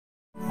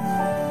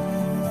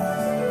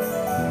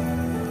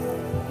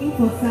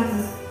for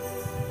Samuel.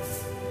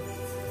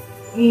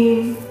 In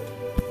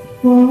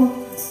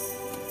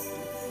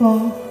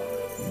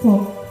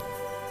 4:4:4.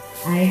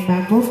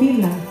 Àìgbàgbọ́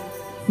bìlà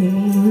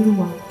tèmi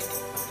Olúwa.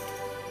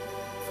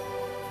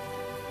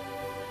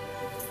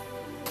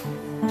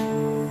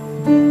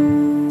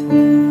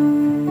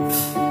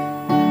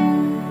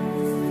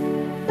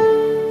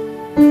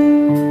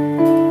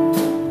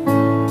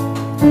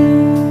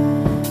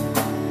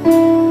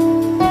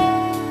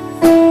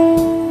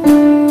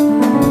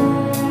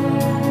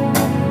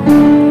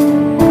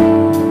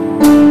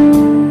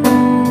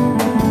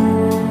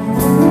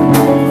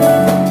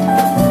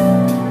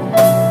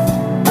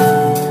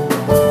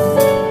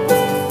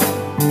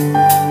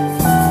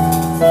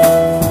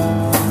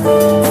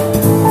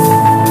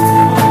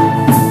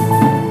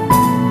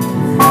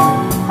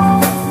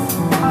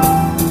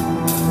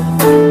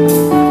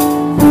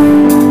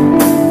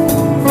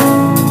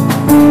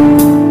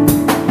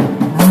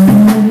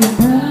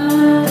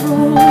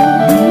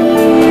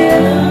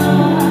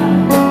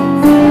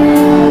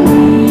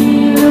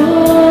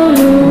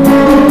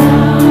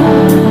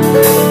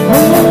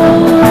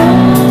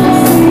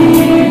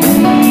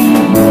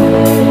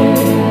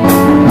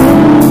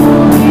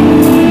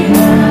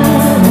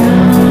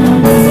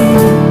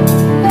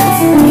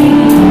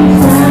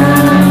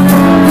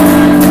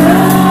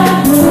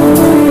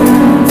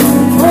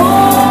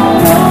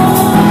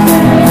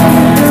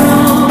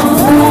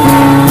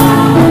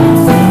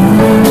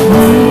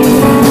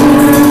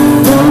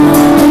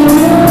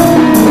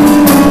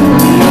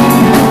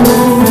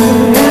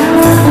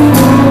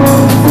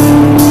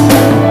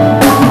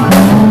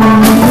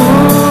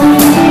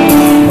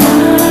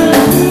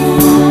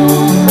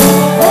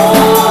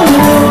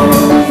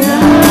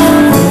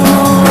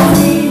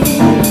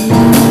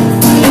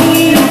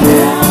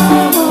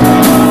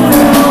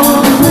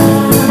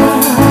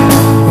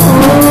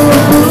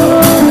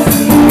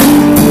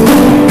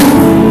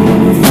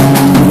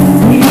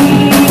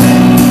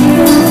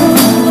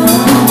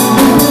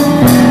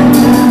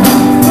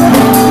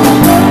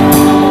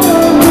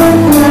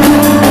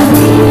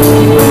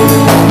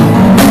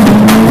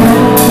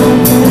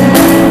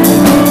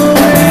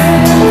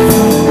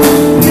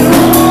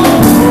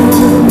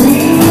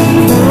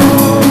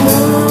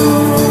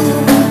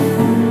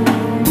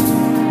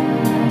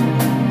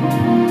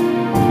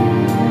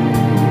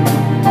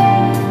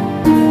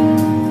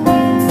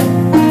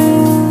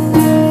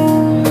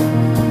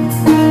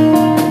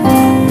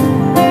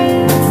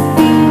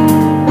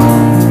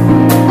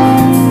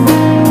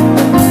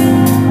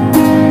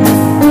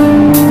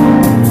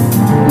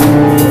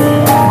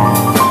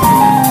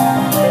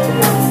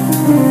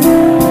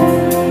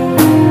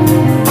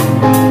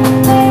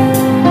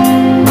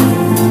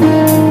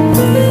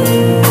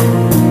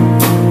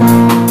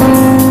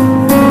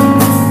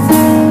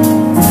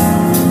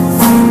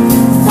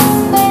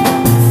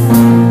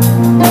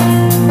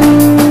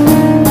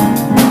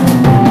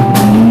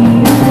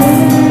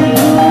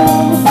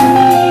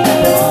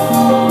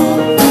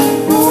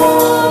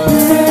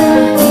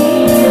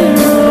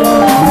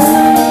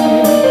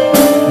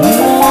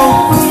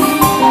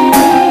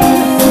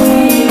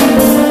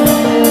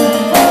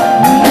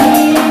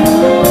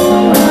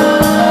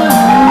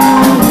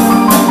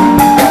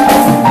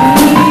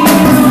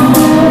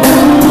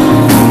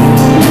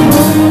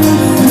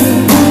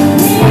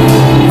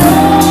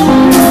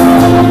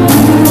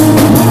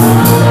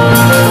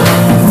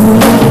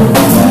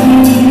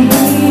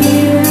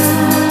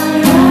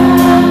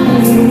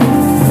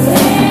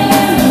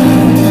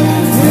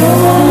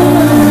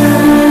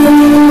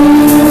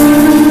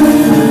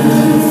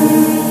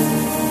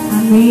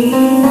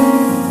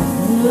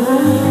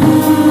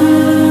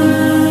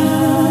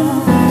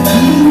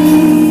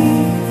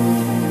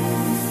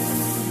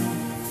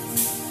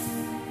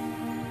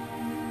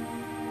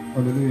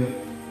 Hallelujah.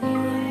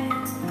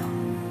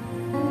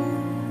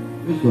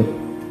 Praise God.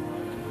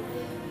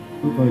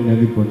 Look on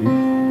everybody.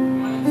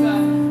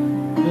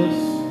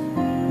 Just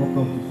walk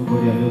up to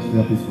somebody and just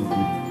say this with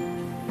you.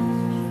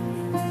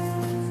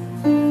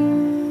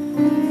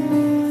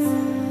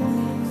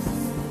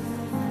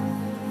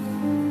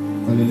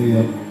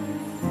 Hallelujah.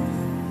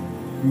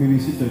 You may be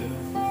seated.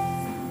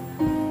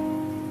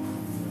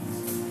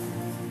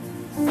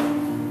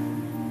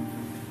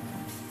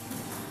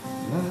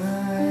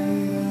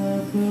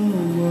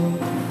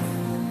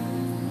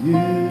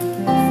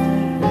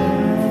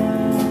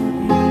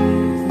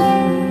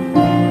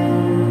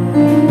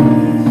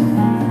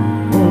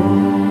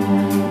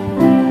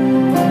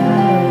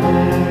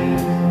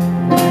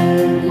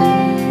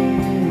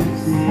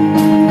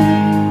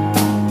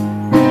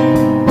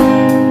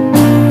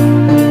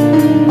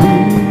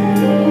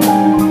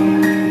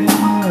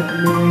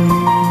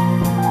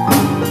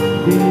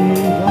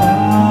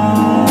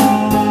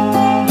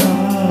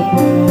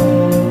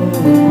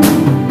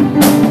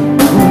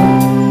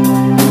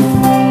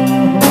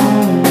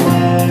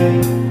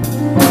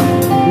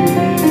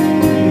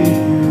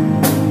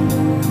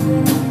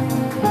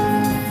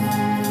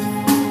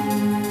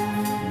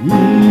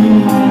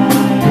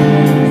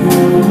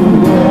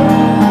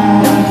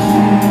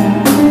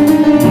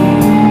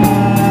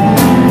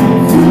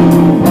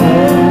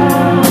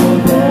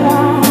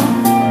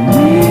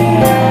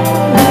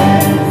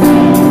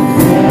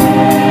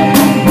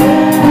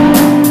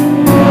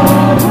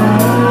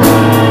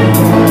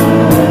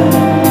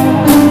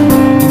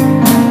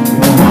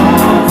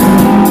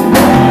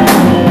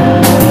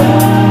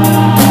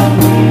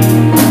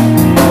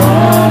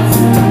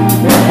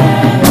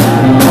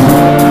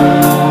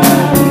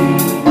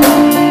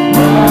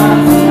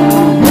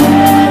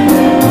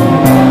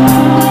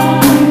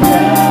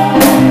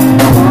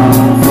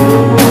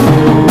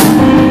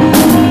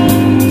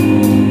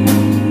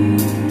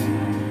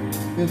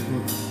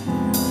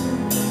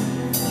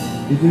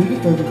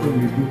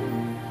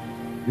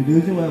 The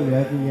reason why we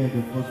are even here in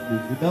the first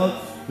place, without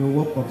the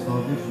work of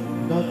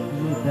salvation, without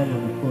Jesus dying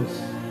on the cross,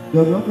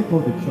 there will nothing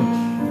called the church.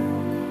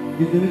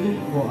 It's the reason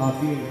for our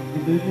being,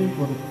 it's the reason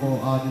for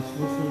our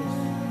discussions,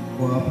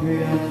 for our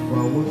prayers,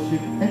 for our worship,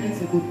 every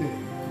single thing.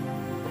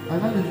 And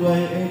that is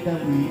why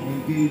anytime we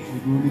engage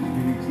with the Holy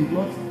Spirit, it's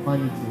not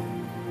vanity.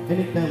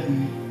 Anytime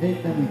we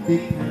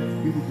take time to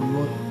be with the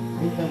Lord,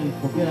 anytime we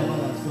forget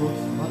about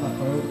ourselves, about our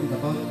priorities,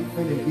 about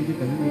different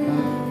engagements that we may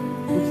have,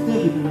 to stay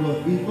with the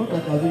Lord, it's not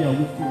like as though you are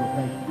wasting your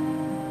time.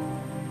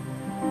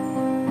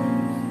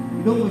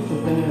 You don't waste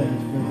your time in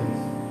His presence.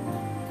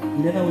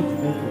 You never waste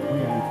your time for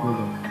prayer in His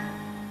presence.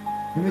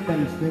 Every time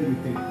you spend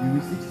with Him, you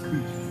receive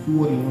speech to do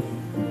what He wants you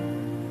to do.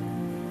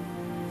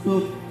 So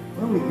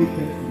when we give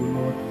thanks to the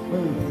Lord,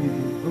 when we praise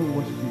Him, when we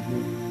worship His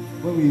name,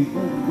 when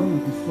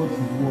we discuss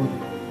His word,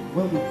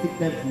 when we take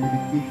time to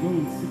meditate, when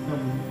we sit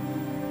down with Him,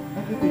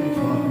 everything is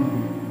for our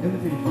building,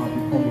 everything is for our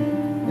becoming,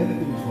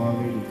 everything is for our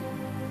reigning.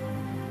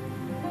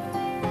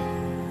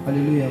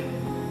 Hallelujah.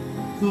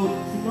 So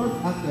we should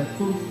not act like,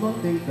 so we should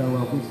not think that we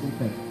are wasting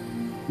time.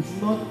 We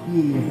should not be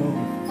in a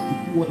hurry to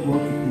do what we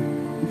want to do.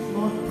 We should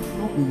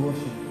not be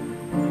rushing.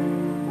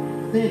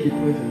 Stay in the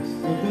presence,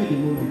 enjoy the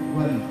moment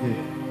while it's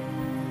there.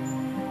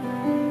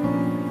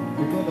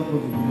 The God of us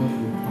will bless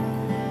you.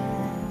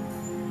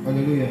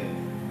 Hallelujah.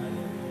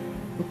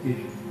 Okay.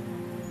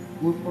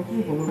 We'll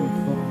continue from where we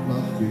stopped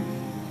last week.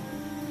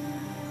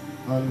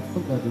 And we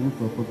stopped at the root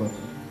of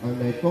poverty. And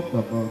I talked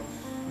about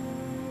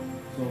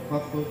some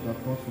factors that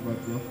cause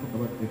poverty. I talked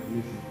about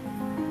definition.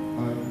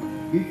 And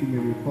if you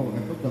may recall, I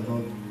talked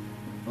about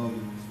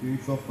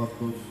spiritual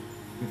factors.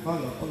 The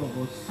fact that all of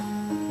us,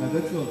 by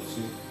virtue of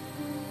sin,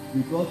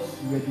 we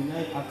were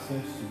denied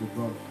access to the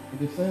ground. In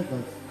the sense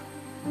that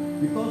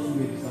because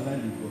we were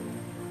disaligned with God,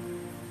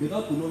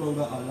 God could no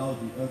longer allow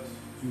the earth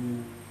to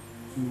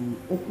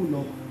open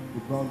up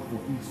the ground for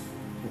ease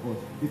for us.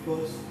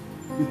 Because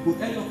we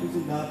could end up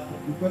using that,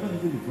 we could not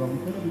using the ground,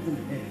 we could not using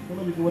the earth, we could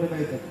not using whatever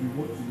it is that we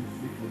want to use to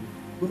make money.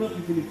 We could not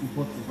using it to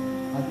bottle,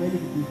 as many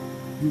people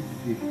do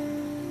today.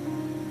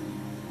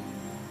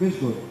 Praise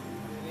God.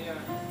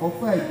 On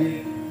Friday,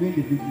 during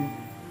the video,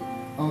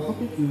 I was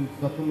talking to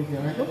Dr. Thomas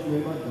and I just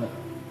remembered that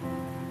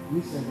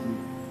recently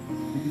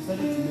they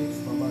decided to make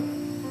Superman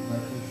by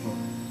first shop.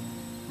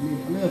 I mean,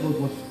 how many of us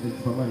watched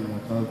Superman in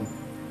our childhood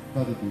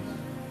days?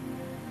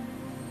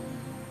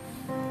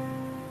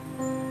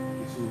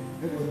 So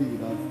everybody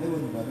would have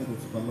heard of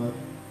Superman,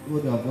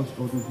 everybody would have watched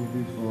all those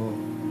movies, or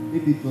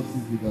maybe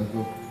Justice League as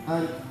well.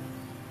 And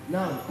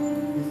now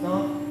it's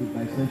now the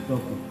bisexual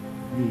for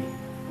me.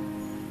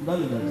 So that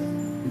means that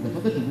it's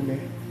attracted to women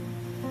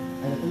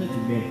and attracted to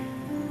men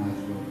as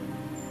well.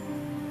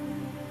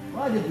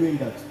 Why are they doing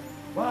that?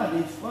 Why are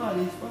they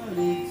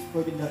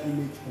spreading that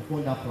image upon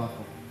that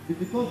platform? It's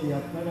because they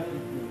have further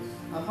influence.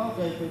 And how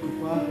can you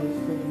acquire them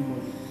spending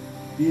money?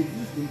 They are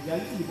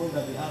using the money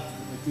that they have to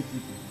perpetuate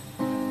people.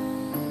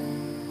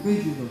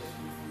 Praise Jesus.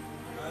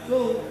 So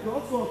we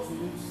also want to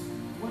use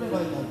whatever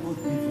that God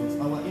gives us,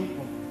 our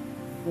income,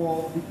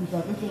 for the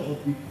preservation of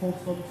the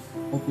customs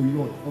of the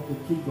Lord, of the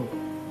kingdom.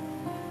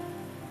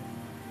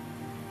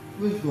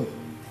 Praise God.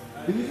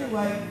 The reason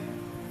why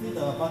things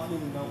that are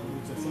battling now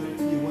with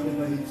sexuality,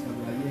 whatever it is that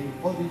we are hearing,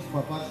 all these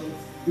perversions,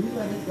 the reason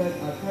why these guys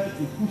are trying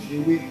to push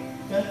away,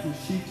 trying to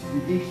shift the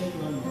ancient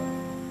language,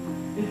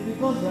 it's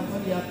because they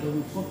actually have the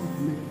resources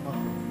to make it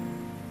happen.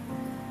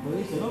 But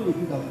instead, all we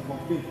do that we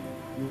complain,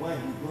 we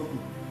whine, we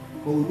grumble,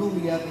 but we don't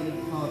really have any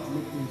power to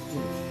make things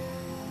change.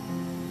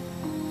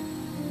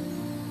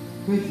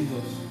 Praise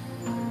Jesus.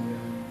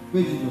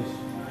 Praise Jesus.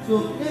 So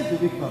here's the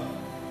recap.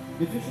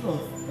 The definition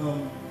of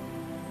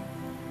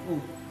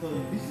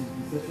this is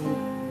the session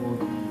for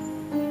the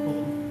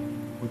topic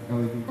but I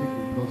will be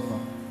taking thus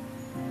far.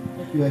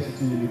 Thank you, ICT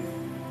unit.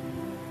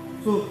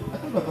 So I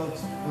talked about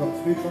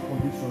spiritual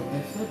condition.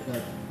 I said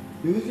that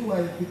the reason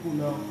why people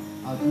now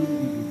are doing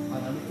evil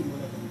and are making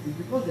money from it is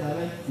because they are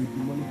aligned to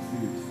demonic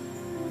spirits.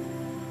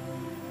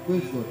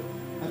 Praise God.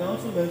 And I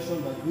also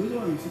mentioned that the reason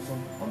why you see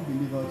some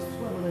unbelievers who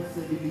are not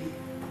necessarily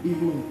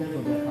evil in terms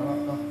of their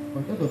character, but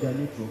in terms of their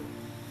nature,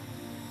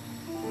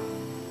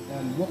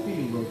 and walking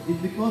in God,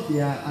 it's because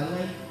they are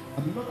aligned,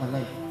 not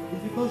aligned,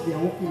 it's because they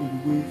are walking in the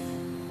ways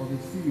of the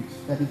Spirit,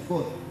 that is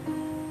God.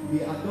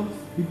 They adopt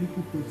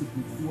biblical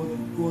principles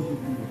towards the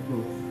things of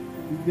God.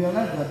 You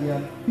realize that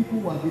there are people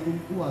who are given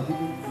to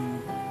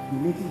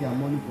donating their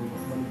money from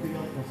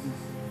humanitarian causes.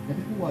 There are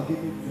people who are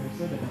given to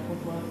ensure that their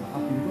customers are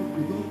happy.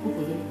 They don't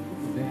put of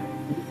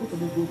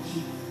them go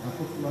cheat their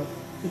customers,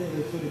 so they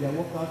ensure that their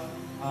workers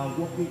are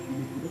working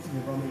in a productive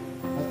environment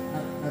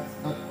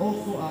that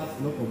also has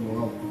a lot of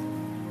morale.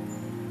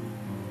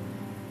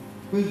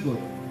 Praise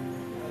God.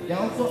 They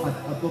are also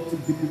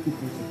adopting biblical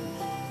principles.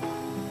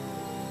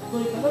 So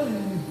you cannot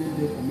really blame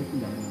them for making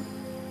their money.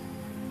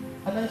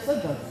 And I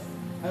said that,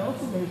 I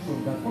also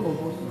mentioned that all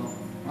of us now,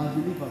 as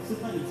believers,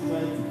 Satan is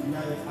trying to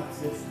deny us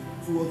access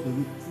towards the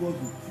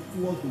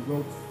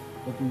wealth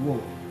of the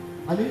world.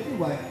 And the reason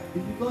why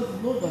is because he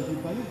knows that you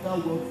can use that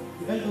wealth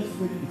to end up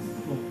spreading the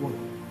system of God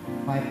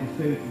by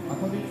prosperity,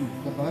 according to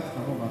Zechariah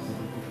chapter 1 verse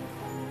 17.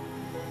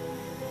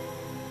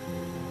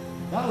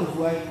 That was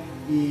why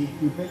he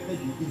prevented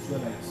the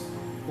Israelites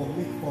from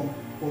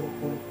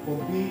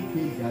being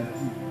paid their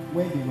due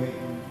when they were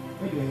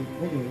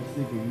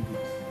enslaved in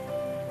Egypt.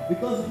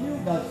 Because he knew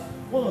that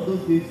one of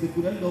those days they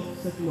could end up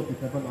setting up a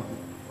tabernacle.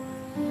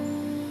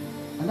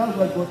 And that's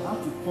why God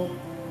had to come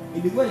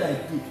in the way that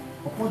he did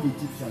upon the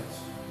Egyptians.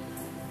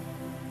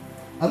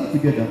 Are we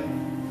together?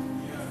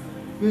 Yeah.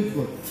 Praise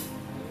God.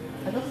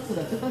 And also said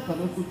that Satan can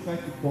also try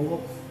to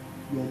corrupt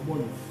your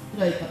money so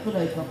that it can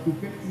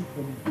prevent you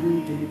from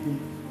doing anything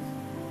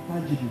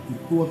tangible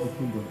towards the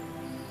kingdom.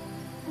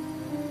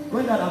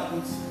 When that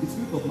happens, the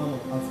spirit of mammon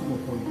has come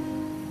upon you.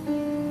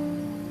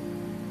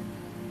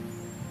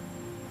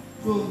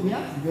 So we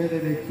have to be very,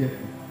 very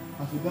careful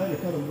as regards the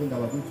kind of money that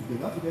we're going to get.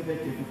 We have to be very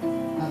careful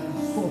at the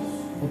source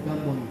of that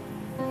money.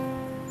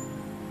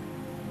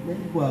 Many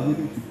people are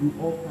willing to do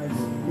all kinds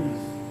of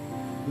things.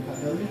 Because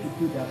they're willing to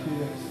kill their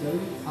parents, they're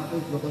willing to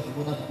harvest brothers of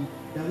other people,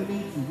 they're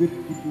willing to rape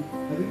people,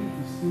 they're willing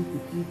to steal, to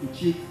kill, to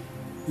cheat,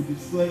 to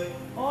destroy,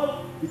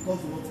 all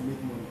because they want to make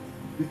money.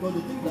 Because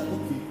they think that,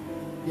 okay,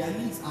 their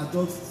needs are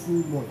just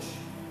too much.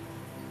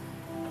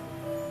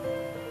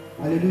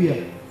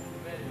 Hallelujah.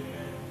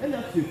 Let me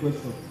ask you a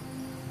question.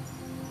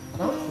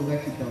 And I want you to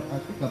write it down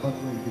and think about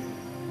what you do.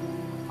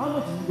 How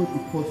much is it going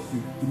to cost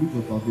you to lose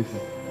your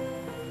salvation?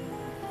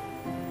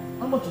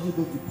 How much is it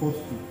going to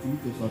cost you to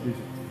lose your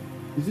salvation?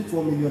 Is it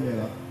 1 million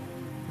naira?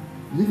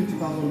 Is it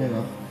 50,000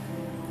 naira?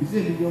 Is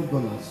it $1 million?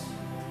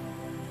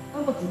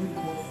 How much will it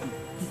cost you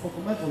to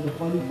compromise on the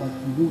values that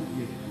you hold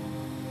here?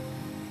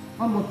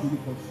 How much will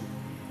it cost you?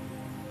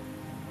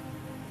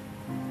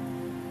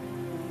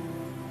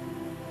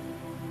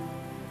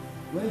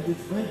 When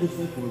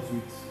Joseph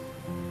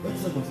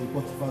was in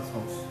Potiphar's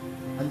house,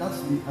 and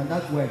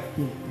that wife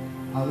came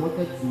and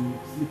wanted to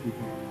sleep with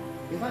him,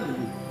 he ran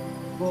away.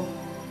 But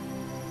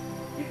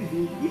if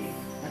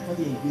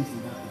actually engaged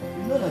in that,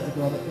 you know that he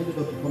could have ended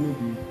up becoming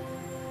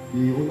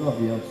the owner of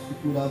the house. He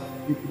could have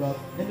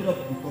ended up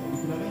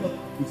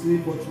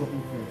receiving much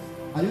trouble friends.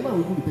 And the man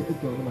would be taking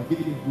care of him and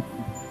giving him good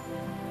food.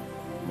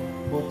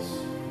 But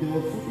there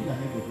was something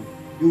ahead of him.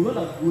 He would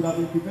have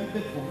been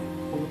prevented from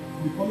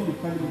becoming the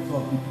prime minister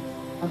of Egypt.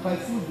 And by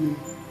so doing,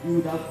 he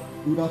would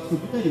have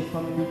submitted his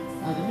family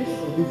and the nation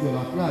of Israel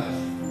at large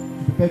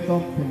to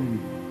perpetual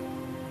penury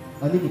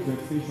and live with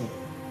extinction.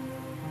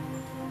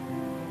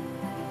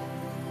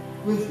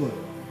 Praise God.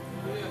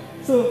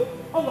 So,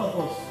 all of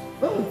us,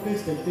 when we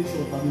face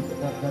temptation that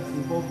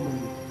involve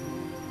money,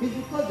 it's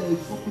because there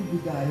is something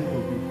bigger ahead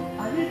of you.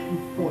 And if you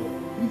fall,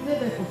 it's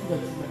very possible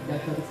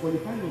that you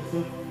disqualify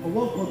yourself for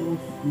what God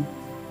wants to do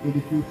in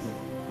the future.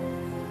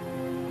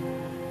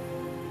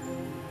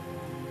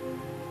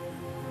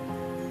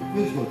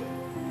 Praise God.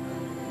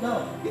 Now,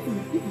 if you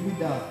read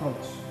the account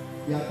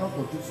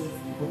of Joseph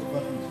in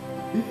Potiphar's house,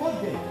 before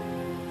then,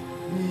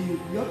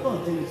 the author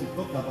of Genesis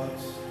talked about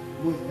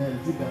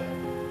Judah.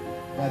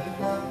 That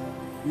Judah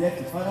left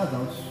his father's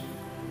house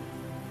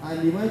and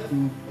he went to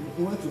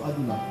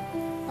Adullam,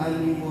 and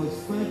he was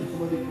going to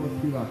somebody called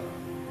Hira,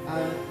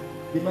 and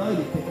they married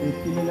a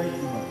Canaanite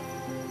woman.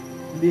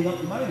 They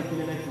married a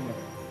Canaanite woman.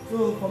 So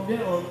from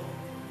there on,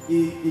 he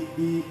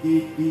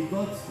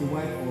got a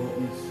wife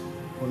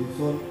for his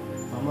son,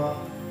 Tamar.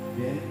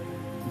 Then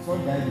the son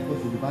died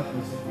because of the bad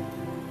person.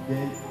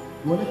 Then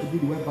he wanted to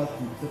give the wife back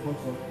to the second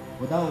son,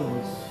 but that one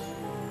was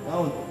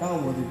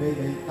what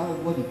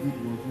he did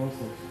was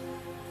nonsense.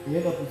 He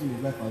ended up losing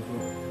his life as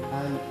well.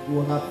 And he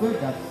was afraid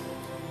that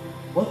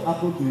what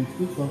happened to his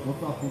two sons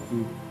also happened to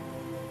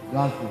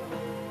last one.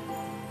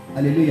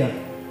 Hallelujah.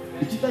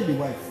 He cheated the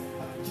wife,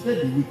 cheated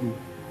the widow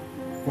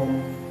from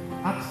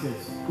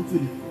access into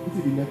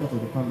the members of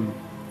the family.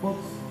 But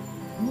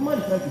the woman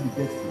decided to be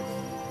desperate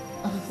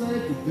and she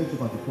decided to dress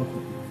up as a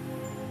prostitute.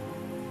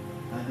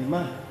 And the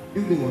man,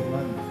 even though he was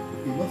married,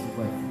 he lost his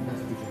wife in that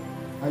situation.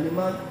 And the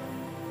man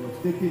was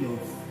taking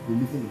off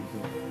releasing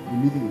himself,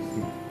 relieving his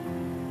sin.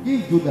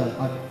 If Judah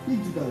was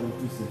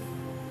Joseph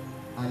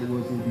and he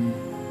was in the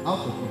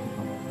house of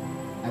Potiphar,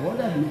 I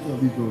wonder the nation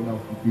of Israel now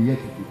would be here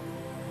today.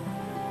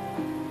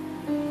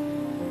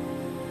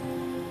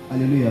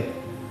 Hallelujah.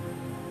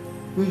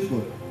 Praise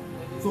God.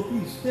 So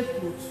please take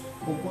note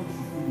of what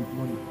you do with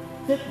money.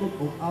 Take note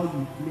of how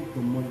you make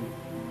your money.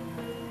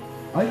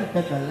 Are you the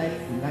type that likes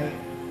to lie,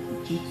 to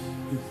cheat,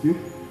 to steal?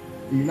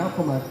 You now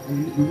come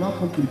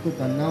to the church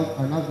and now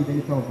give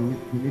any kind of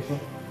donation.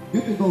 Do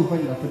you think God will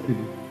find it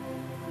acceptable?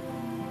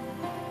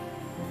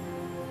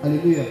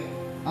 Hallelujah.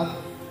 I've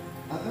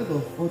heard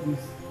of all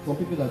these, some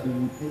people that they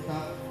will enter,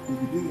 they'll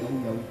be doing Yahoo,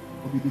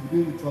 or they'll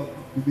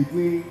be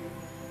doing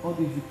all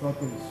these ritual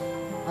things.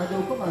 And they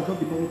will come and drop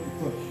the money to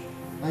church.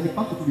 And the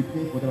pastor will be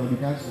paying for them and be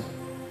dancing.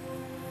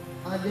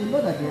 And they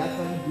know that they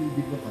actually do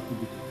different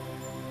activities.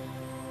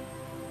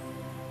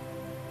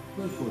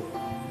 Praise God.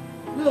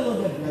 We don't want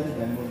to be blinded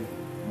by money.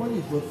 Money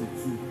is just a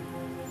tool.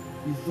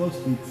 It's just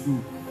a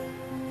tool.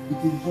 It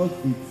is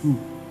just a tool.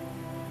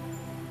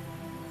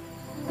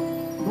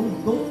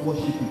 Don't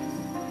worship it.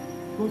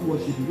 Don't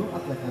worship it. Don't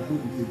act like I told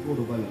you it's a God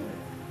over your life.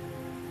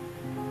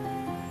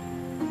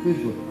 Praise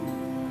God.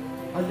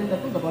 And then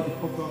I talked about the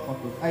cultural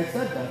factors. I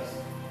said that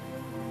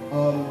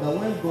that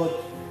when God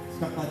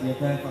scattered the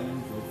entire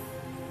families of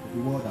the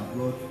world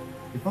abroad,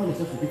 they found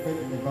themselves in different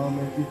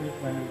environments, different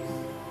climates.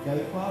 They are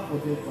required for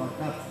them to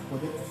adapt, for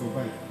them to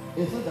survive.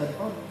 They said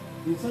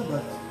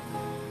that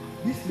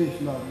this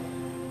place now,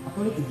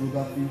 according to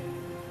geography,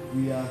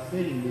 we are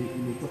staying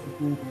in a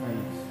tropical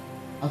climate.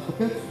 As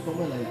compared to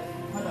somewhere like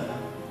Canada,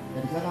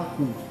 that is rather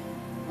cold,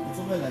 to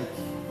somewhere like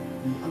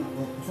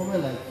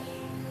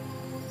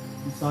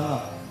the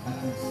Sahara,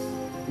 that is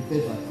the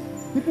desert.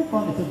 People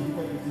found themselves in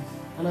different places,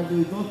 and as a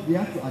result, they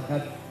have to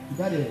adapt to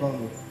that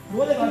environment. So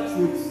whatever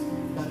traits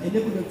that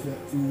enable them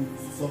to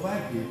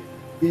survive there,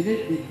 they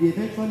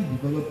eventually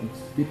develop it.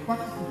 They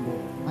practice it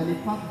more, and they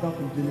pass it down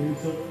from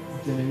generation to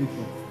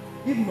generation.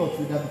 If not,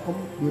 they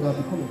would have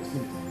become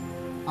extinct.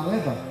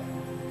 However,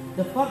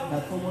 the fact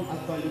that someone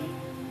actually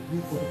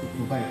used something to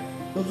survive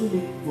doesn't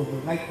mean it was the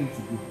right thing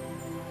to do.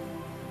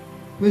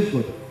 Praise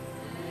God.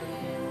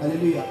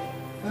 Hallelujah.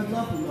 For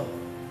example, now,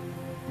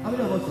 how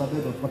many of us have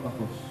heard of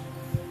Spartacus?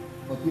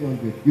 For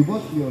 300. You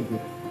bought 300.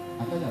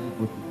 I thought I had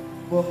bought it.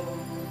 But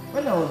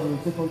when I was in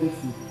secondary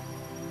school,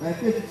 my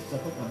PhD teacher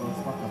talked about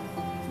Sparta.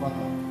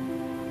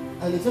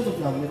 And he said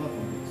something I will never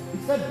forget. He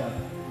said that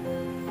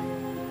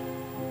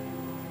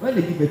when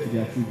they give birth to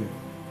their children,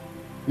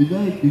 they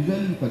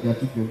usually look at their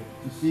children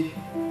to see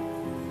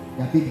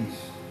their babies,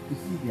 to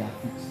see their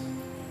feet.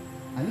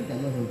 And if they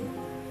are not healthy,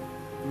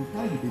 they will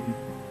carry the baby,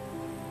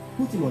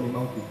 put him on a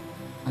mountain,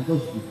 and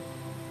just go.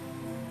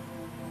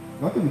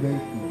 The mountain will be very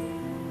cool,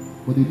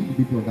 but they leave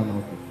the baby on that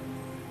mountain.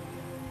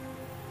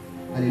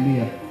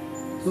 Hallelujah.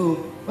 So,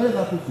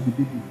 whatever happens to the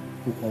baby,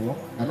 they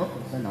are not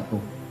concerned at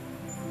all.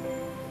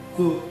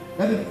 So,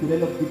 that baby could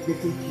end up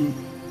getting killed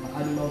by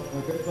animals or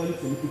eventually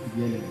submitted to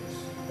the elements.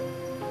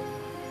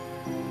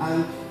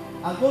 And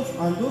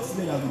those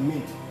men have been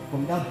made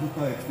from that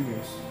brutal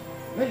experience.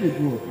 When they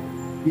grow up,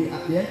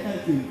 they enter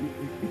into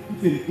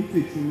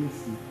a training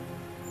school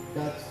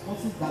that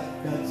forces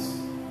that's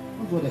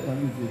what they can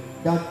use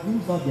it. That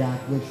brings out their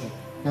aggression,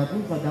 that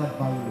brings out that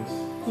violence.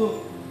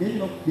 So they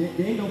end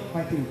up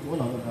fighting with one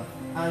another,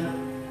 and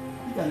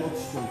if they are not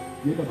strong,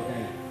 they end up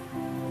dying.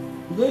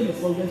 It's only the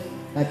strongest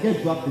that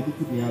get drafted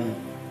into the army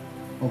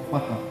of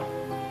Sparta.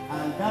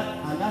 And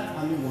that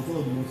army was one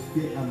of the most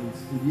feared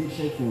armies in the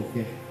ancient world.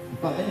 In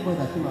fact, anybody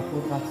that came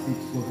across that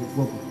stage was in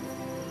trouble.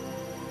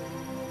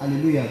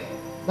 Hallelujah.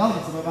 That was a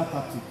survival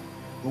tactic.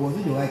 But was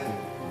it the right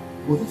thing?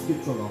 Was it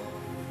scriptural?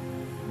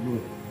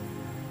 No.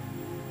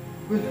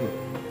 Praise God.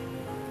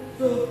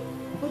 So,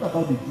 I thought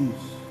about the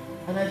Jews.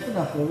 And I said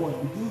that for one,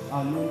 the Jews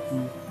are known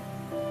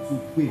to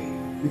pray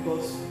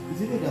because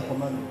it's even their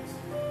commandments.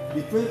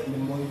 They pray in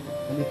the morning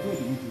and they pray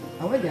in the evening.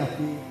 And when they are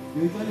praying,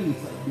 they usually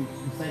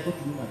recite what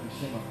you know as the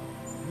Shema.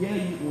 Hear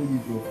ye, O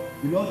Israel,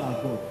 the Lord our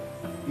God,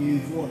 He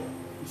is one.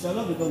 You shall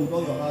love the God with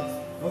all your heart,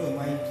 all your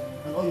mind,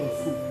 and all your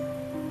soul.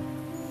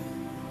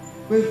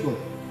 Praise God.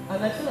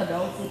 And I said that there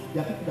are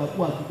people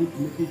who are given to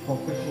making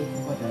confessions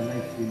over their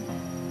life daily.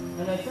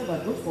 And I said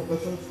that those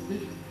confessions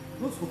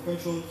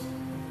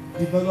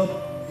develop,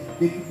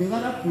 they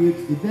rather create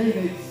a very,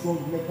 very strong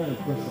mental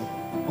impression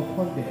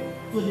upon them.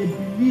 So they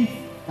believe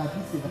that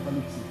this is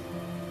actually true.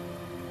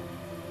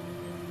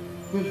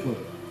 Praise God.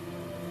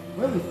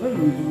 When we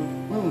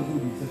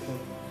resume the session,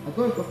 I'm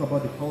going to talk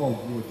about the power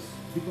of words,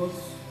 because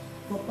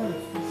sometimes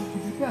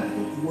if you pay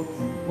attention to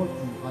what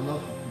you allow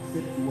to be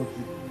said towards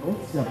you, I want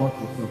to say about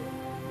yourself.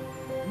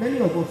 Many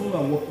of us when we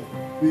are working,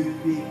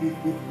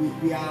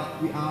 we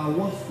are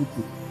words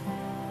critics.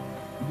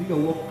 You do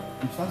your work,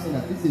 you start saying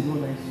that this is not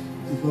nice,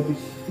 this is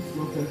rubbish, this is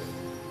nonsense,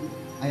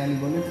 I am a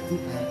non-entity,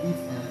 I am this,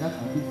 I am that,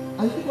 and this.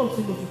 And you keep on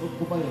saying those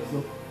things over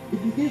yourself, it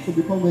begins to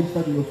become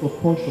registered in your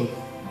subconscious,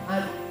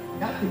 and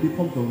that thing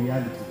becomes your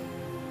reality.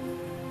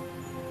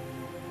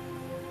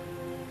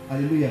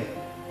 Hallelujah.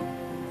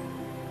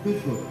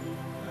 Praise God.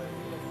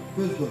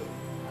 Praise God.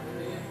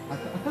 I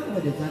can't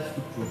remember the exact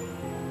scripture,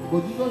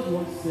 but Jesus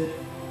once said,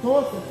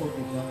 someone said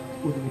something that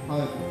was in the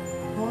parable.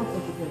 Someone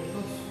said something,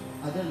 Jesus,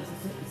 and then he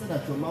said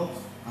that your mouth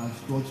has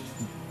judged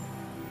you.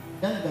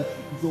 Then that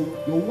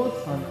your words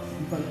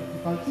you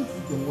can choose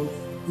with your words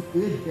to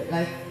create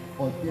life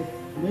or death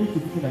in any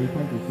situation that you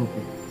find yourself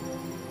in.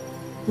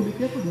 So be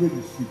careful the way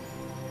you speak.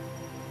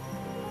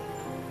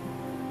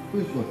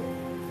 Praise God.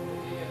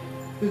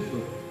 Praise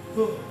God.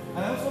 So I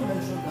also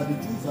mentioned that the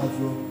Jews as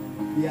well,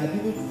 they are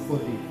given to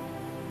study,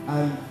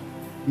 and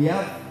they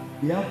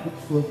have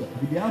bookstores that are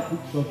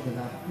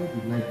filled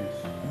with libraries.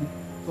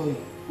 Sorry,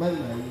 don't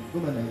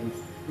mind my English.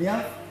 They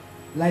have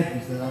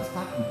libraries that are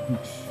stacked with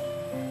books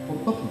from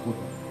top to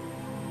bottom.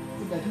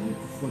 So they are given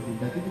to study,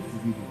 they are given to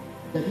reading,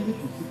 they are given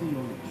to seeking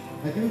knowledge,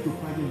 they are given to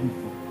finding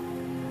wisdom.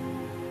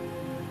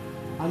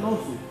 And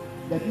also,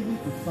 they are given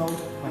to sound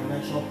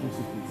financial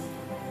principles.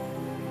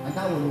 And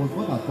that one was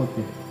what I taught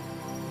them.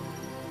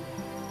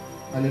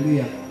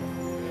 Hallelujah.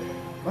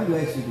 Why do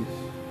I say this?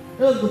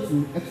 Let us go to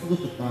Exodus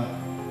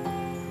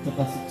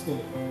chapter 16.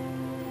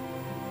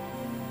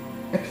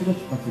 Exodus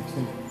chapter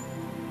 16.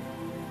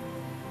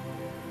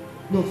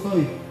 No,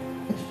 sorry.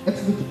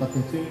 Exodus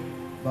chapter 13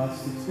 verse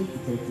 16 to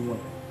 21.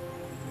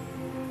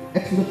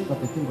 Exodus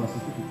chapter 13, verse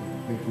 16 to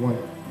 21.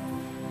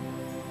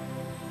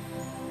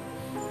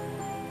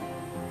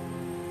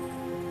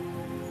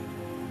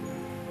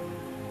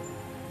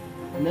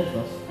 Next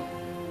verse.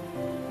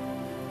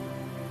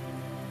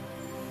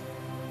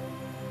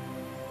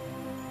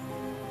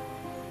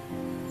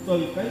 So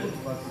you can go to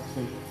verse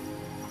 16.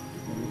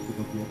 Let me put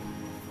up here.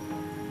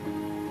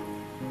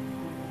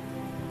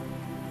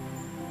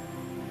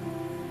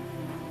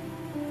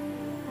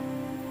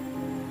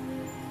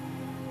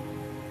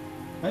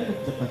 Can you go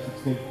to chapter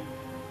 16?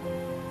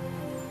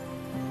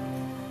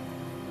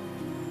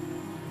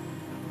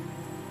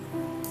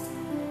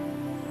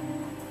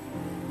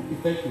 Okay,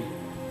 thank you.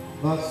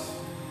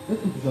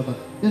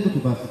 Let's go to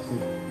verse 16.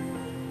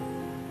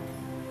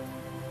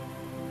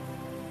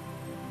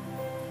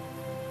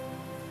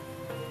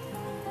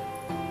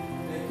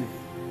 Thank you.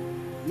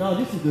 Now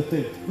this is the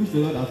thing which the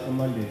Lord has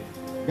commanded.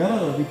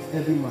 Gather of it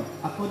every man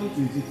according to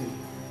his eating,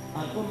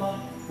 and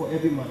come for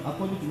every man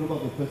according to the number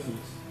of the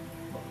persons.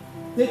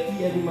 Take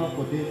ye every man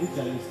for them which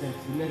are in his tent.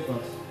 The next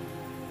verse.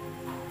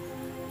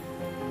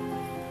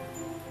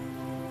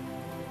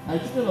 And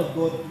the children of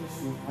God did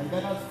so, and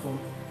gathered some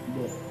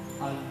more,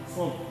 and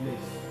some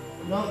less.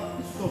 Now,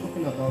 this is what I'm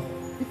talking about.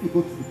 If you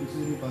go to the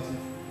preceding verses,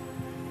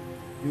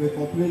 they were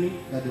complaining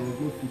that there was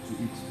no food to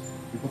eat.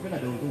 They complained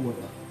that there was no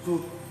water.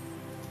 So,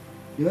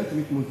 they went to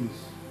meet Moses.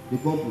 They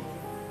grumbled.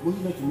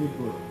 Moses went to meet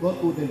God. God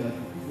told them that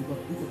this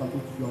is what I'm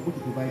going to do. I'm going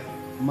to provide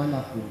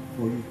manna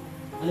for you.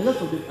 And the rest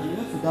of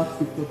that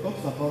scripture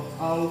talks about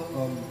how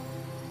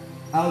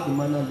the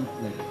manna looked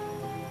like.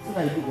 So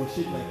that it was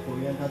shaped like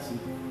coriander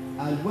seed.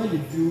 And when the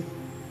dew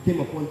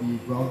came upon the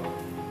ground,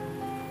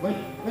 when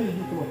the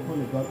dew came upon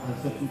the ground and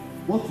settled,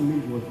 what to me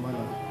was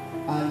manna.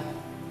 And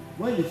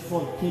when the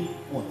sun came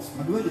hot,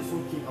 and when the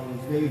sun came and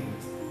was very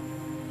hot,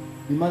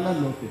 the manna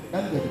melted.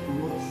 That means that they could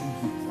not choose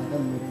it and that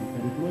melted,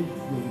 and they could not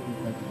use anything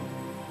like that.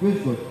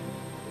 Praise God.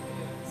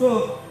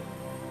 So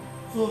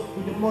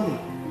in the morning,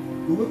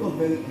 they wake up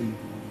very early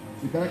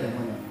to gather their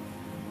manna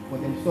for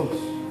themselves.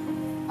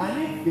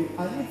 And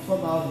if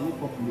somehow they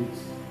woke up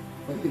late,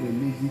 or if they were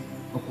lazy,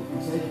 or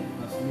decided to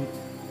procrastinate,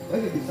 or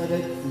if they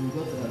decided to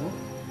just say, no,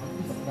 at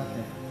least at that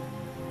time,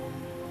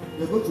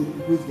 they're going to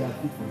lose their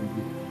food for the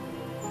day.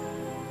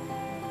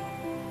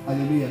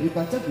 Hallelujah. You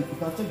can check the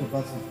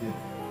verses there.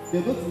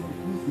 They're going to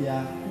lose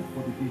their food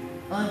for the day.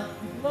 And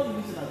if you not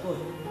really say that God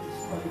is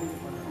struggling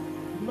with manna,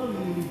 you not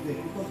really live there,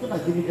 because God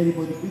has given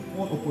anybody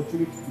equal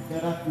opportunity to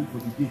gather food for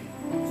the day.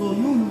 So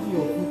you losing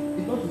your food,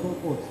 it's not your own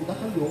fault. It's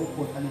actually your own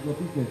fault and it's your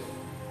business.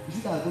 You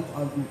should have going to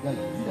handle it. You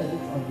should have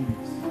going to handle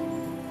it.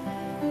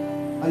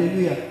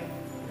 Hallelujah.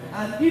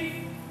 And if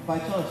by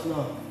chance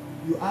now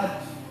you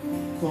had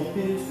some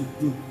things to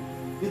do,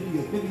 maybe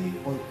there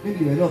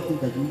were a lot of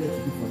things that you needed to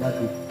do for that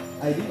day,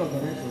 and you didn't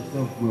organize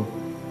yourself well,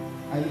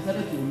 and you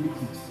decided to omit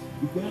it,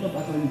 you could end up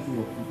actually losing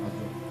your food as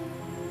well.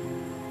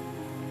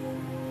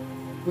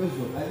 Praise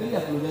God. I really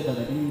apologize that I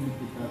didn't really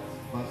take that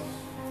verse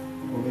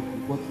correctly,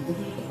 but it's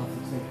actually chapter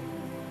 16.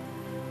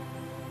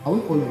 Are we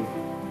following?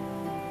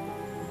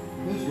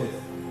 Praise God.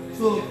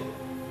 So,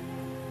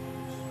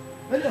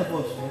 many of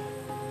us,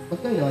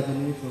 especially in our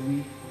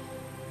generation,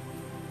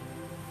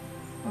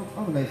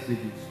 how will I say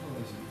this?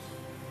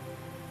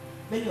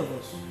 Many of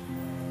us,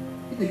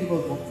 if they give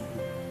us what to do,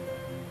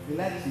 we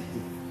like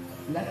sitting,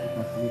 we like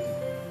procrastinating.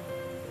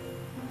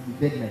 The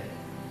deadline.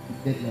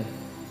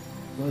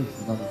 So it's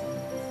about it.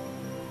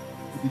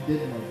 To the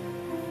deadline.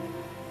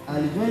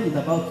 And when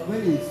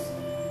it's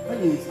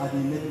at the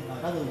 11th hour,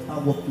 that's when we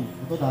start working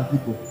without our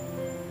people.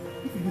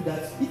 If you did that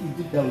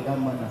with that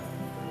manner,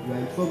 you are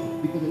in trouble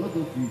because you're not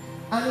going to use.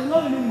 And it will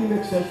not really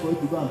make sense for you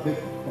to go and beg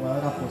from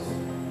another person,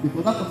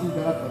 because that person is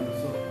better for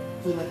yourself.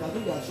 So like I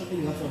think you are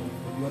showing the action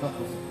of the other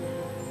person.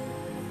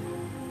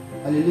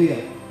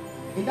 Hallelujah.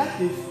 In that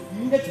case, you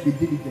needed to be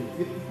diligent.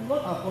 You do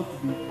not afford to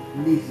be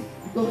lazy,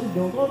 because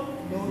they will not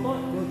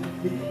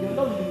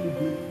really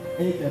do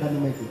anything at that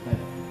moment in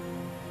time.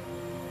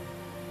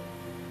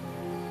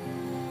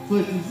 So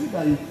it is you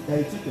that you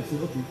check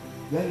yourself, okay,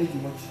 do I need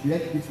much? Do I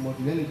need this much?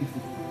 Do I need this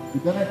much? You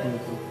gather for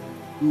yourself.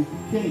 You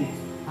prepare it,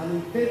 and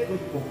in faith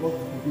wait for God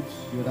to produce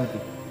the other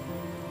day.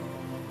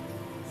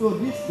 So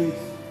these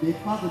traits, they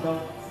pass it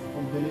down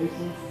from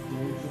generation to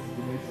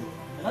generation.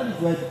 And that is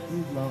why the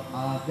Jews now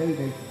are very,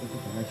 very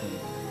successful financially.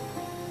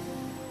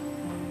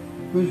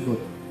 Praise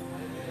God.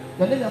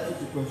 Now let me ask you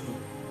a question.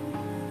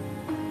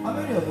 How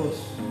many of us,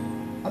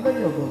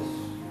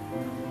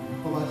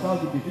 from our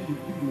childhood, if you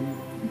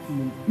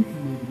may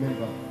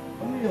remember,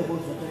 how many of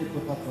us actually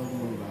got out some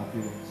money by our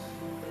parents?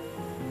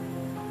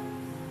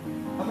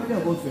 How many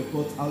of us were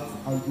taught how to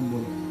handle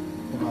money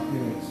from our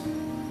parents?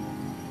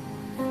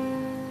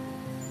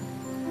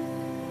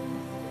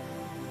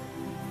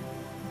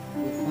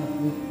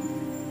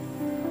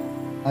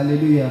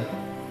 Hallelujah.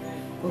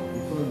 Okay,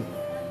 sorry.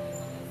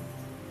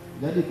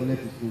 Daddy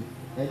collect his food.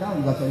 And that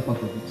was actually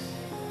part of it.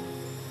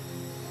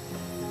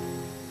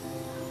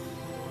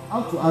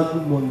 How to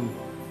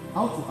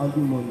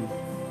handle money.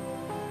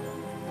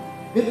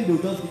 Maybe they'll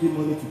just give you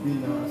money today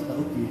now and say that,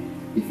 okay,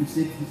 if you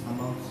save this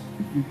amount,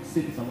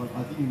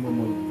 I'll give you more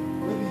money.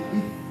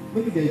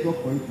 Maybe there is work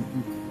for you to do.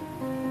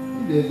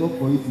 If there is work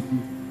for you to do,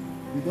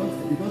 they don't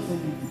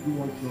send you to do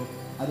one job,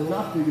 and they will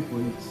not pay you for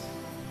it.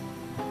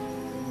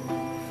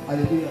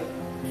 Hallelujah.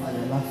 And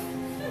you laugh.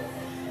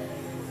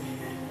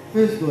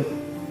 Praise God.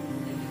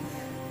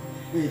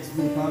 Wait,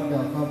 calm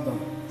down.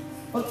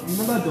 But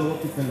remember the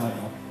Rockefeller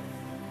now.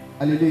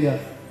 Hallelujah.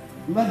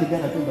 Remember the guy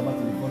that told about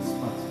in the first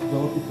part, the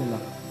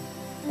Rockefeller.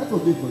 That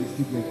was doing for his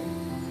children.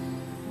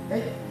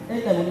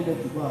 Anytime he wanted them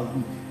to go and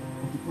read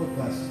or to cut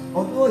grass,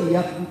 although he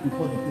had to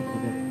report the thing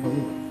for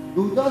him,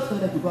 they would just tell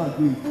them to go and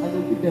do it, and they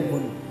would give them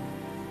money.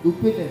 They would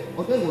pay them,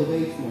 although it was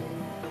very small.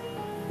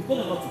 He told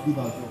them not to give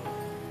out. He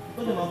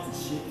told them how to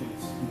share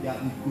things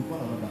with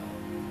one another.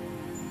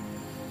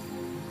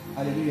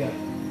 Hallelujah.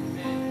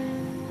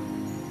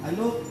 I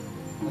know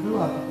I'm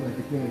talking like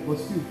a parent, but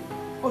still,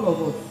 all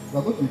of us, we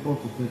are going to become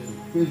successful.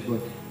 Praise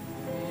God.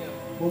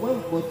 But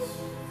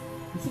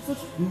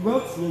the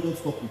wealth should not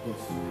just stop with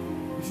us.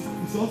 We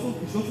should also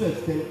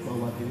extend to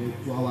our children.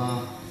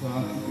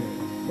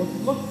 But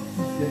it's not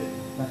teach them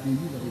that they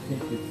use as a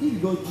template. If you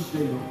don't teach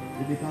them,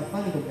 then they can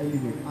find it from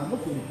anywhere. And not all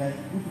the time,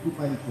 most people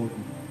find it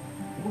faulty.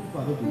 Most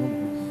people are not the one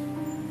with us.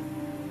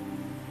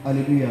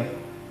 Hallelujah.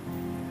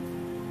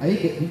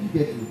 Did you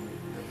get me?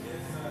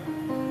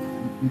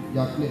 You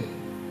are clear.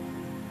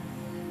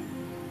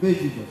 Praise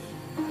Jesus.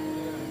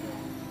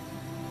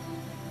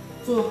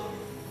 So,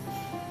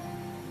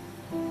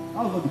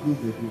 that was what the Jews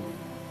were doing.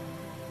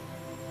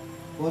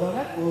 But I would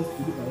like us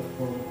to look at it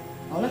from,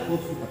 I would like us to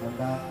look at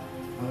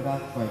another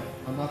tribe,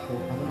 another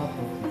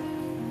country.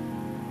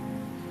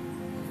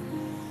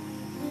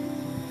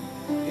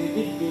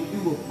 In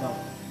Europe now,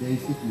 there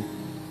is Italy.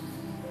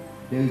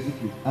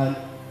 And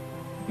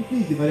Italy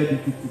is divided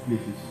into two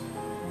places.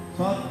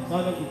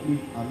 Southern Italy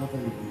and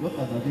Northern Italy. Just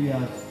as Nigeria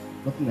has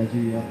Northern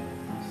Nigeria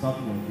and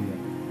Southern Nigeria.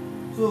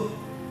 So,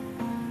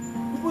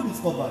 people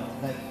discovered,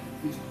 like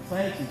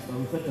scientists or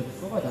researchers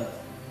discovered that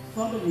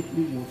Southern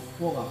Italy was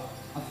poorer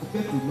as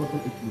compared to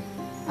Northern Italy.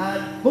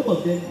 And both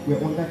of them were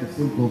under the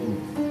same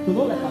government. So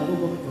not like our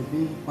government was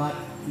being bad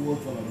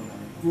towards one another,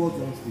 towards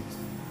one state.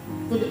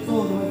 So they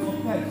were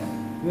surprised,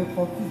 they were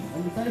confused,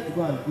 and decided to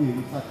go and do a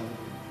research on it.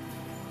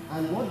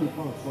 And what they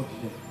found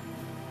touched them.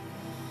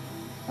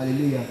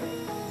 Hallelujah.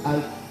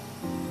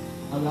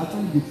 And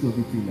actually did two of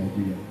it in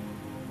Nigeria.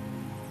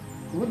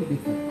 So what did they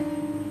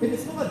find? They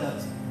discovered that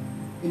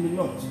in the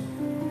north,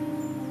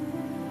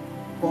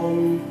 from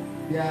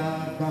their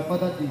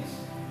grandfather days,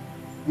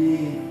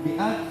 they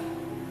had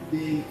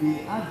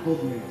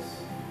governments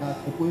that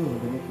opposed on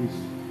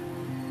democracy,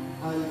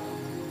 and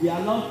they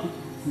allowed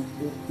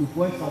people to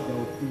voice out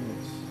their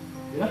opinions.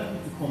 They allowed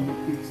people to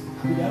communicate.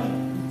 They allowed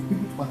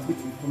people to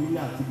participate in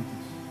communal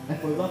activities. Like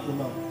for example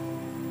now,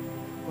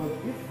 but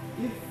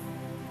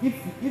if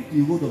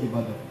the road of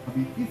Ibadan,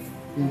 if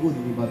the road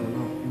in Ibadan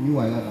now, in New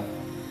Ireland,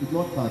 is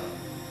not tagged,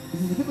 it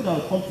is the people that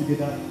will come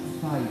together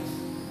to tie it.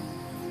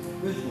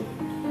 Praise God.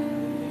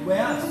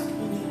 Whereas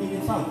in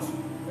the south,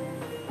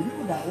 the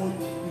people that owned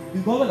the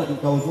government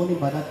that was running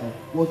by that time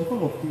was a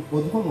form of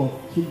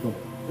kingdom,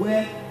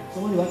 where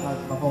someone that has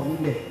Papa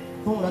Onile,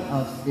 someone that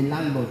has a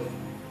landlord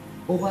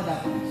over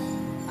that place,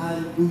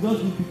 and it will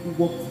just give people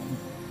work to do.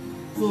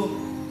 So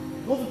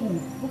most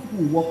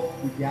people work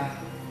with their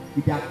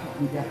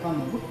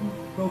family. Most people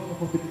feel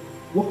comfortable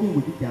working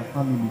with their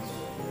families.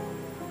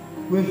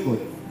 Praise God.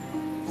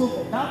 So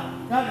that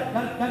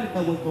went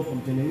on from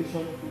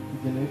generation to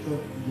generation.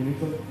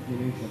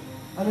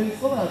 And then you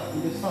saw that in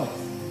the south,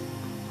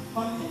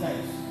 family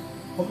ties,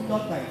 communal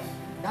ties,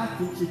 that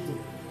kinship,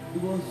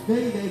 it was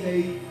very, very,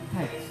 very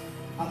tight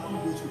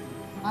among those people.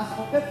 As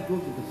compared to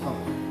those in the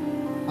south,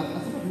 as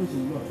compared to those in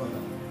the north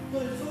rather. So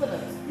you saw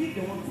that if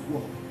they want to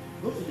work,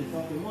 those in the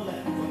south, they more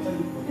likely to actually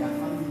look for their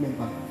family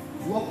member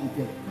to work with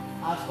them,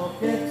 as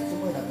compared to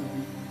someone that will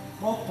be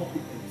more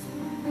competent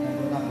than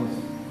the other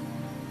person.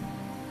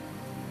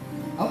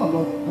 I hope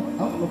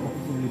I'm not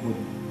confusing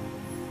anybody.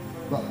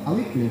 But are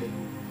we clear?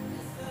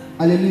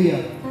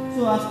 Hallelujah.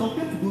 So as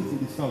compared to those in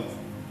the south,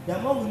 they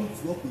are more willing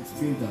to work with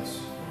strangers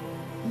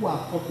who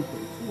are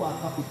competent, who are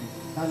capable,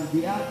 than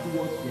they are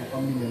towards their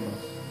family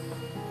members.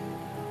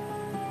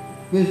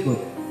 Praise God.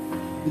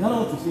 You don't know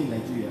what to say in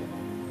Nigeria.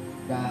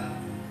 That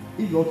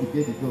if you want to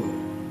get the job,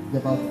 it's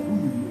about who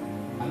you know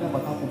and not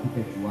about how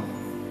competent you are.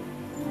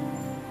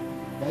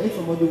 That if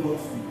somebody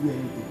wants to do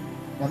anything,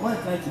 they are more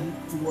trying to look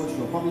towards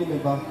your family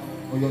member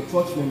or your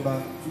church member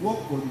to work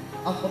for you,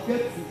 as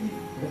compared to if you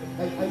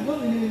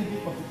don't really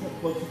give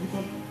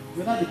contribution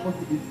whether the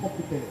person is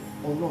competent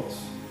or not,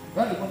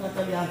 whether the person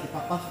actually has the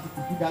capacity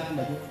to do that thing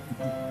that they want to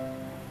do.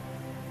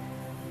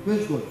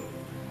 Praise God.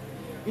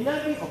 In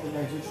every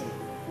organization,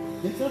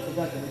 the church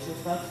organization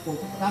starts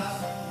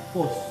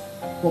first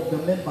from the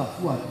members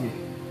who are there.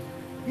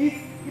 If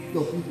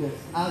your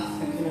business has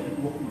excellent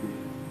people working there,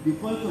 the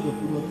quality of your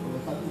products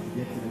will start to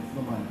be excellent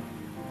normally.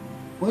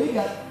 But if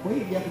there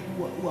are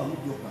people who are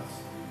mediocres,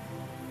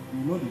 you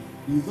know the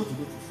result is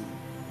going to show.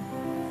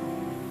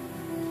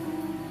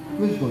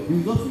 Praise God, the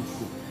result will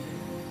show.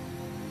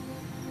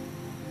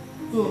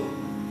 So,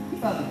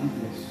 if I have a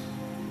business,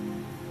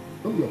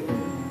 don't be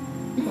offended.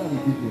 If I have a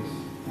business,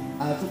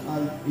 and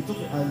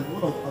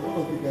one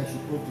of you guys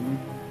should come to me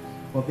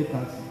for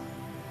vacancy,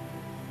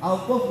 I'll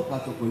first look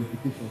at your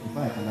qualifications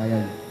before I can hire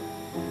you.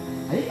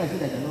 And if I say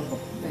that you're not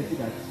competent, if I say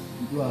that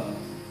you do have it,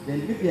 then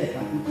maybe I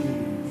can put you in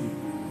the team.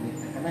 Then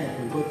I can hire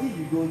you. But if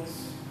you don't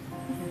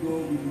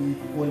really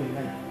fall in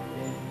line,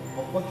 then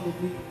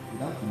unfortunately you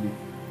have to leave.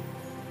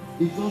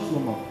 It's just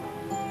normal.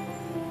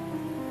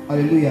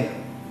 Hallelujah.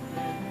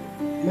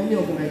 Many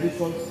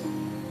organizations,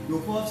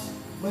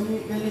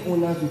 many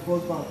owners will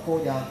first go and call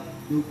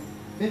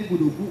many people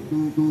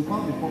they'll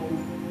come the company,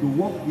 they'll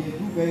work there,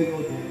 do very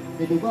well there,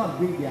 then they'll go and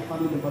bring their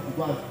family members to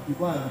go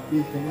and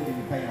replace them when they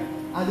retire.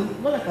 And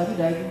not like I said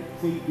they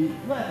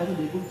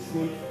even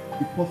train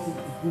the person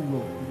to do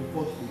well in the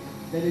first place.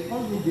 Then they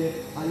come in there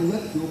and they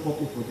work the whole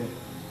company for them.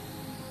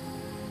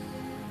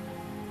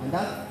 And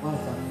that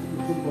answer,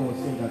 someone was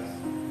saying that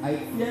I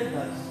fear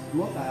that the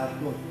work I have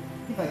done,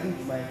 if I give it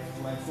to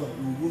my son,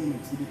 he will ruin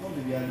it. It becomes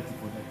a reality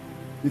for them.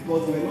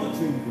 Because we are not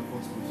trained in the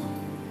first place.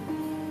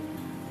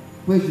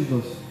 Praise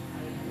Jesus.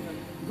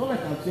 It's not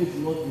like I'm saying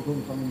you not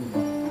become a family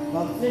member. But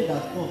I'm saying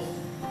that first,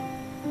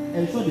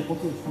 ensure the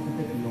person is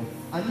competent enough.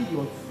 And if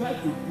you try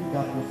to be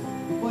that person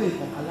before you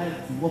can align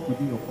to work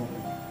within your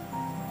company.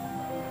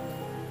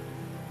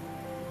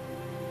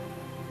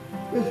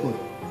 Praise God.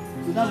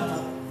 So that's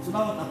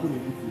what happened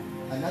in Italy.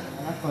 And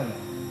actually,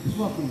 it's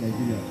what happened in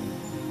Nigeria.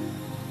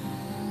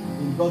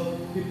 In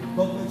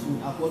governments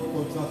will afford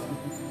contracts to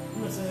people,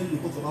 not necessarily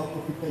because of how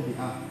competent they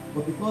are,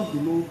 but because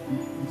they know the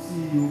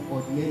CEO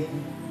or the MD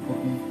of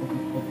the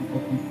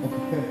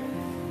firm.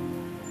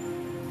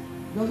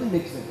 It doesn't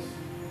make sense.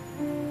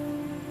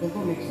 It does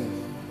not make sense.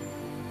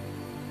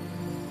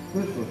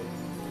 Praise God.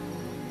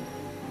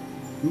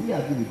 Do we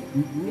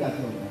agree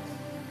on that?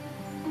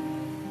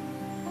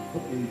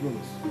 Okay, you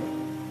don't.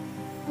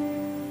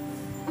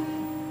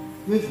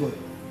 Praise God.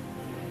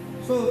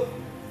 So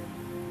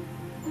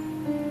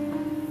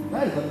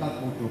that is another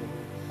culture.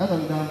 That's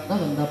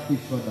another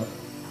place further.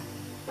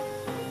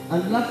 And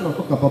the last thing I'll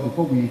talk about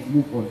before we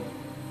move on.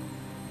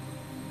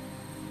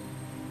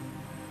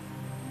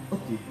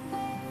 Okay.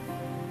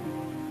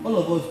 All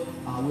of us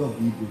are aware of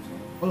the Hebrews.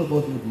 All of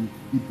us know the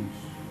Hebrews.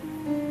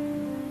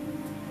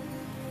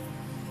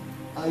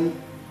 And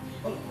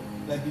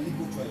like the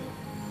Hebrew tribe.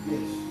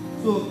 Yes.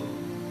 So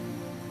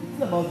the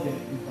thing about them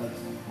is that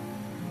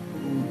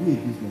they will do a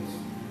business.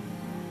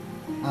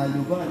 And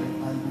you go and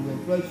you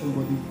employ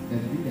somebody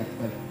that's in their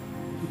tribe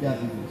to their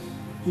business.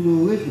 So they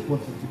will raise the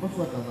person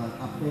works as an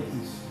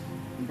apprentice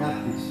in that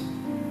place.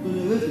 So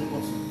they raise the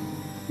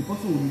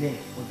person will learn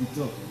on the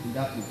job in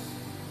that place.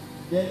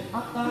 Then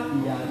after he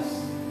has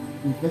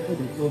invested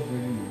himself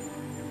very well,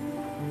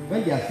 when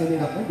they are selling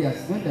up, when they are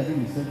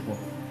doing the sale for,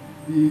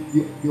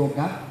 the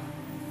organ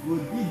will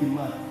give the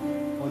man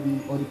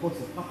or the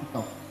person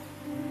capital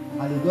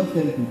and he just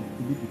tell him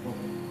to leave the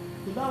company.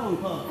 So that one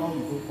will come and found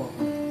his own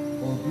company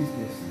or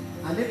business.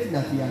 And everything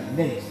that he has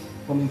learned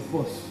from his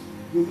boss,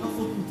 he will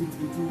also put it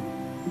into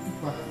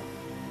practice.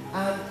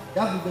 And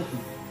that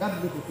business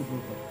also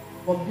goes up.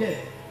 From there,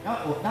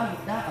 that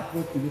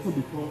approach will also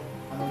become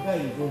another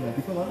in his own life,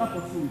 because another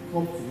person will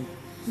come to him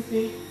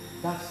seeking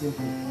that same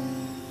thing.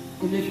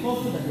 It's a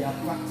culture that they have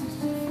practiced,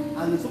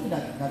 and it's something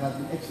that has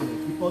been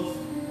excellent, because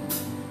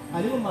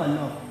an young man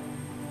now,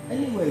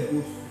 anywhere he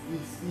goes,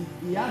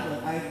 he has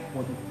an eye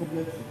for the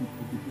problems of the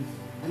place,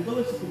 and he's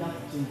always seeking out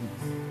to change it.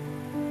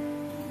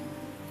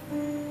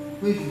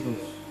 Praise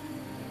Jesus.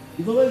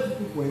 He's always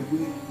looking for a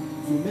way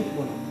to make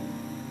money.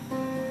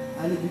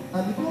 And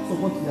because of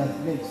what he has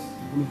learned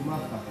from his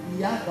master,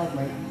 he has that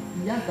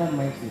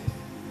mindset.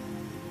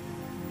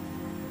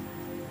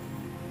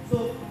 So,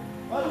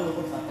 all of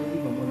us are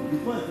taking for money.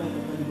 It's not a time to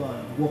actually go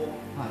and work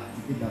hard to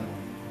get that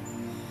money.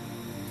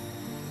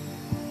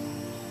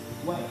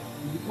 Why?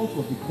 It's because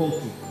of the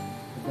culture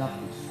of that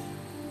place.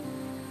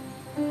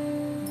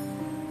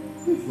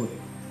 Praise God.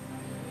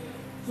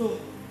 So,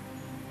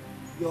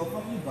 your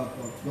family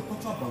background, your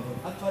cultural background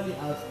actually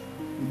has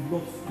a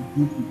lot to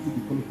do with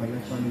becoming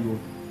financially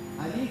wealthy.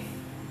 And if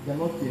you are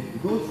not careful,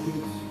 those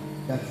things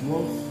that you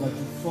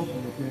saw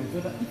from your parents,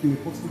 whether if you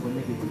were positive or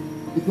negative,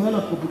 it will end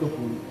up popping up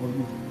on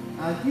you.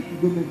 And if you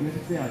don't make the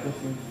necessary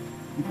adjustments,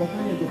 you can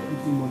only end up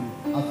losing money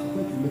as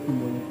opposed to making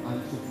money and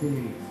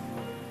sustaining it.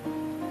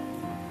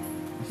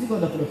 You see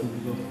God applies to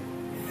Jesus.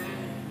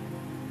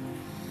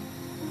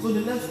 So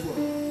the next one,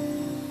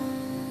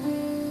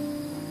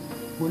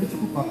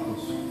 political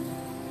factors.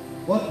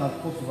 What has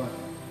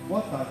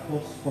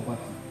caused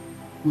poverty?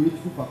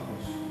 Political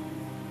factors.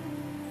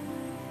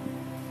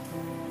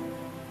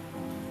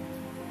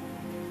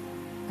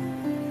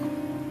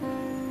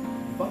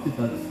 The fact is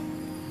that it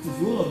is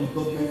the role of the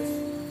government.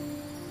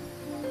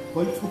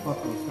 Political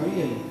factors. Can you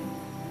hear me?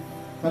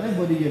 Can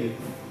everybody hear me?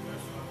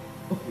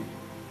 Okay.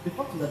 The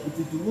fact is that it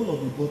is the role of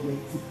the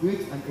government to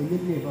create an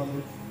enabling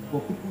environment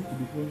for people to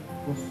become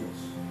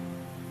prosperous.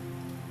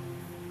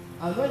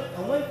 And when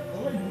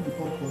people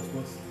become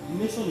prosperous, the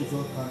nation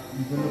itself can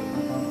develop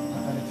and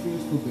can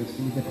experience progress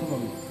in its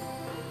economy.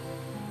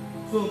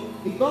 So So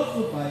it does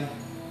so by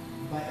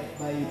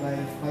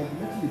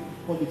implementing the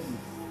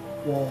policies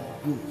for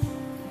growth.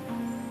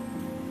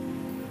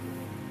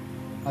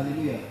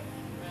 Hallelujah.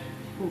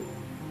 Oh,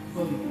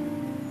 sorry.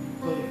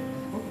 Sorry.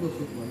 What goes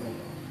with my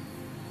life?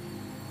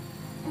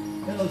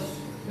 Let us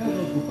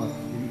go back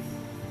a bit.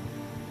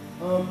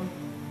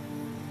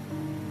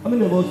 How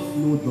many of us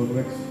know John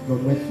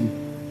Wesley?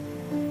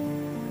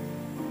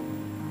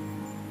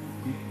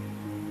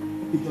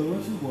 Okay, John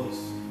Wesley was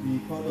the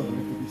founder of the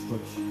Methodist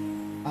Church,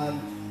 and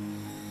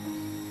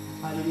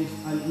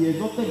he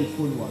exhorted his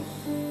followers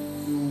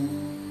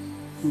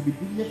to be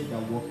diligent in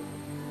their work,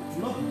 to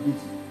not be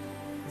busy,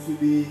 to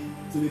be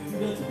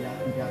prudent in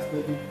their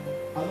study,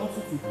 and also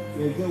to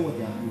enjoy what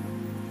they are doing.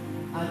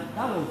 And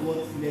that was what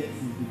led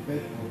to the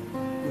birth of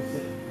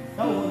Joseph.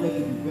 That was what led to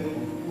the birth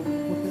of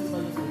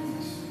Protestant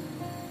ethics.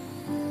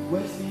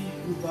 Wesley,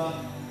 Luther,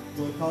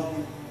 John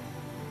Calvin,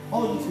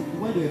 all these people,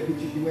 when they were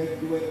preaching, they were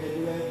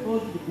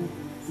encouraging people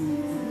to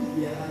use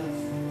their hands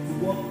to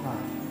work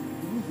hard,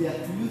 to use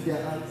their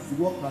hands to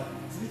work hard,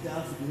 to use their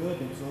hands to develop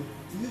themselves,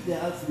 to use their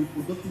hands to be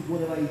productive,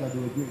 whatever it is that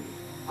they were doing.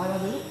 And as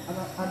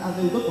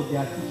a result of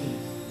their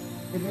teachings,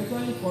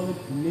 eventually founded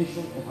the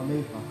nation of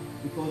America,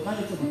 because that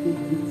nation became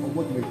the root of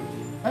what they were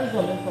teaching. That is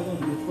why America is one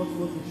of the most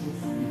prosperous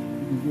nations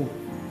in the world.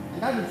 And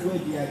that is where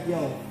the idea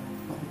of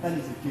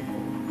capitalism came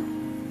from.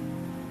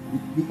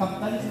 The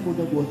capitalism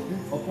model was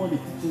built upon the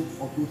teachings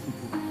of those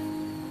people.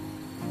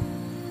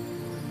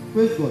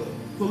 Praise God.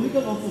 So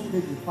religion also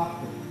plays a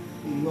factor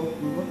in what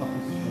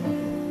acquisition as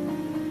well.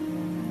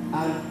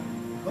 And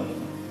God,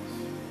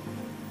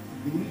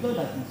 the religion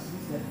that is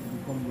said to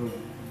become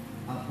wealthy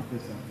are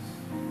Protestants.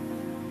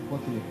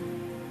 Fortunately.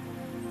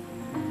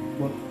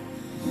 But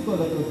see God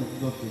that was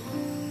Jesus said.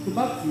 So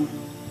back to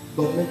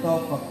governmental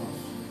factors.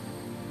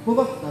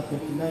 Proverbs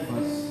 29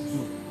 verse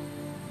 2.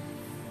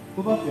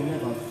 Proverbs 29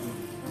 verse 2.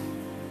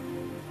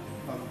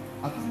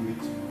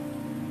 Accurate.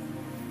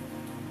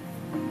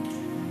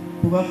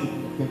 Proverbs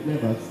 29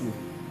 verse 2.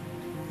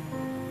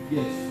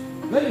 Yes.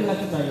 When the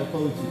righteous are in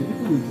authority, the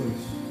people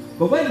rejoice.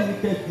 But when the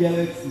wicked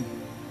heareth you,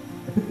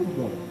 the people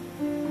mourn.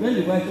 When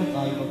the righteous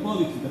are in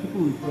authority, the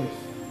people rejoice.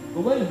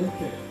 But when the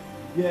wicked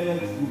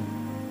heareth you,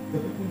 the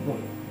people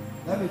mourn.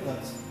 That means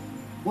that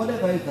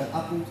whatever is that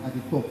happens at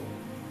the top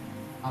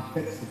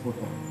affects the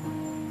bottom.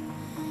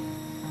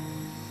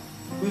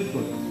 Praise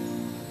God.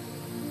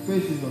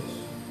 Praise Jesus.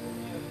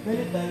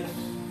 Many times,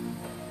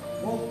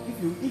 well, if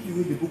you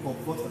read the book of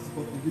First and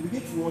Second Kings, you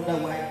begin to wonder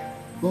why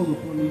God will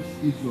punish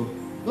Israel.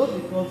 Not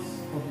because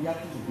of the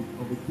actions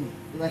of the king.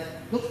 It's like,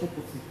 just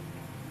focusing.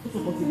 Just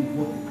focusing is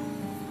working.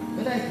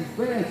 Whether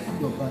it's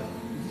good or bad,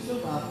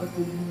 decisions are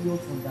affecting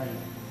millions and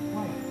dying.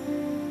 Why?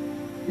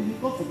 It's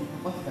because of the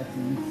capacity that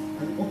he is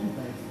and the office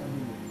that is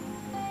standing in.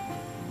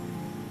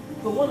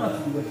 So one has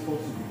to be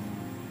responsible.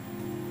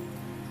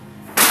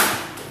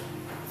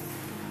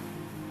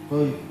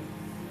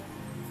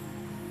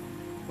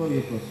 Sorry,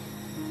 of course.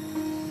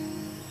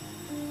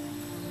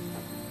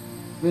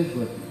 Praise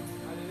God.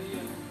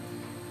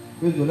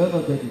 Praise God. Let us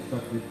not get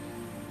distracted.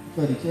 So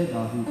the chairs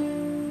are who?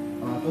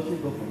 Our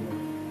trusting God for now.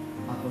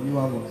 And for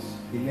newer ones.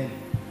 Amen.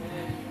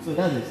 So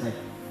that's the sign.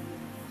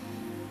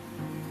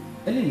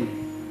 Anyway,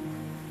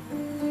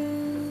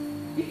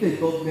 if the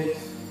government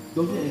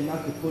doesn't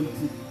enact the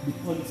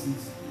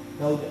policies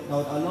that would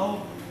allow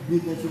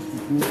businesses to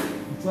grow,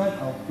 to thrive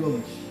and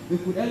flourish, we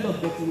could end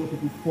up getting more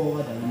people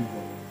forward than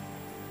usual.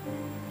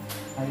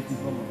 And it is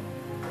normal.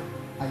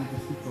 And it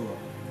is scriptural.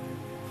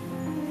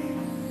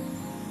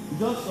 We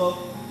just saw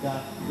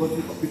that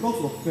because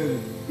of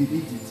Pharaoh in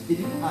Egypt, it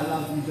didn't allow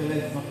the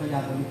Israelites to actually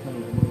have any kind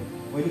of money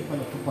or any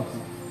kind of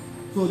property.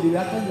 So they were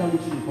actually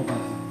languishing in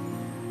poverty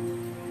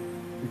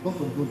because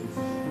of those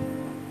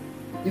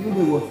decisions. Even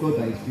though it was taught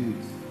by his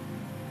spirit.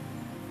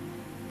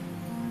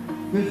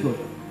 Praise God.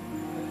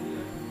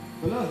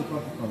 So let's be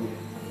practical here.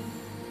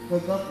 For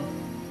example,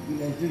 in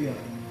Nigeria,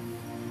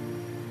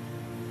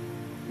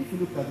 if you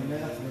look at the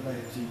Naira to dollar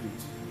exchange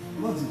rate,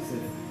 what does it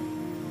say?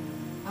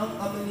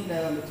 How many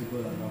Naira left to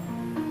dollar now?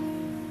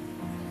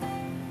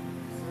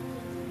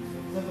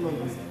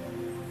 700.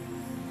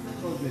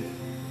 700.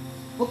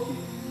 Okay.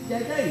 The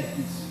idea is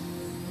this.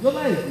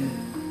 Dollar is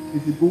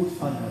the gold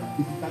standard.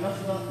 It's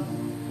international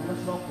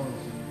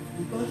currency.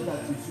 The currency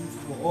that is used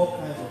for all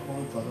kinds of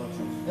foreign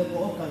transactions, for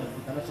all kinds of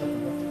international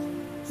transactions.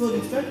 So the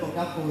strength of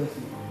that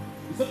currency,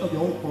 the strength of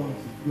your own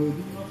currency, your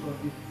original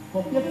currency,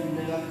 compared to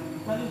Naira,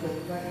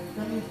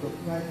 determines the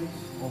prices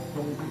of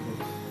foreign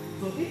products.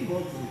 So if you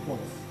want to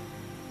import,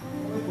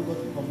 foreign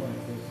products will come more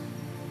expensive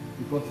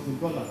because it's in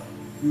dollar.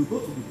 You go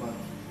to the bank,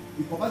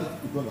 you convert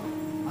it to dollar,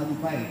 and you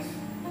buy it.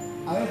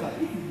 However,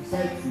 if you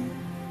decide to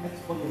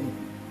export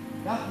anything,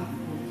 that will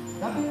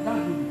become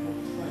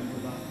cheaper in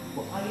dollar,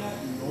 but higher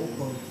in your own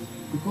currency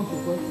because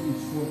your currency is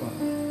stronger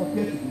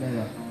compared to the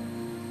Naira.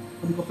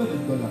 I mean, compared to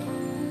the dollar.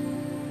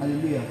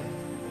 Hallelujah.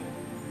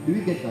 Do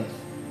we get that?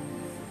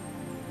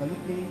 Do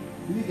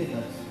we get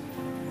that?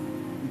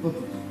 You got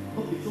it.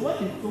 Okay, so when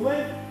you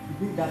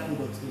bring that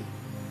product in,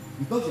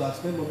 because you have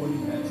spent more money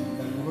than you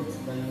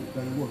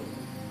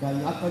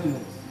actually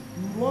want,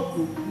 You want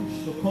to push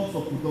the cost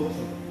of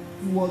production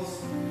towards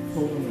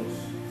someone else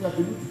so that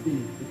you need to pay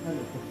the kind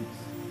of profits.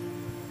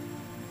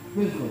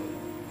 Praise God.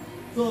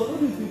 So who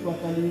do you think will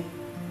actually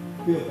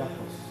pay off that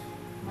cost?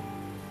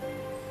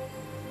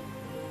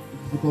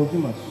 It's the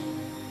consumers.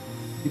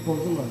 The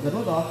consumers, they're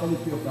not actually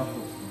pay off that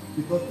cost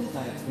because things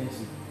are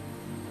expensive.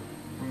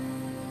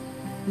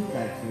 Things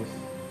are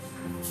expensive.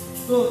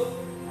 So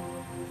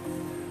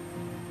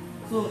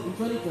in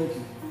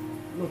 2020,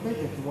 no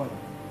 2021,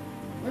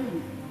 when we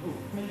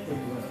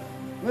 2021,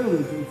 when we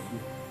were going to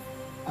school,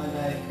 and I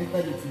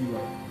entered into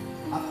UI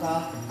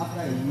after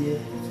a year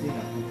of staying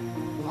at home.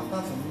 So after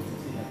some months of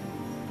staying at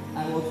home, I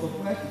was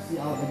surprised to see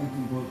how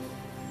everything got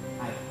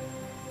high.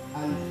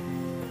 And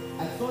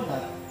I saw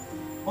that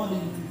all the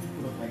YouTube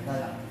products like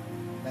Gala,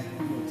 like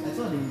peanuts, I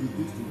saw they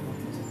reduced to 40%.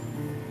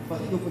 But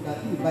if you put that,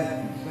 if you buy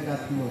that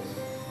peanuts,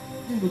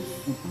 it looks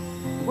good.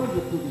 When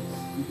you put it,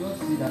 you just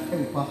see that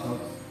every pass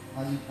out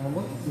and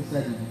what is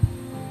inside it.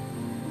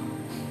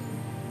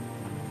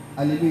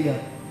 Hallelujah.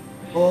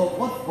 Or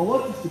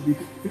what used to be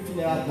 15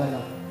 naira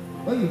Gala,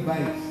 when you buy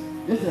it,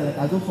 just like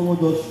as though someone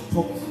just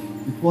chopped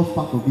the first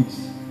part of it.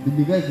 The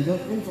guys,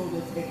 maybe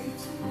someone just ate it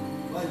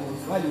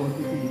while he was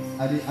making it,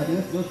 and they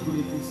just put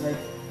it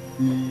inside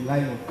the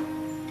lineup.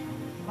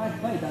 Why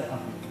did that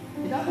happen?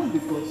 It happened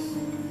because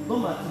no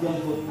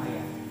materials got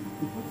higher,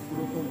 the food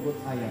production got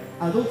higher,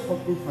 and those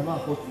companies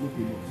cannot afford to make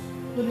a loss.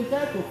 So they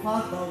tried to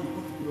pass down the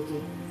food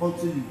production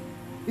onto you.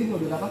 Even though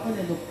they have actually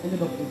ended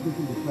up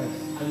increasing the price,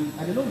 and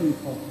they don't really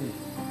complain.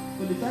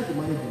 So they try to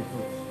manage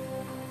themselves.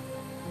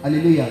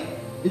 Hallelujah.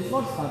 It's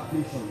called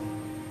stagflation.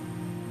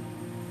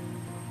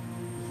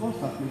 It's called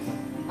stagflation.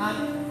 And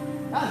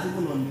that's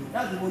even on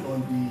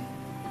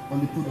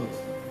the products.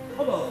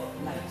 What of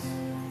lights?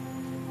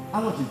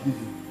 How much is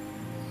diesel?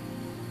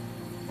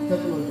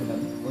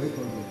 700 or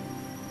 800.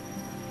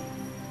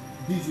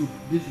 Diesel.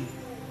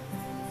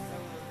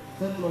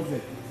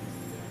 700.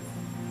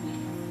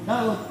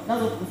 That's what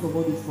most of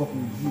all these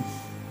companies use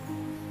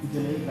to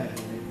generate light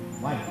for them.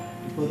 Why?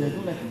 Because there's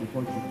no light in the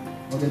country,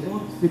 or there's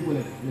no stable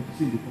electricity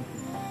in the country.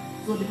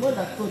 So the more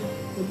that they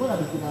could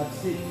have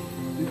saved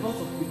because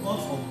of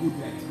good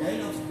light, they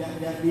end up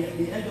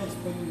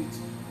spending it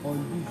on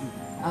diesel,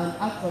 and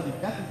actually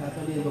that is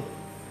actually end up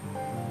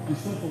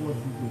destroying so much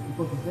business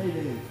because it's very,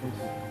 very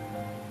expensive.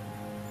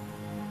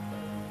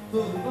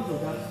 So because of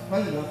that,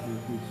 prices have to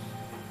increase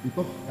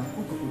because the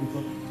cost of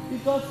production is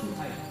just too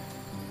high.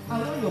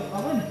 And when the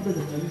products that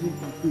you are using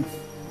increase,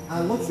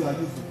 and what you are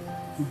using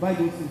to buy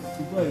those things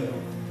is not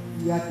enough,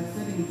 you are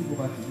descending into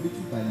poverty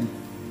little by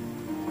little.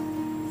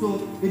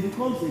 So it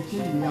becomes a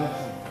chain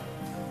reaction.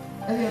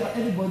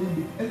 Everybody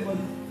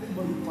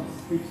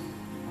participates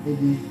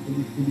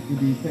in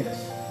the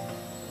effects.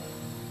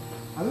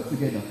 Are we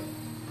together?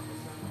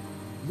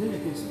 Is it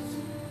making sense?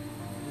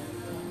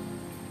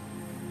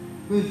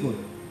 Praise God.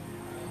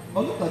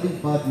 But look at these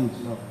bad roads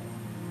now.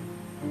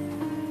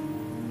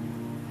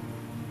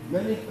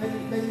 Many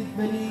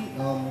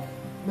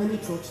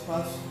trucks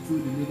pass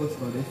through the Lagos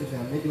Ibadan station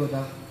and many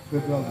other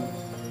federal roads.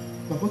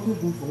 Supporting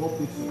goods from one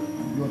place to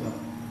the other.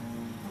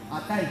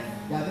 At times,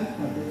 they are very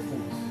clandestine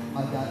folks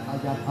as they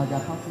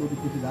are passing over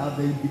the places that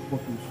have very big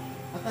populations.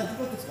 At times,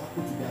 different things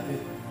happen to their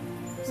vehicle.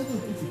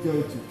 Certain things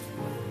security.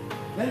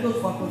 When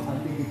those factors are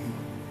negative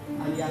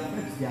and they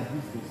affect their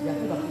business, they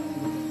affect their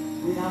business,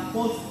 they are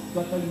forced to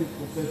actually make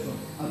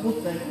concessions. And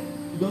most times,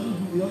 it doesn't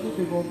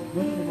favor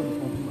the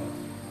consumers.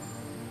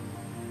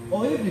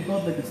 Or if the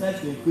government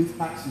decides to increase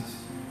taxes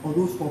on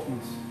those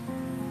companies,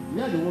 we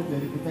are the ones to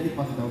eventually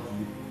pass it down to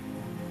you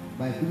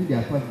by increasing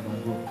their prices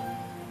as well.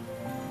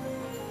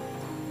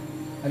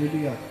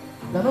 Hallelujah.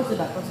 They are not saying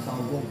that taxes are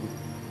wrong.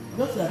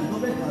 Just that the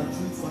government can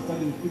choose to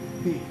actually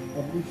pay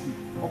or issue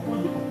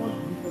upon the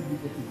different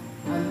businesses,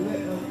 and we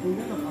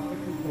end up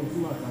affecting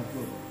consumers as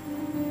well.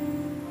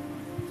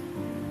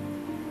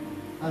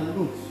 And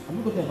note, I'm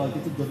not talking about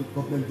getting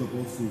government job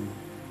also.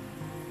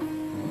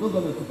 No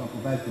government can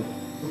provide job.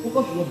 The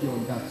focus should not be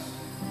on that.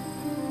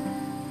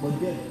 But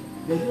then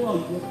there's no how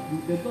the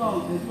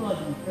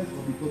effect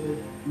of the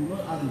government will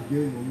not have a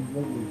bearing on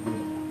what we're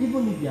doing,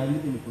 even if they are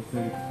living in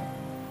prosperity.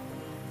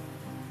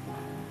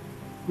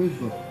 Praise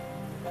God.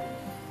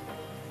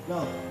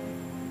 Now,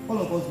 all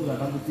of us know that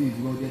Dangote is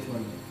the wealthiest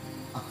man in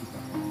Africa.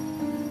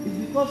 It's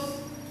because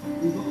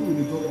he's working with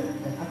the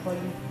government and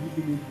actually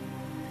giving him,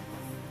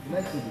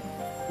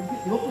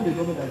 he's working with the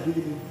government and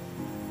giving him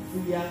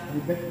India the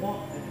better more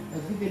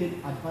has given him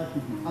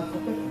advantages as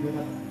compared to the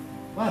other.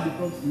 Why?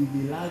 Because he is a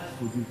large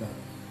producer.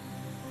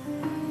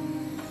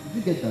 Did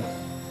you get that?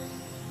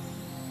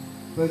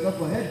 For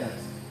example, I heard that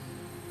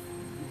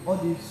all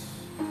this,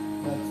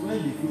 that when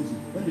they close the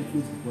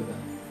border,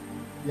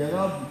 they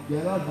allow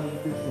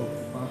Dangote shops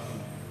to pass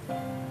through.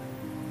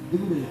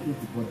 Even though they close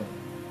the border,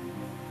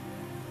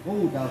 one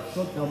would have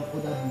shut down other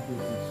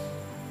businesses.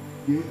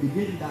 They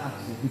gave him that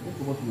access because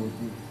of what he was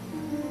doing.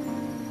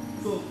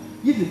 So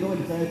if the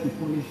government decided to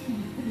punish,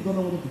 if the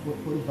government wanted to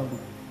punish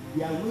Dangote,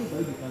 there are ways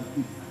that you can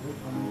take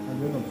and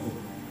run on top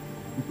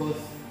because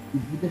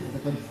his business is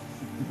actually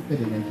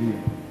situated in Nigeria.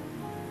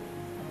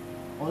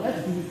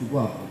 unless you choose to go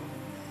abroad.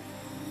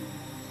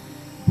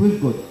 Praise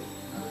God.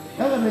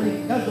 That's why many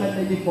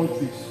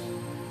countries,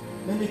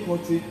 there are many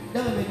countries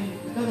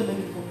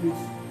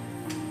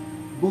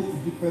go to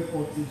different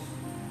countries,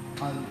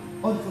 and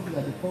all the countries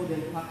that they call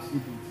them tax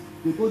havens.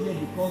 They go there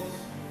because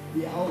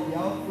they are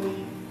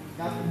offering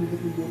that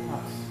basically no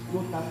tax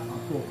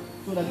at all.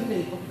 So that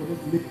they are for them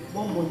to make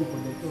more money for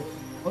themselves.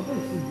 Although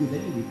it's still good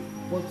anyway,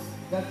 but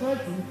they are trying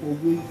to look for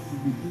ways to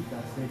reduce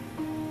their spending.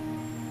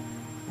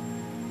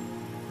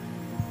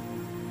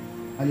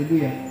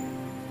 Hallelujah.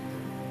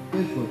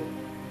 Praise God.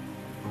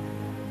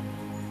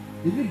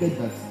 Did you get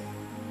that?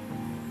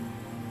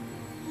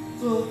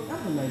 So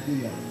that's in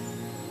Nigeria.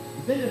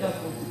 Is there any other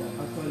country that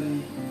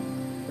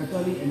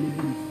actually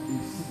enables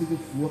its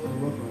citizens to work on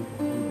poverty?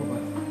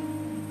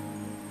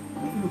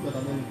 If you look at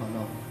America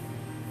now,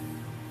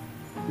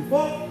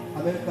 before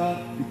America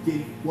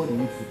became what it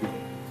used to be,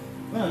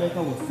 when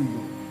America was still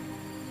young,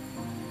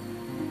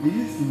 they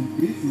used to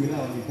rely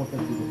on imported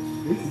products.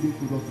 They used to bring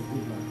products to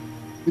England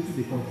into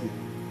the country.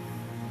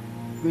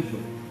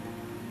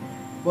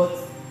 But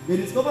they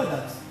discovered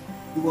that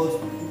they were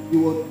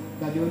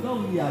not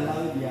really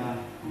allowing their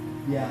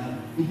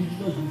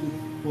indigenous business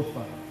to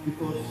prosper,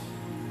 because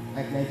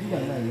like Nigeria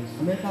now is,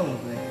 America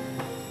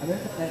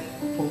like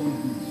foreign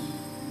goods.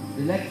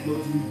 They like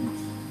luxury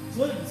goods. So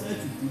what they decided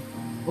to do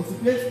was to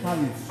place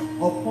tariffs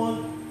upon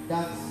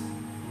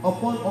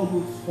all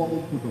those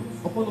foreign products,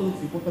 upon all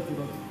those imported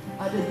products,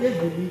 and they gave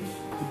relief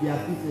to their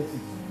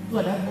businesses so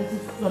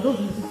that those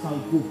businesses can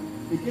go.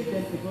 They gave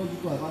them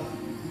technological advances.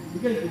 They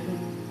gave them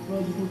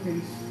technological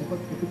things,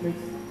 equipment.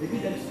 They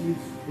give them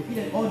skills. They give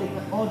them all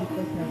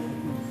different kinds of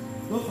things.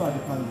 Those are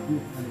they can do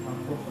and they can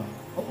prosper.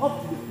 Up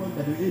to the point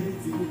that they're able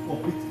to even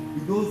compete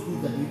with those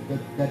goods that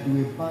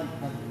they banned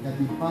from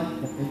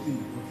entering the country.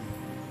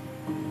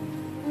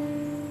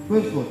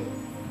 Praise God.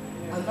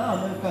 And now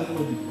America is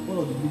one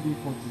of the leading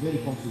countries when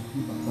it comes to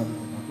goods and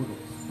services and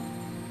products.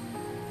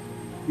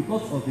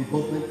 Because of the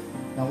government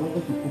that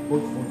wanted to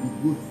focus on the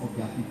growth of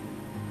their people.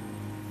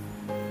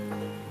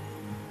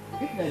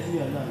 If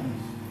Nigeria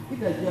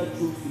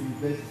chose to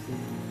invest in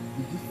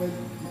the different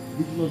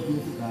indigenous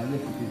businesses that are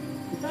left today,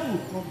 the time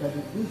will come that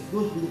those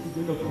businesses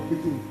will not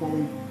competing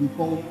with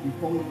foreign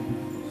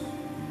businesses.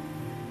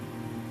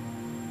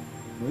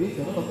 So it's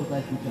a lot of us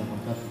like Gucci and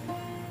Fantastic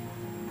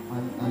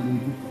and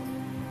Louis Vuitton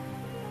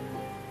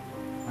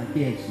and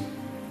KFC.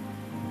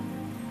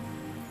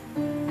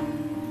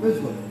 Praise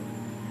God.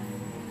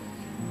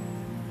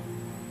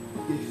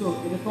 Okay, so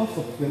in the course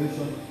of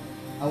preparation,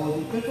 I was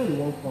interested in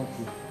one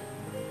country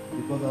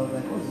because I was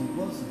like,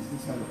 what's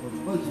this kind of country?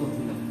 What is this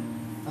country like?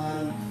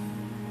 And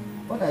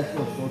what I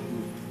saw short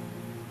you,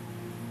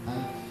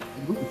 and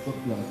I'm going to shock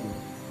you as well.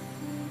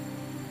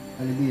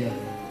 Hallelujah.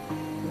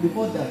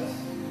 Before that,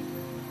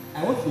 I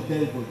want to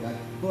tell God that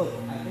God,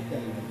 I think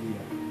I'm in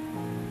Nigeria.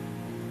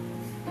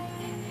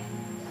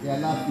 They are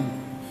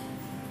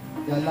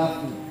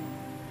laughing.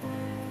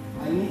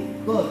 I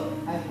mean, God,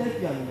 I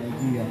thank you I'm in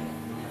Nigeria.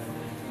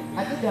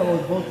 I think I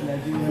was born to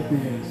Nigerian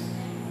parents.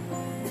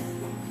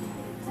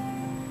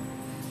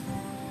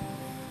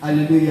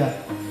 Hallelujah.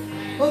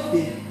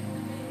 Okay,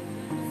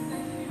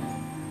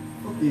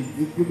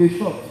 you'll be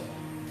shocked.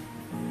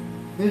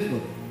 Praise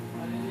God.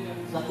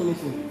 Sakone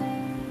so.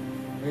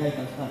 Yeah, you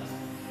can start.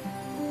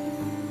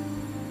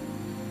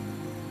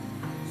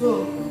 So,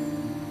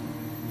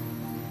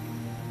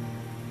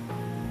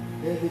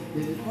 there's a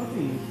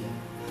country in Asia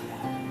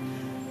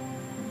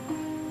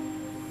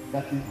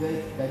that is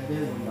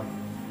very wonderful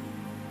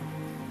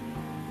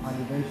and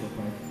very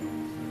surprising.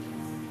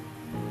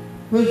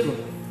 Praise God.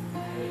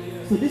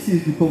 So this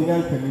is the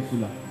Korean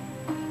Peninsula,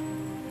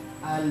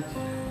 and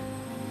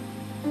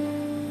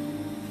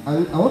I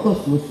want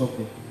us to know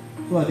something.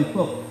 So at the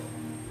top,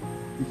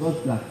 it's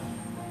just black,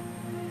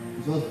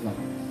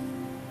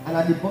 and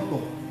at the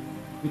bottom,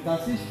 you can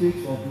see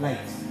streaks of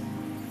light.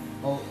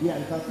 You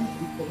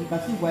can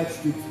see white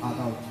streaks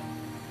around.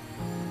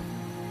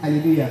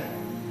 Hallelujah.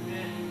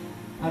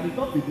 At the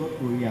top is North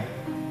Korea,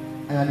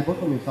 and at the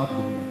bottom is South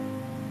Korea.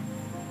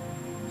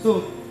 So,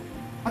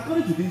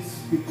 according to this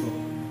picture,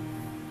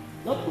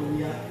 North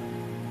Korea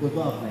does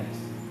not have light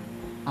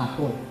at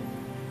all.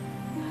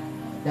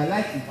 Their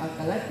light is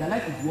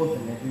worse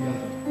than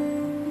Nigeria's.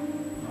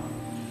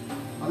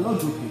 I'm not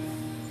joking.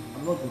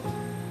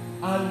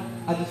 And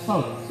at the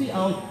south, see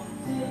how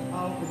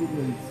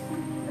everywhere is.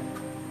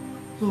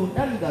 So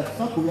that means that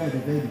South Korea is a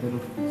very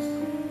developed place.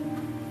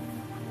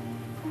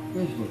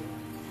 Praise God.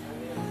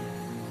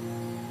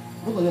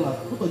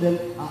 Both of them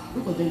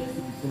speak the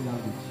same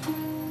language.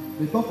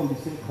 They come from the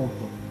same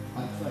culture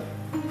and tribe.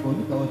 But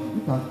look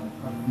at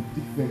the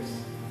difference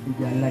in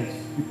their lives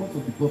because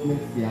of the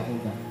government they are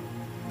under.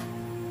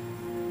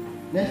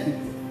 Next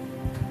picture.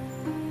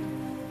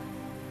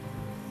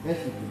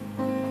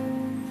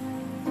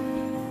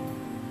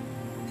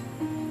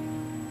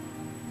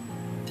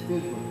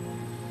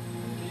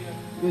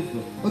 Praise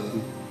God.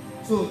 Okay.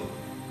 So,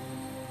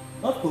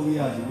 North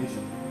Korea as a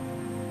nation,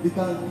 you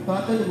can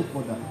actually look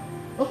further.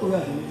 North Korea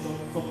as a nation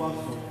suffers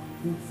from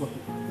food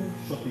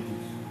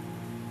shortages.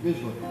 Praise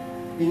God.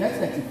 In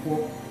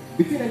 1994,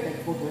 between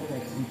 1994 to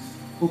 1996,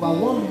 over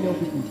 1 million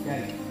people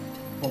died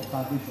from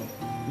starvation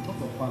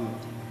because of famine.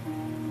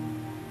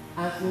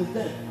 And since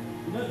then,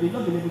 they've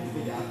not been able to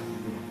get their acts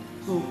together.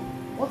 So,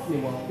 what's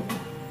in a while, people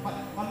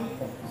famine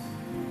comes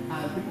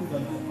and people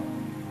don't suffer.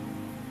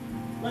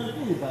 Now the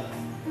thing is that,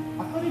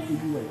 according to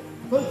UN,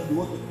 according to the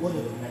World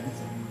Health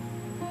Organization,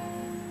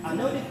 an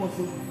elderly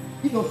person,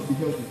 if not to be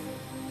healthy,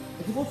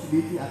 is supposed to be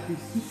eating at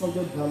least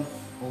 600 grams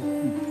of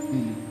food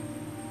daily.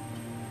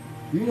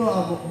 Do you know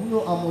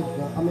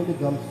how many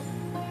grams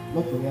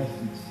North Korean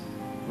seeds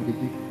will they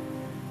take?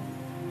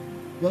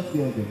 Just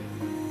 300.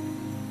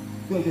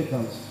 200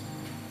 grams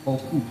of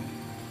food.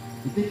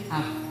 They take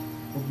half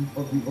of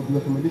the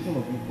recommendation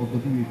of the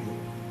WHO.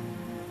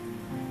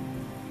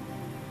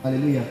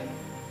 Hallelujah.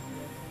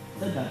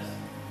 Said that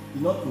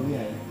in North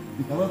Korea,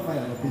 you cannot find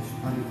an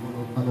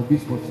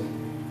obese person.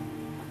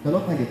 You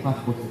cannot find a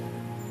fat person.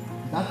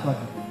 That's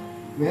tragic.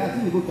 Whereas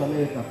if you go to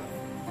America,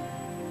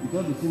 you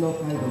don't see all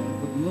kinds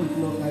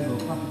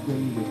of fat people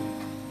anywhere.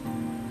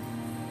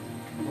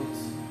 But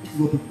this is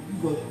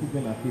what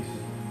children are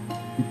facing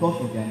because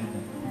of their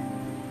leader.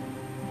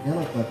 They are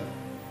not tragic.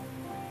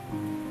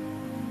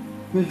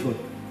 Praise God.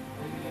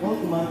 One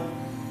woman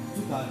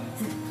took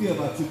care of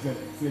her children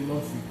to a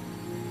nursery.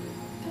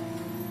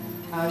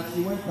 And she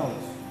went out.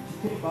 She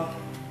came back.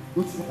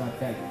 Those children had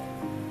died.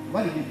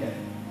 Why did they die?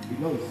 They did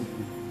not receive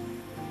food.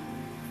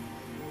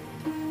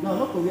 Now,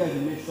 North Korea is a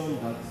nation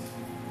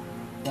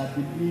that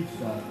believes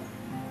that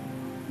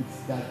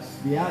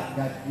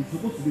it's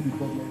supposed to be the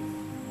government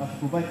that should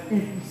provide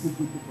every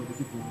single thing for the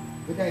people,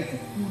 whether it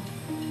is food,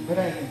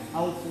 whether it is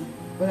housing,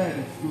 whether it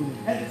is clothing,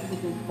 every single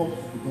thing comes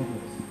to the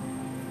government.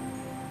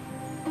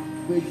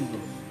 Praise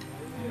Jesus.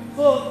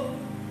 So,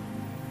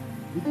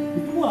 the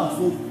people are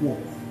so poor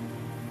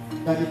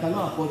that they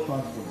cannot afford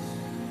transport.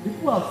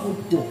 People are so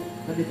poor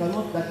that they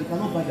cannot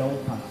buy their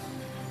own cars.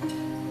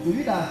 So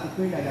you that are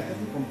preparing that they are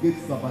coming from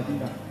Gates to Aberdeen,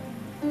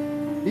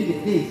 this is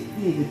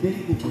a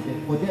daily thing for them.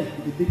 For them,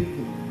 it's a daily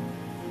thing.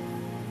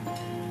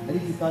 And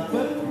if you can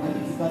travel, and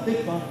if you can take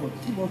transport,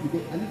 if you want to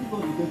get, and if you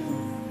want to get to,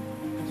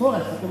 someone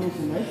like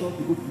Sacramento, now if you want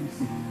to go to the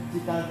city, she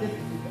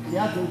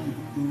has them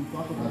to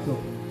transport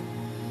herself.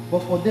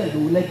 But for them, they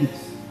will leg it.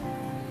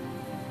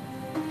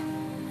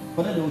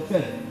 For them, they will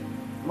tread,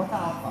 no matter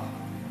how far.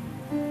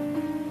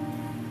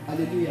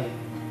 Hallelujah.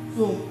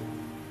 So,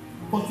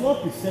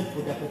 41%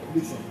 of their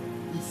population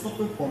is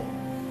suffering from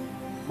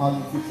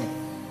malnutrition.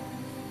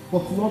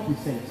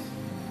 41%.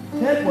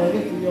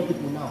 10.8 million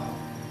people now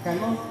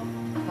cannot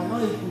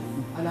eat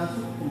food and are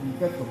suffering from the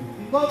effects of it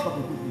because of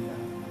the food leader.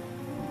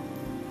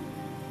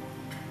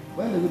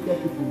 When the wicked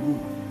people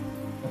move,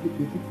 the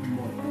people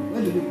mourn.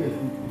 When the wicked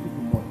food, the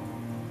people mourn.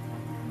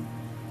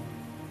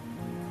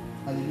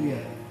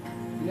 Hallelujah.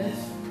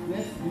 Next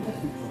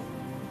picture.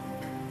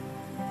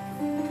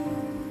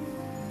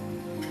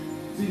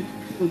 See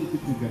those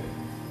pictures again.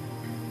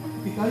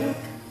 Can you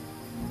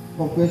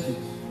compress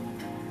it?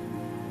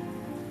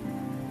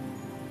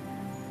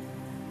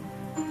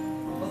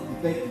 Okay,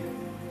 thank you.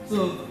 So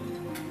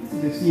this is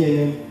the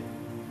CNN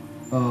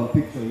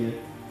picture here,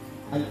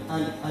 and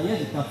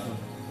here's the caption: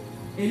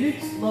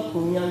 elite North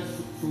Korean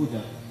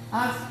soldier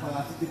has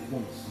parasitic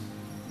worms.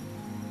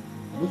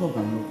 I don't know if I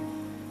know.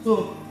 So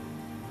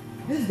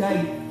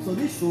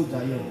this soldier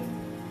here,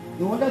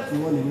 they wanted to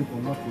run away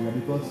from North Korea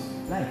because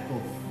life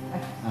tough,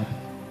 life hard.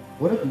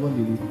 They wanted to run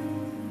away.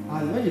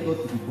 And when they got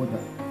to the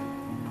border,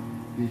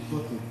 they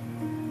shot him.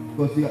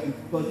 Because if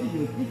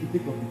you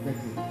take of the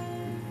person, you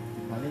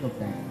can end up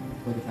dying.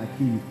 Because they can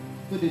kill you.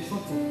 So they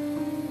shot him.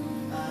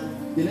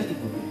 And they let him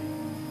go.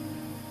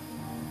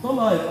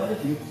 Somehow they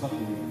managed to get to South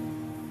Korea.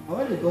 And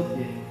when they got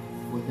there,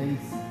 it was very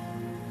sick.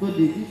 So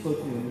they did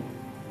something on it.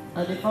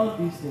 And they found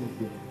these things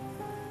there.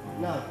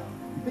 Now,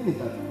 the thing is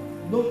that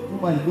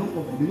normally they don't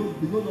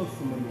know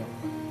so many.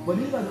 But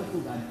these are those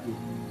things that are there.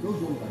 Those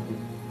ones are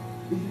there.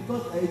 It's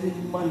because there is a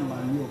human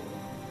manure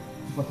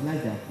to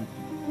fertilize their food.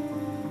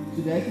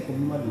 So they are eating from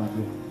human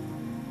manure.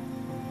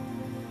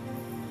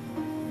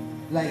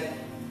 Like,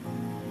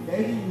 they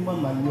are using human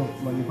manure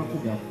to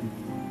manufacture their food.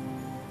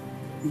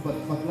 To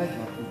fertilize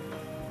their food.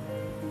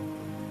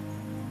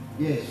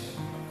 Yes.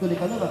 So they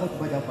cannot afford to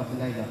buy their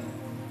fertilizer.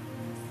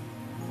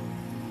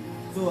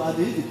 So as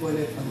they use the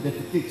toilet and the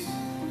defecates,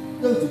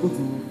 they don't have to go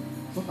to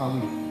sort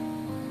away.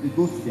 They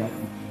go to their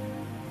food.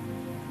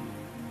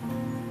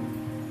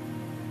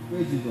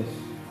 Praise Jesus.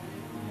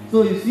 So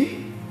you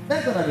see,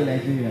 that's not in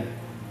Nigeria.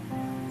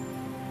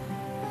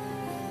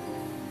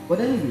 But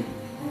anyway,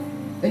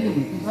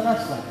 it's another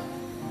slide.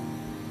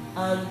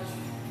 And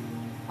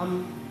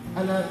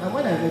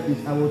when I read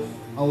this, I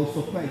was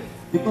surprised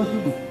because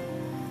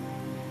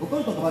we're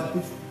going to talk about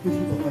the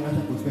principles of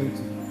financial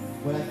prosperity.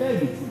 But I tell you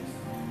the truth,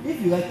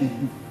 if you write a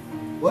book,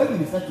 or if you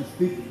decide to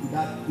speak to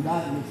that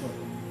nation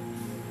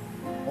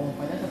on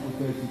financial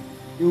prosperity,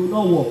 it will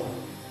not work.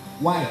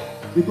 Why?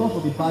 Because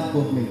of the bad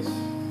government.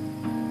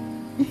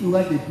 If you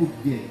write a book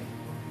there,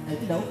 I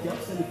think that okay, I'll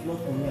send it to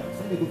North Korea,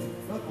 send it to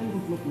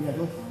North Korea,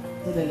 just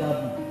send them that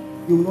book.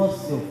 It will not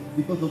sell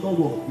because they don't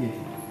work there.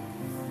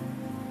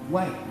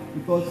 Why?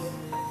 Because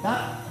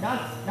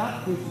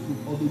that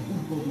principle of the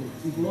good government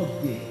is not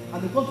there.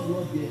 And because it's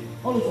not there,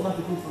 all those other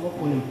people cannot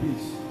fall in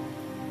place.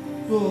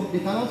 So they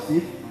cannot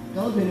save, they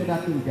cannot do any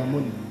other thing with their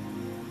money.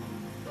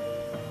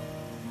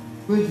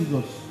 Praise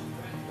Jesus.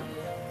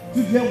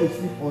 Children will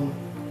sleep on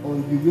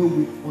the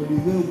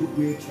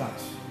railway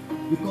tracks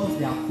because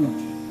they are cold.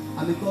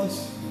 And because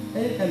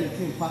anytime the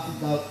train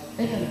passes out,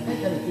 anytime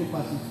the train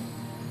passes,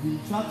 the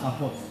tracks are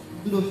hot.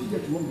 So they'll still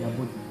get to warm their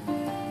body.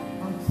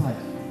 I'm sad.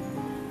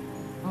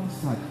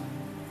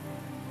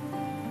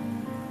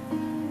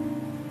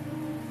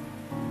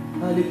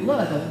 And it's not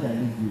like I said they're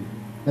lazy.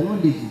 They're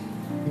not lazy.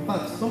 In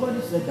fact,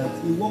 somebody said that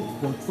he worked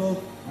for 12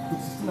 to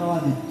 16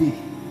 hours a day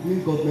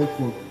doing government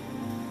work.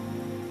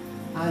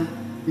 And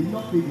they did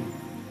not pay him.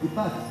 In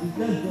fact, his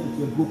left joints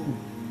were broken.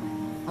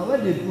 And when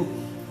they broke,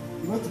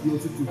 he went to the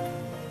hospital.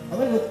 And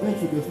when he went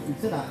to the hospital, he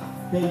said that,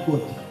 thank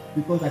God,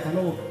 because I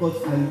cannot work because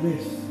I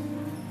rest.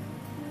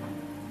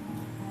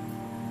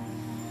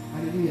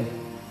 Hallelujah.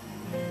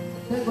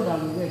 Thank God I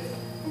will rest.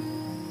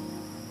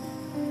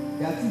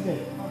 There are children.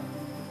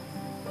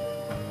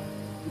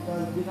 You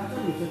can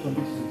actually research on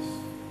these things.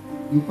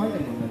 You find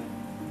them online.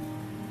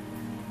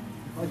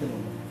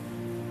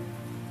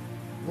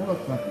 They're not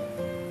tracking.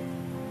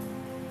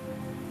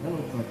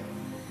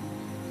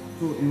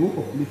 So a whole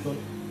population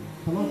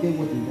cannot get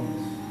what they want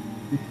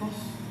because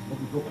of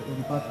the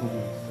bad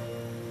government.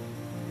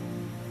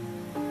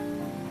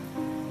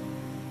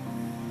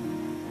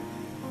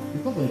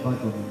 Because of the bad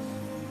government.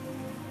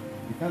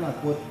 You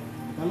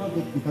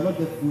cannot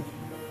get food,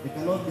 they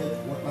cannot get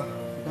water,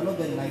 they cannot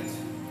get light,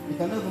 they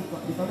cannot even do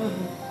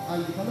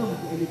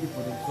anything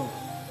for themselves.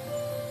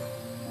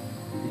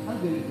 They can't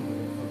do anything for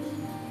themselves.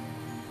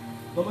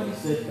 Somebody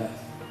said that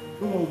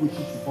no one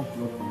wishes to come to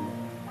Lord.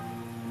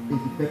 A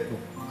defector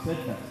said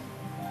that.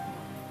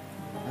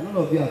 And none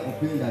of you are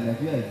complaining that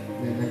Nigeria is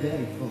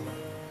tough.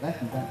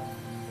 Life is that.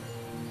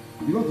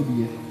 You want to be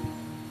here.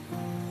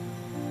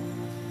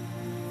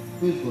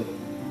 Praise God.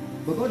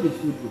 But God is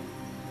so good.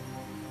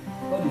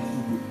 God is so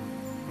good.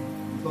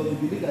 Because we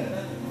believe that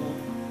time will come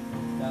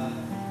that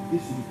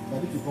this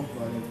will come to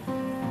an end.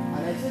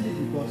 And I say this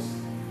because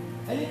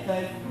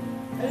anytime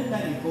the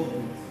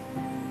government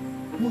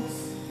puts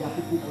their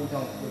people under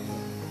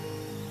oppression,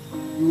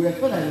 you will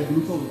expect that a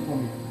revolution will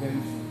come in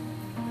very soon.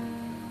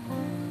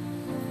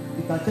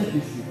 You can check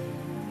this shit.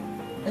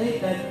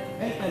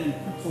 Anytime you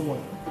put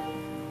someone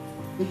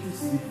into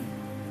sleeping,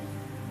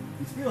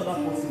 the spirit of that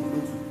person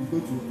is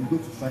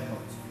going to strike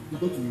out, is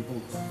going to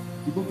revolt,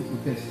 is going to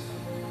protest.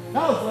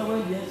 That was why when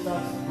the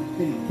NSAS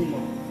came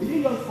up, it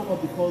didn't just come up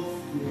because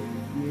it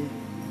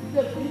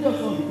didn't just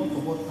come because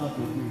of what SARS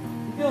was doing.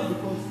 It came up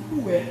because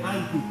people were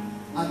angry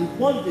at the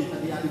bondage that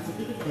they had been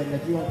subjected to by the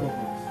Nigerian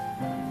government.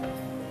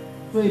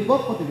 So it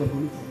brought forth a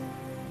revolution.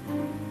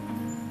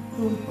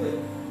 So we pray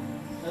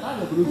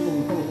that revolution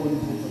will come upon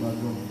this nation as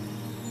well.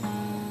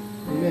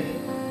 Amen.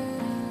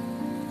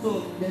 So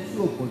there's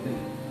hope for them.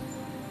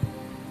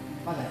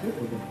 But I pray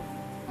for them.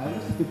 I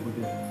honestly pray for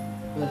them.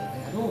 But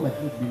I don't want my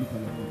children to be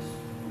looking like this.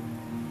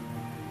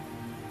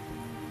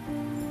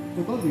 So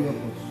God will help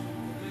us.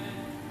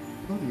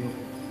 God will help us.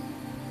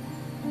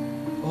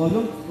 Or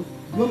don't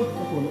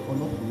or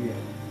not Korea.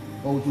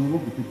 Or to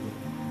remove the picture.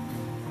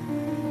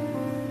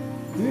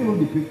 Do you remove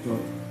the picture?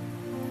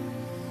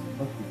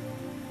 Okay.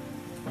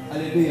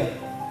 Hallelujah.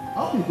 I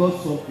hope you got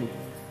something.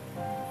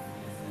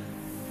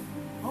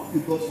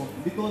 Because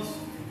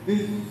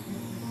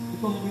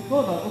we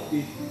thought that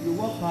okay, you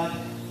work hard,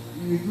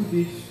 you will do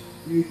this,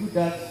 you will do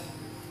that,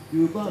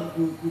 you go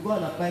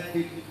and apply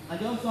faith, and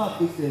they also have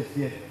Christians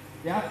here.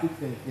 They have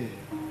Christians here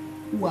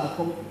who are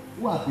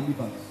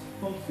believers,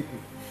 some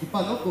speaking. In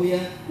fact, North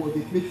Korea was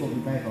the place of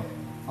revival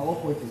at one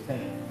point in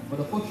time, but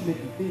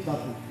unfortunately things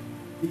happened.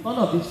 The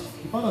founder of this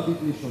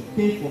nation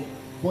came from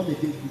born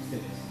again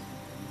Christians,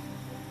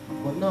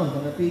 but now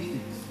they're an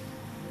atheist.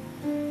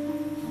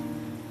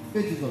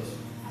 Praise Jesus.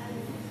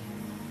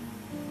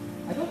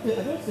 I don't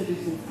say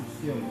these things to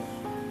scare us.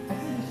 I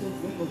say these things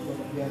to make us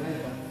realize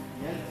that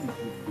reality is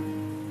good.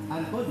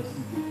 And God is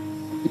good.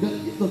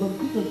 This doesn't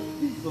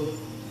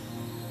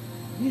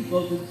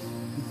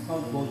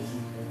discount God's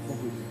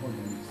coverage upon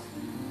the list.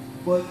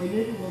 But it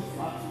enables us to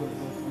ask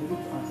questions and able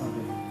to answer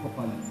them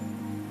properly.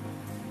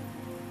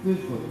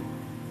 Praise God.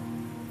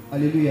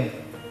 Hallelujah.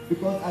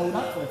 Because I would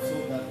ask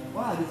myself that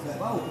why are these guys,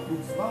 why would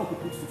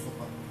people still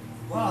suffer?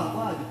 Why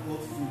are the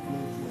courts still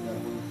going through their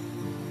money?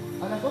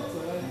 And I got to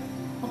realize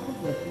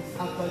something like this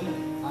actually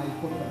are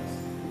important.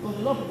 Because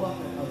a lot of people have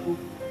like, you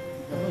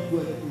cannot do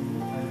anything in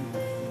your time.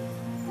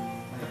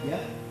 My dear,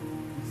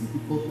 you see the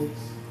government,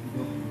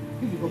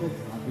 if the government is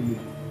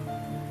available.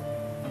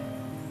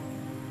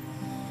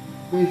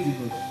 Praise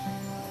Jesus.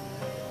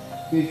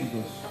 Praise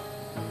Jesus.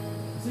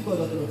 See God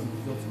doesn't want to be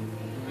just.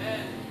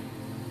 Amen.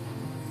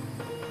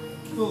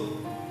 So,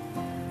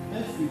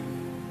 next week,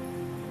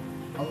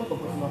 I'll talk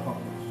about personal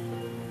factors.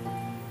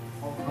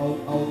 I'll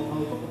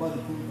talk about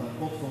the things that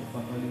cause some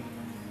family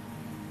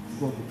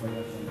struggle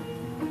financially.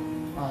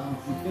 And we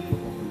should take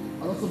note of it.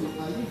 And also,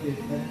 I think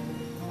there's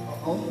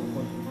want to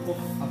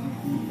focus on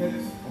the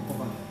effects of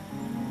poverty.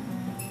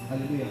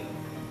 Hallelujah.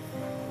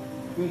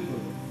 Praise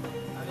God.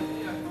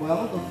 But I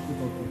want us to say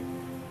something.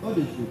 God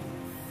is good.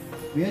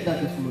 We heard that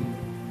this morning.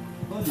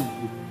 God is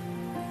good.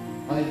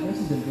 And His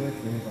mercies endure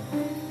forever.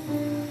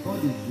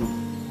 God is good.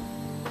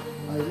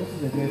 And His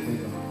mercies endure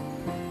forever.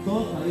 So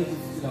can you say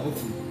that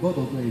okay, God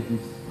does not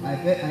exist? I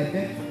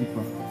beg to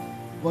differ.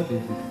 God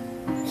exists.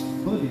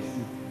 God is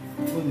true.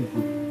 God is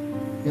good.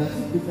 There are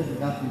some Christians in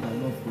that place that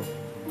love God,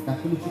 that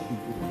fellowship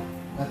with God,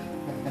 that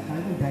can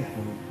even die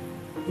for Him.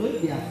 So if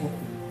they are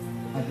suffering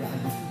and they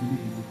still believe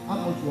in it, how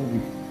much more we?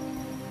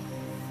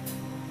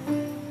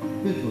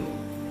 Praise God.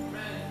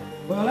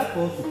 But I'd like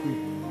for us to pray.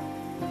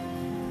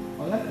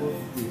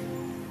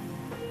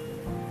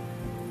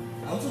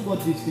 I also got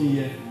this thing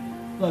here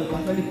so I can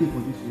actually pray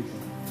for this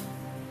nation.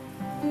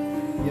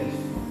 Yes.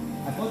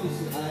 I got this.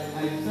 I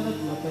decided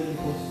to actually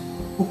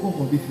focus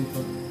on this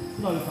nation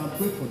so that we can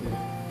pray for them.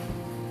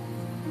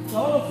 So I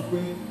want us to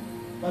pray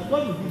that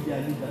God will give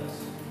their leaders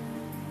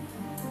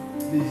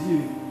the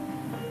zeal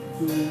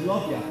to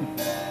love their people.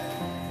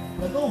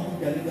 That God will give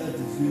their leaders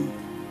the zeal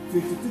to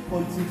institute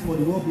politics for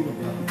the well-being of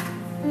their people.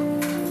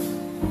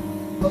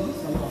 Because this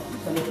cannot continue.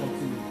 This cannot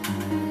continue.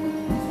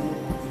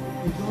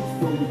 It's just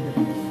doing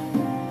wickedness.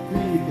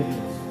 Doing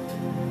wickedness.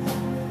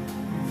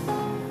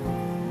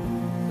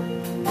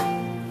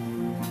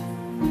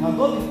 And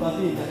God will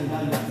intervene in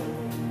that nation.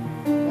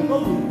 And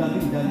God will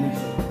intervene in that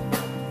nation.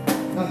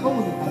 That God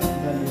will intervene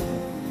in that nation.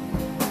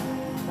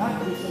 That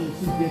nation will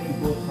still get to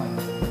God's side.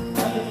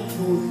 That nation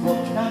shows God.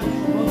 That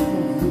nation knows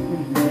what is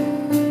looking to do.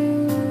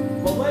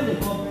 But when the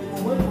government,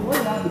 when they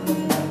have the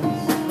government that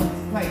is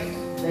anti-Christ,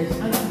 that is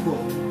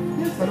anti-God,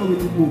 this cannot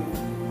really move.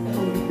 That's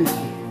not really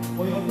patient.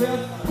 But your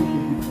prayers can make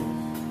a difference.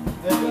 Your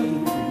prayers will make a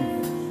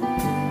difference.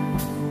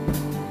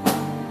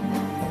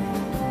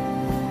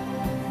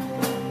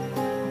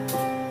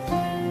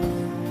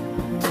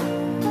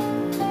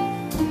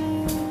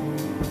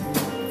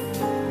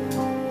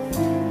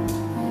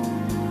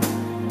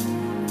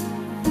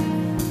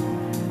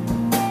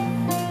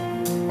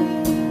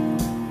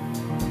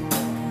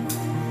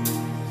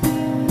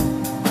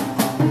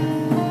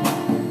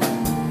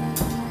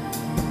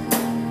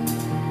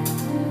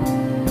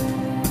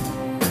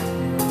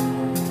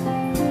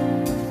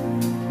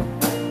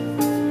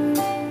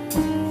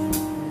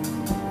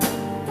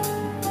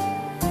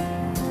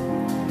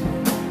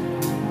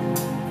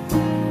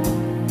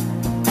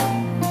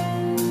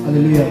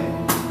 Hallelujah.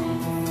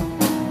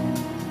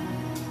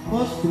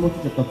 1 Timothy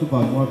chapter 2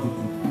 verse 1 to 2.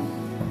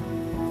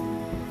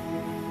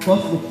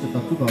 1 Timothy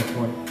chapter 2 verse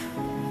 1.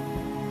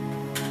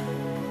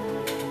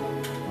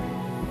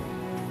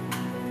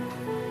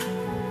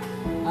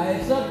 I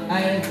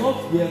exhort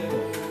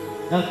therefore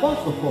that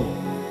first of all,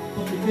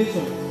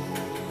 supplications,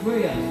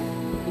 prayers,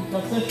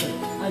 intercessions,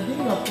 and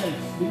giving of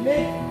thanks be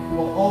made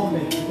for all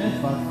men in this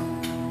verse,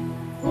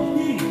 for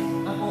kings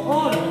and for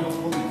all men of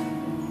authority,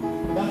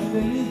 that we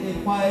may live a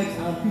quiet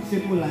and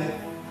peaceable life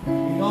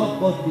in all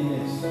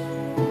godliness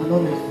and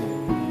honesty.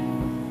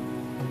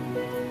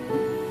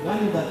 I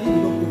know that if you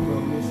don't pray for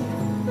your nation,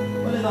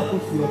 whatever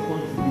happens to your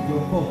country is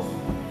your fault,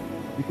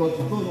 because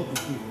you told not to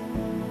pray.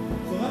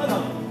 So rather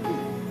than pray,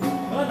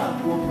 rather than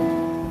work,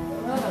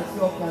 rather than see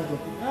all kinds of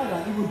things, rather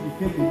than even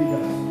defend the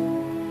leaders,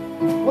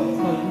 what you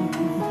can do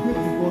is to pray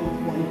to God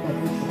for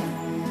intervention.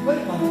 What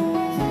you can do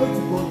is to pray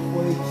to God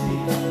for a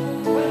change.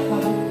 What you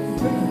can do is to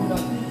pray to God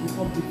that things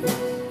become different.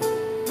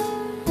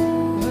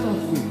 Let us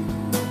pray.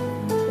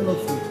 Let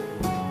us pray.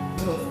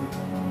 Let us pray.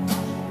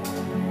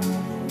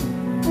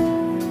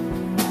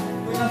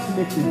 Prayers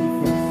makes a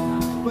difference.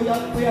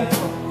 Prayer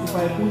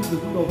superimpose the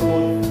will of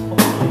God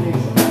upon the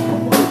nation,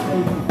 upon the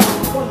territory,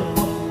 upon the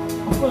person,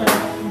 upon the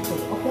institution,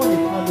 upon the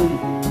family,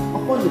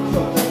 upon the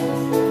church.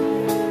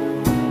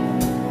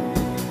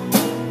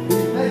 We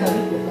declare that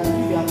if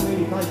we are praying,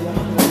 we can't do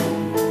anything.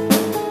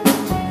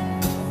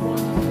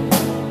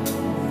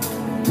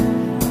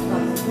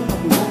 That's not that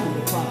we walk in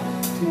the past.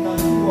 We can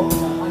still walk in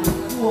that, and we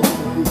still walk in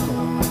the future.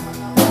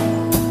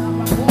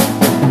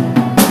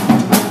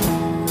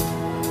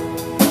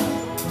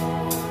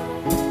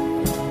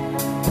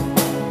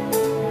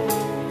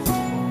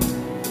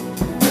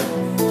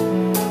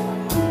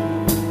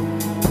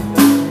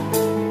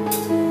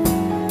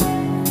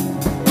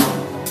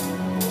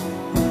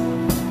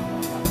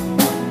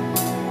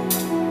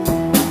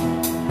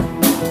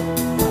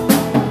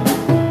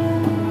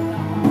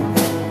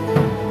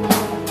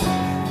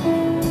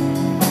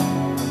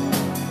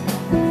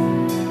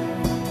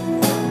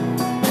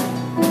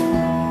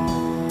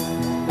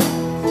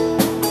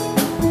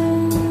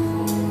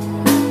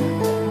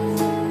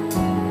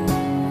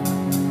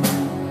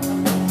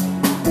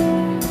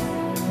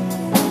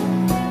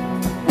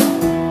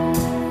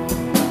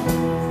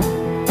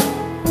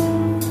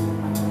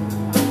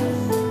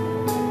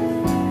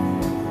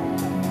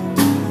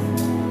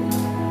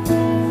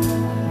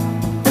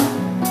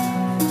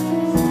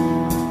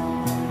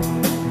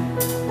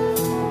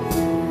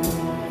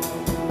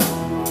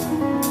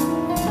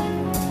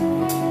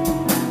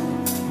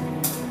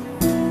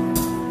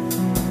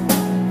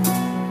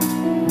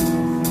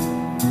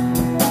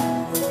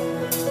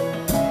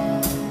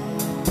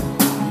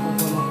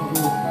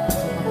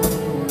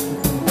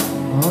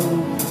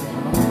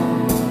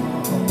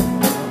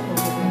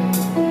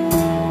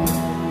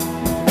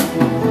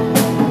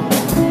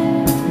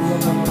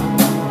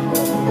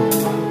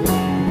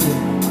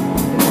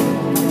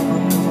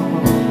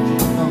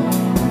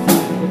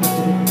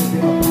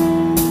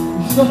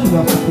 just we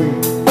have to pray.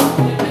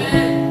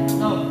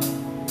 Now,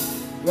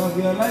 we have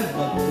realized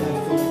that there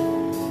are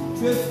some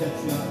traits that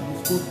you are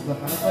disposed to that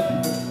can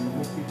actually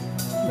prevent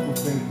people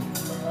very.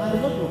 And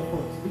it's not your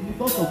fault. It's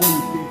because of what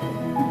you came from.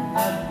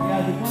 And it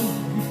has become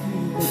deeply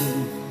rooted in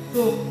you.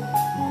 So,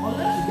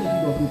 unless you get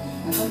rid of it,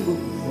 I can't go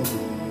to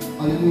trouble.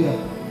 Hallelujah.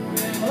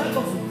 I like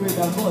us to pray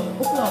that God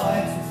open our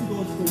eyes to see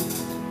those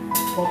things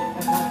from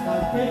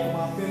that came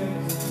from our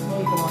parents,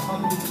 from our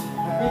family,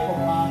 that came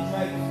from our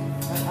tribes,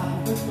 that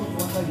are preventing us to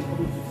enter the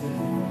public success.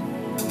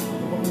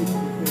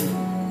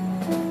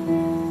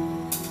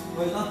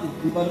 For example, the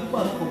people are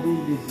not from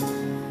being lazy.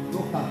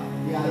 Local,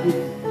 they are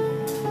lazy.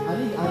 I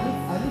need to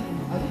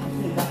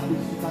say in that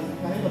place you can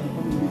end up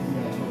becoming lazy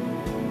as well.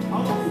 I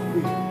want us to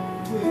pray.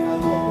 Pray and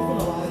God open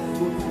our eyes to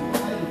go to the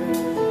high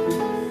dimensions of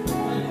things.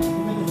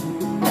 In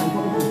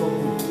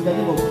the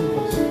name of Jesus.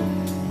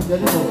 In the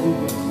name of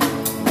Jesus. In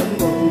the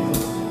name of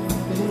Jesus.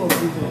 In the name of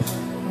Jesus.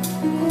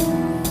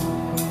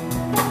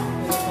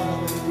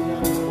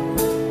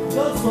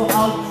 Just so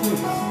our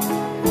traits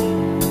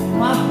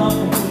passed down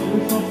from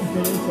generation to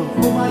generation,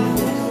 over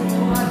years,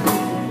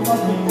 over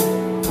decades,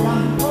 can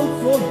become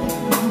so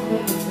deeply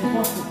rooted in the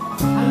person.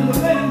 And in the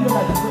very know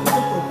that the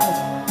generation of God,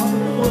 but we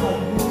don't know that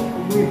we go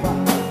way back.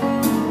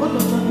 God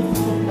does not need to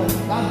show that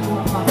that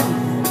won't happen.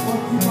 But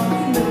you can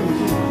see the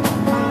change.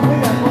 Pray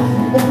that God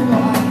will open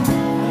your eyes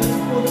and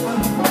expose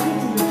and continue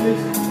to the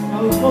place that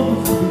will cause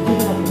us to be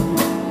given up to you.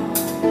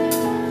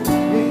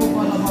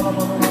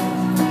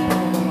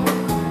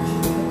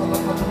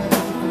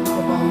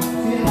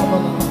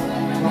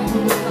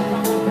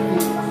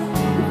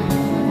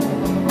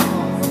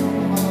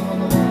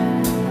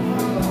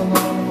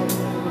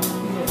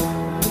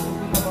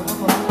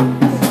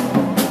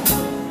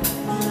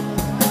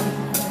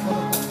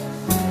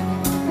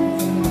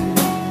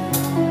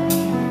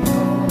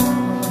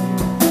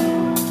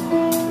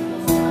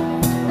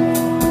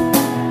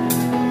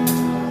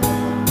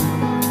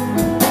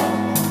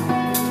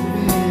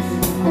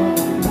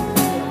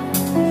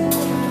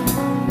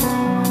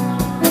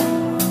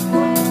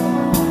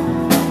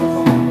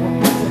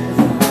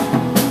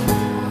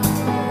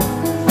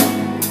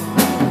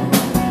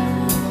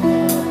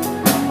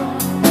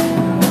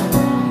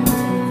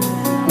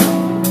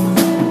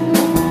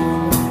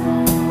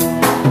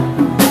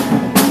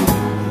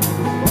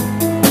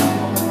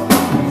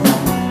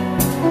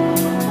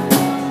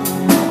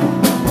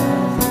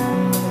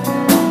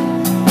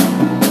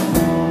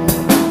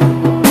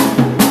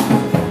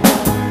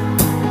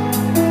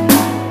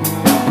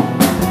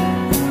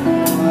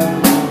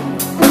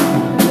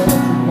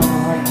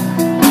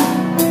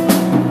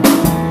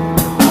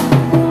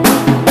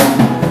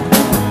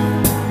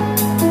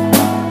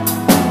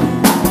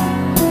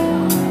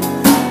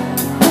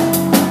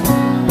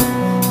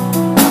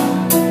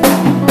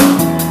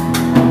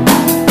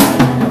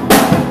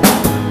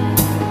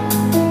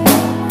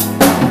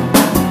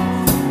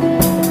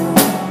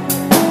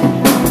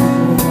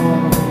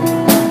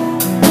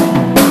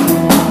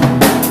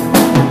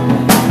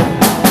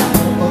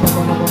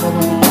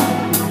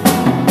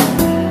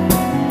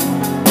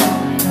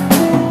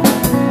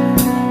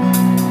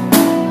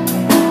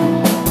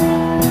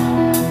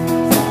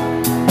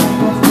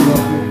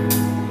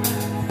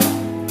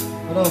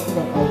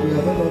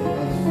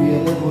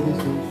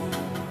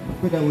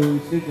 That we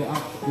receive the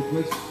act, the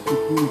grace to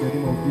do in the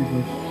name of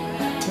Jesus.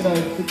 Pray that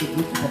we receive the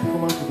grace of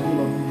performance in the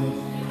name of Jesus.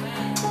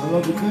 And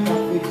Lord, we pray that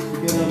faith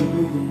together we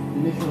do with the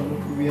nation of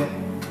North Korea.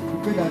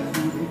 We pray that you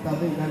will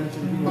intervene in that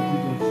nation in the name of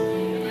Jesus.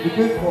 We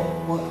pray for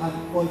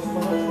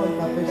supernatural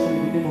intervention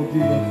in the name of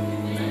Jesus.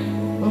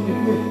 Lord, we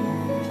pray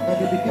that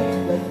they begin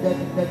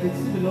that they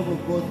see the love of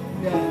God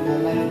clear in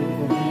their life in the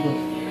name of Jesus.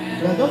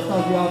 That just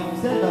as we have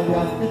said that we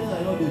have tasted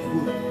that Lord is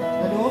good,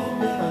 that they also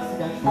taste and see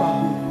that you are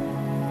good.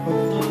 But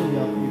it's not that we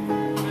are good.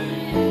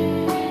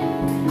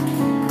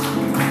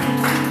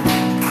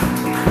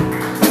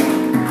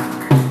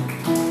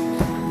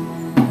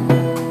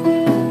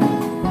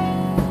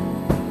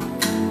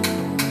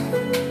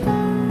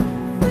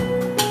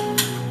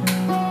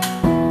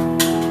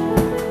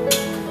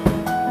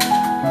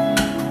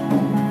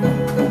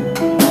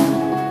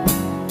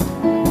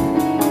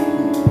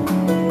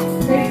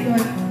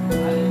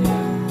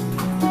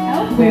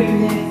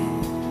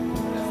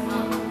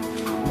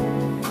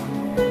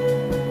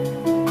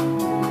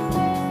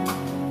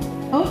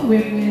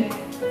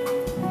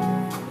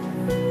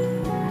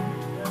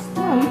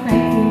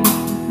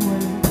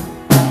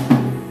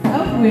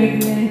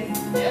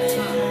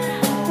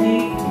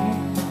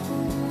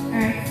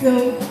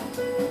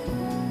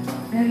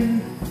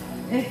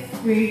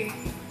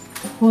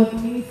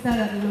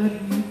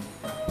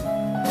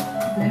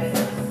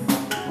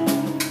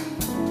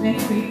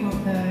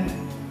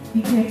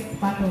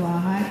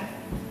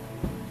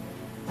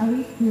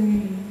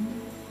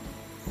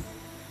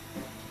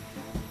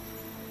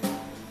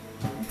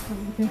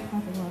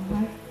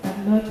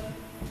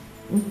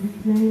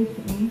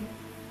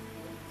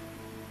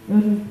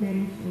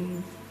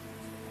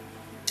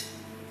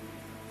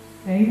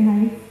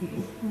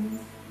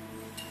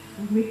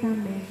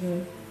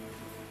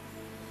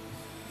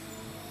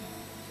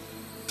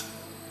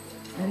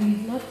 that he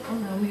is not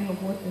unaware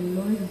of what the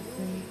Lord is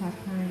doing part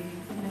time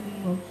in the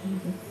name of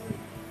Jesus.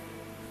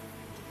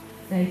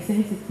 That is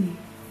sensitive.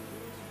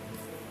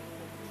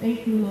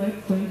 Thank you, Lord,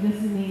 for in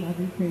Jesus' name I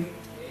pray.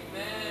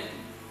 Amen.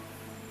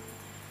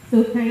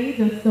 So can you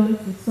just turn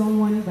to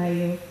someone by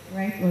your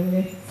right or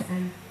left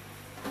and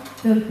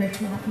tell the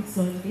person happy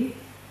Sunday?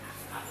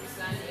 Happy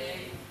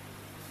Sunday.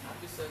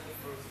 Happy Sunday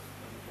first.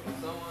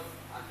 Someone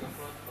at the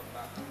front or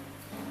back.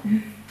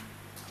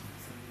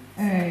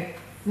 Alright,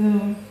 so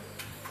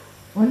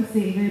I want to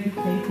say a very big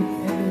thank you to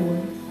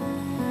everyone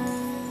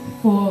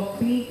for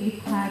being a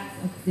part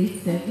of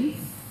this service.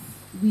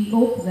 We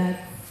hope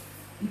that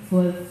it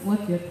was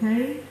worth your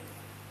time,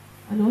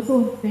 and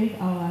also thank the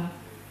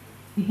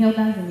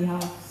elders in the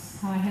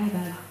house, our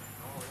elders.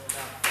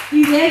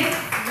 Please,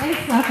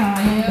 let's clap our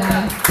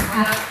elders.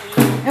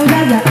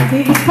 Elders,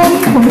 they become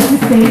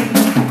consistent.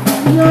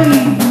 You know,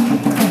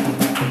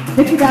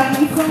 they could have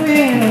been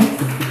somewhere else.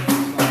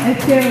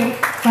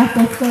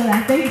 Pastor Scholar,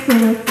 thank you so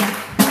much, sir.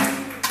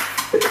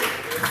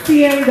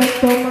 PM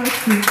Dr.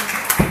 Matthew.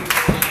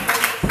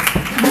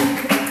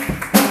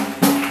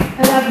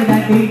 I love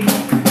that baby.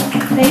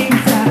 Thank you,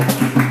 sir.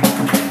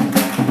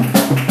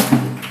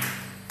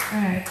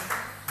 Alright.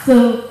 So,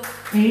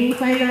 any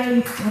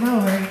finalists, I'm not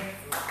worried.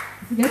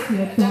 To get to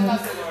your turn. Let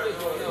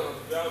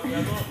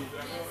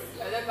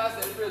us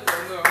celebrate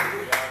or no?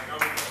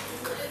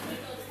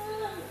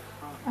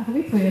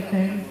 Wait for your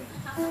turn.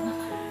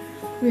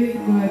 Praise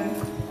God.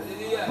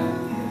 Hallelujah.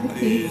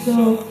 Okay, so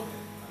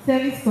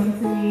service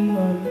continuing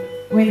on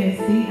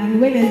Wednesday,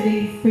 and Wednesday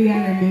is prayer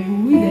and revival.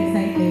 Who is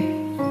excited?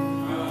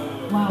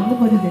 Wow,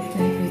 nobody's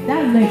excited.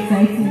 That's not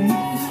excitement.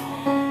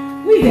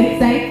 Who is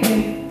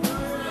excited?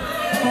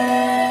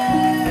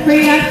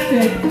 Prayer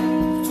strength.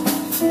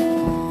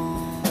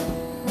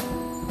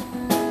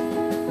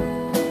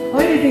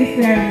 Wednesday is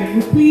prayer and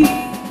revival. Please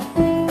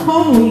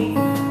come with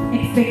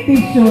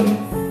expectations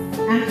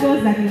and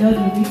trust that the Lord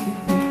will be with you.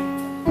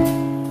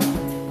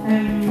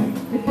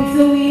 Okay,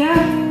 so we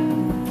have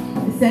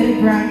a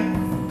celebrant.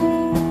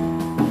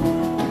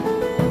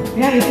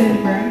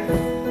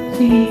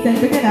 She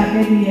celebrated her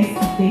birthday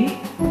yesterday.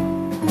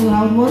 So I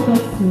want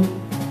us to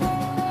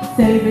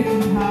celebrate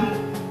with her.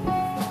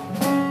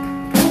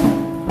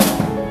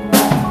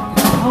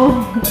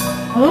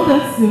 I want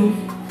us to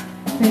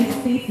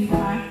felicitate with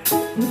her.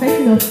 In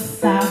person of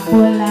Star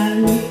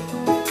Bolanle.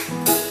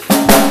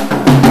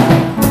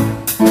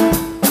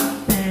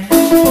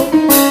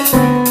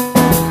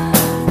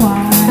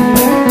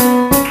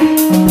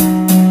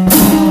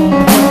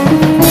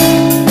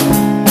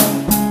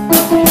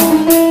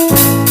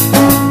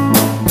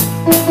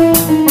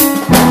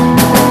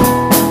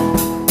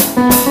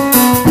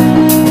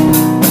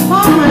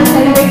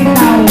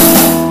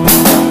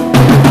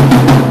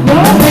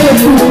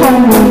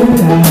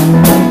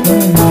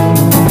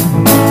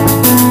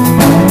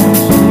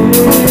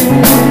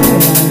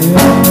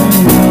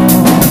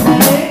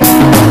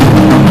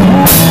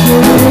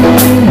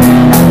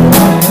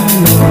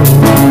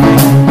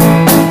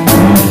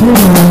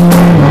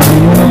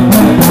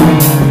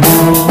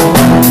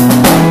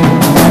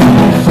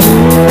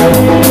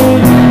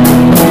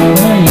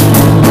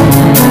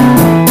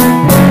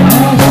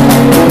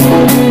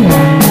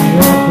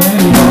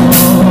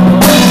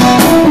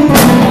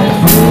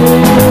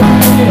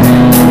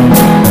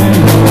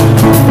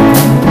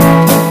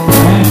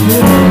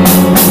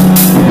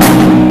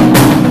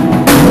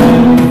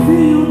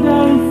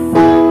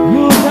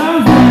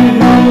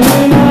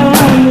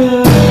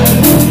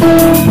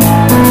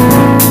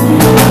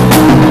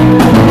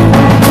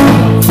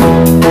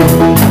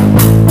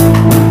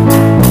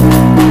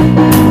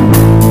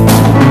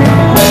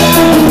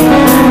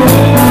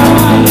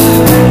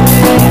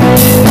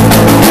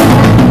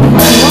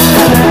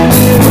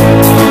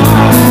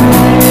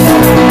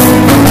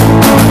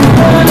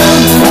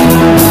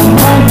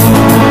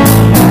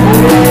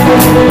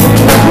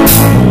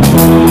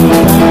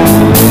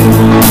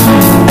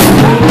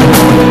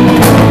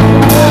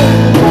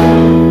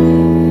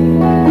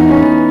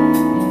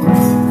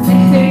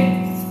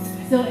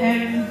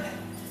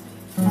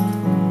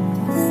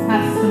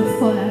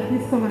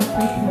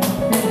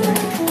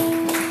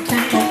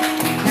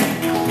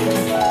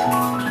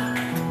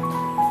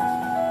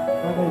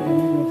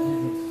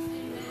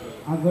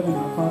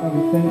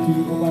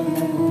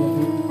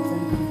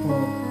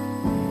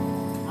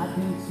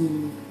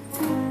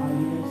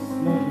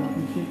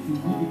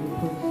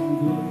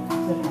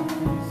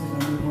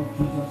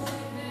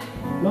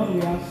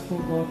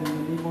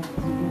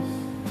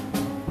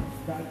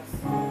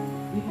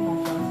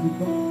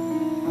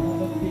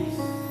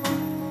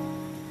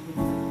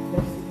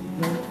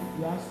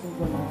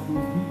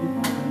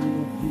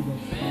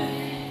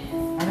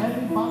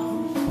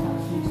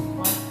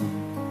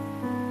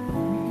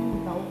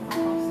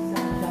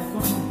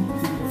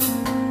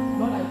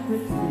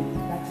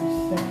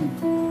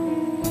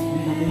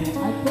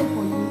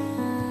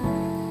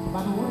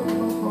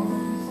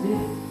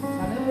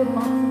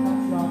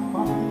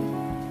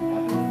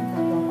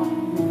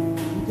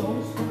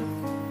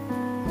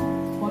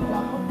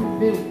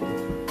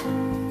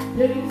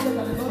 David said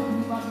that the Lord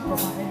delivered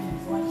from our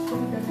enemies. So I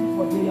strong them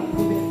for they were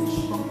too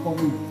strong for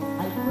me.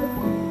 I pray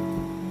for you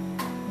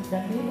in the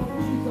name of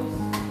Jesus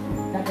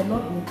that the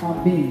Lord will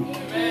intervene.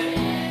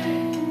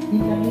 In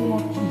the name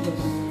of Jesus.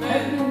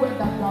 Everywhere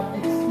that you have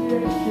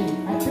experienced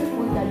shame, I pray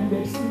for you that you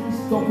will experience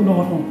double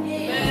honor.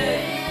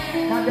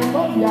 That the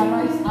Lord will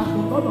arise as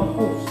the Lord of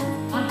hosts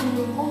and he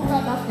will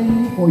conquer that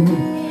enemy for you.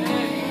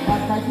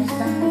 That by this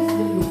time next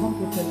year you come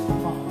to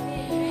testify.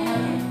 And I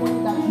pray for you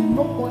that you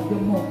know God the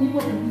more,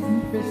 even in this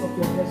new phase of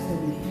your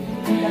destiny.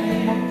 In the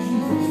name of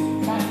Jesus.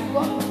 That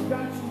God will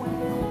grant you one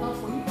encounter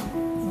for you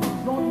to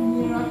draw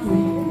nearer to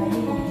him in the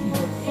name of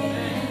Jesus.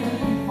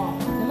 Thank you,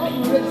 Father. The Lord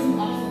will raise you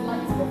as a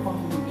light to the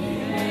family.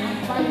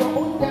 And by your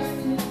own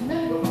destiny,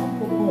 men will come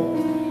to God.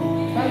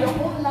 By your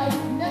own life,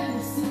 men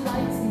will see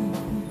light in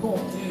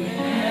God. In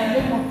the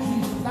name of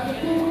Jesus. That the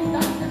people in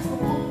darkness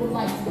will come to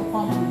light in the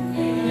family.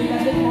 In the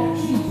name of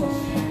Jesus.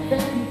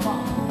 Thank you,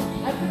 Father.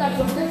 I feel that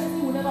your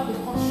destiny will never be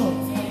cut short.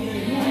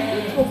 You will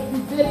need to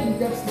prevail in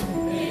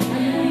destiny. And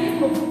you will need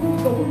to fulfill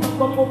the will of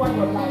God over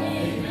your life.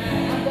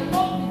 And the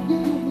Lord will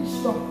give you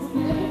wisdom to be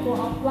able to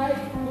apply,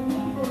 to be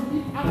able to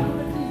live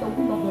accurately the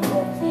will of the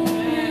Lord.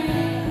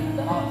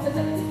 The Lord says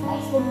that it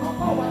us to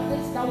number our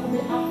days that we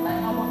may apply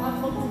our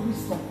answer to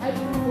wisdom. I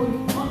pray for you,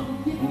 God will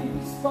give you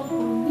wisdom to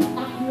live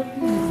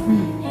accurately His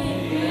will.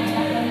 And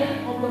that the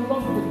name of the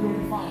Lord will be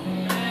glorified.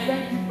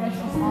 Thank you,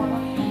 precious Father.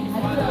 I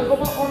pray that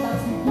over all that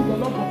you do, the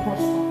Lord will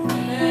prosper.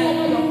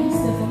 Over your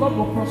business, the Lord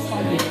will prosper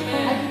you.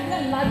 I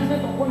declare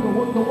enlightenment upon the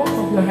works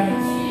of your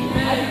hands.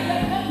 I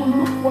declare men will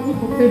look for you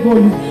to favor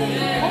you.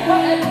 Over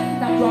everything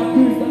that you are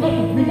doing, the Lord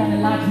will bring an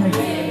enlargement.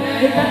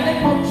 In the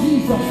name of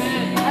Jesus,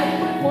 I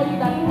pray for you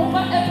that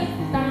over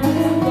everything that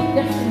concerns your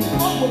destiny,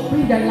 God will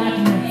bring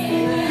enlargement.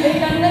 In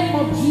the name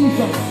of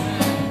Jesus,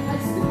 I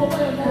speak over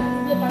your life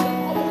today by the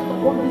covenant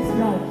upon this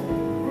ground.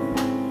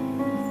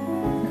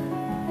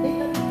 In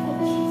the name of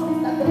Jesus,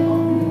 that the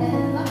Lord will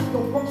enlarge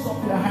the works of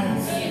your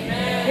hands.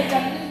 In the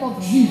name of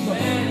Jesus,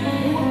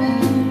 He will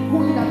make you who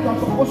that you are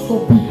supposed to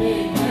be.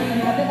 In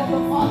the name of the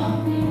Father,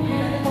 in the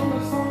name of the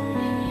Son.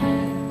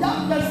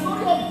 The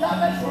story of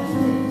Jabez was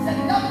told. He said,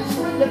 Jabez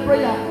prayed the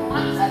prayer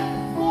and said,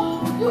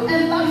 God, you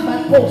enlarge my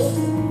coast.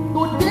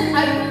 Today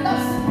I pray that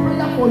same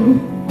prayer for you,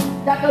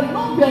 that the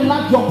Lord will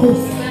enlarge your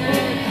coast.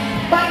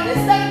 By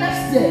this time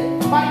next year,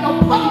 by the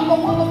power of the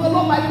word of the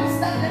Lord, by this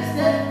time next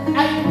year,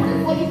 I pray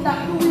for you that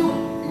you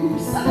will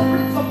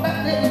celebrate your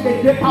birthday in a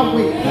greater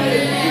way, in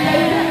a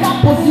greater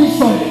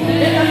position.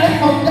 In the name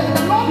of the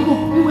Lord, He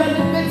will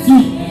elevate you.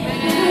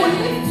 He will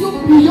lift you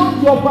beyond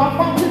your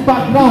family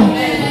background.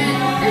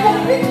 He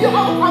will pick you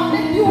out and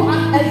make you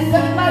an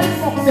exemplary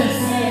success.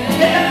 In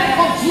the name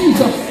of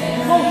Jesus,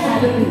 so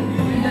shall it be.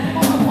 In the name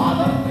of the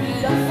Father,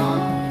 the Son,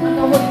 and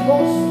the Holy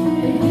Ghost,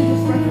 in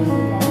Jesus' precious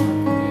name.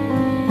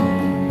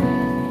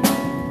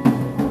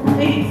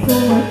 Thank you so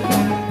much,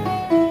 sir.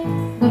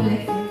 God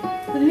bless you.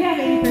 So do we have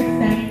any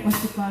first-time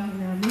worshiper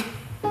in our midst?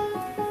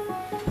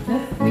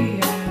 Just wave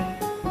your hand.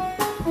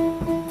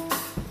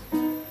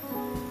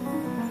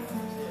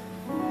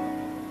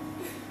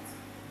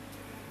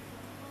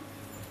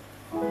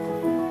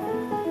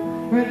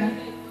 Brother,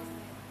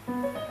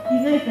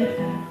 he's not a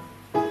first-time.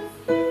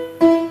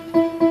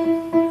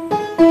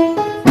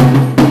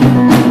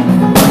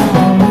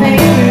 Thank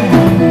you.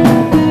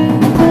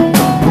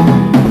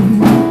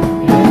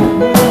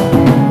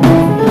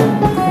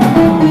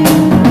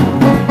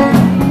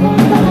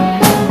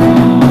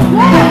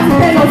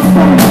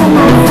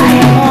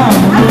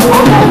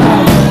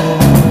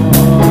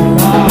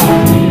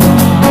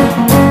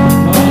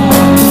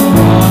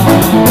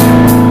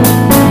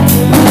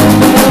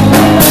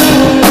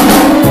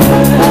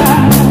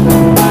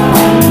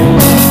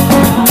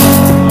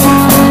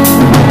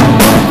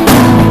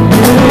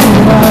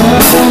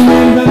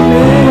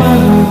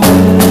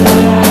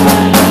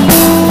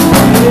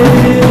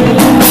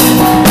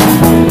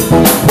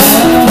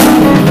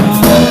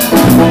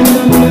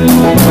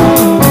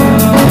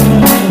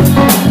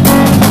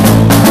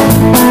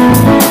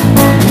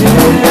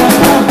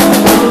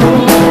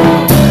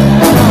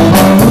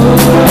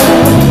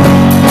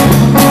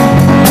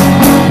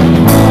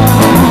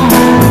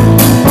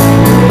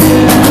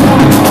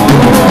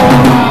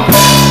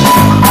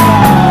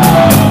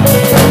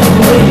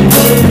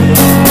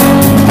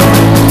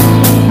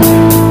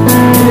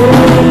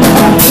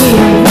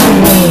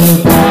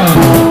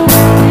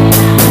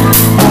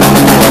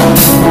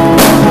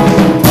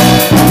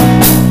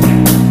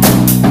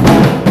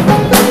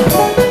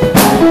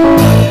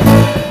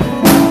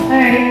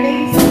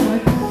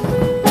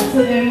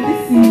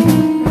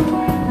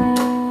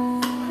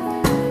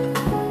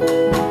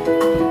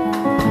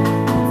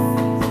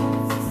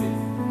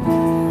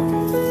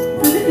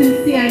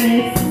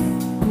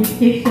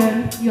 Education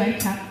UI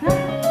chapter.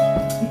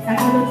 It's an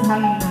honor to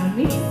have you in our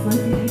midst. Once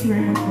again, thank you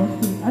very much for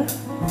staying with us.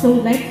 So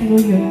we'd like to know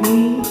your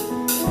name,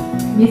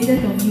 the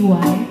extent of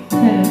UI.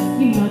 Tell us.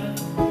 If not,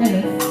 tell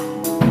us.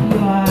 If you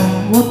are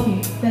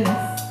working, tell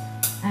us.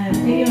 And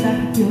any other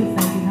details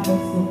that you have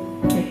also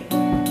check.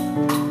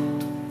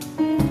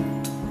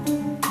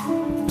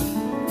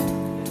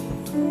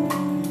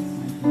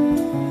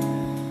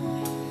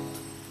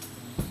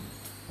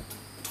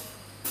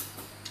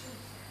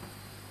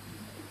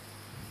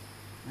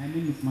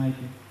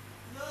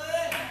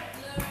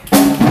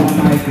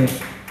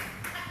 said.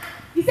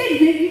 You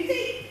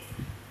say,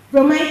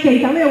 from my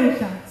case, I'm going to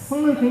shout.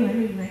 Someone think I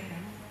need like that.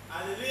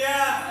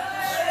 Hallelujah.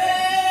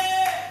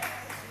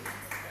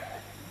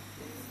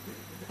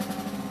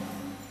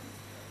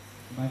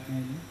 Bye,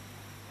 Candy.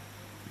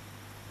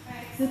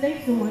 Alright, so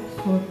thanks so much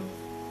for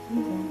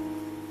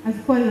as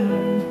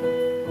following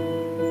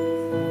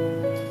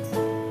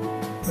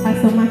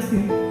Pastor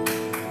Matthew.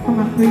 Come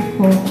and pray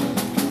for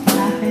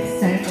our next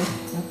time of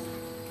stuff.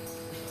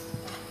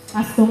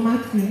 Pastor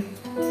Matthew,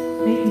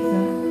 thank you,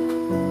 sir.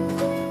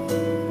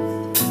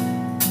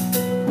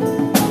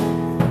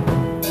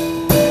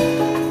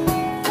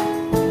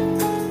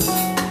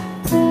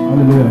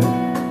 Hallelujah.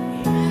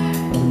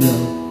 Hallelujah.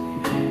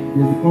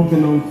 There's a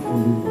covenant on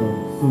this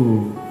ground. So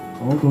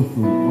I want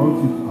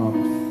you to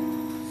ask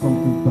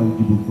something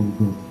tangible from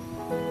God.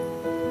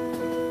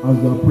 As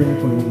you are praying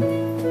for him.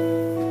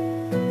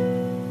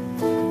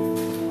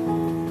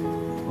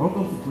 I want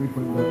us to pray for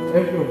him that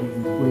every of his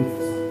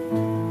requests,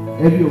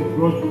 every of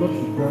God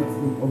should grant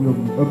him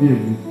every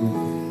request.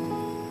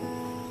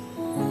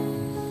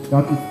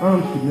 That his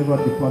hand should never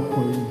depart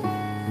from him.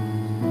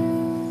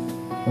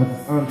 That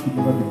his hand should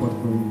never depart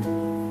from him.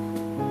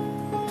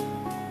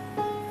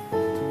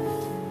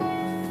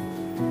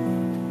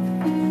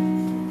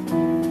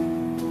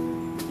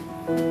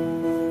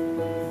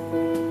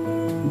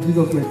 In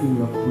Jesus' name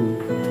we have prayed.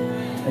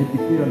 I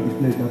declare and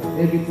declare that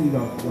everything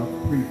that we have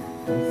prayed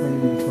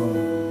concerning this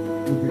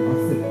will be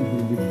acceptable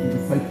in the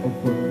sight of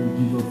God in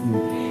Jesus'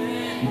 name.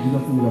 In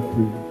Jesus' name we have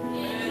prayed.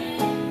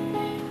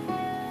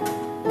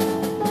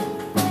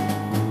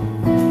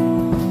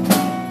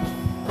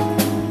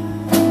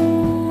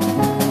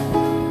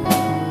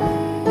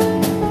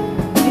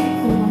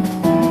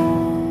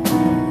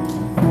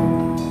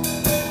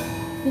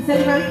 The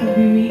celebrant of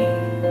the week,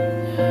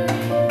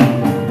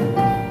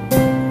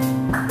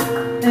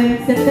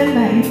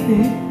 September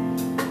 18.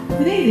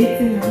 Today is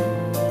 18 now.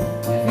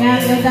 We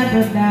have elder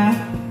brother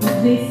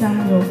J.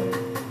 Samuel.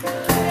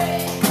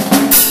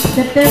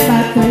 September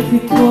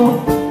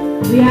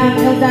 24, we have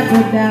elder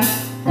brother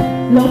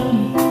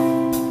Lucky.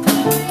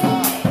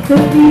 So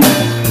please,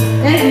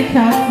 let's reach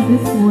out to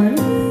this world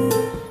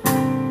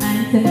and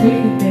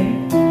celebrate with them.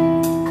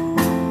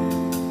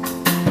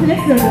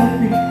 Let's go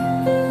laughing.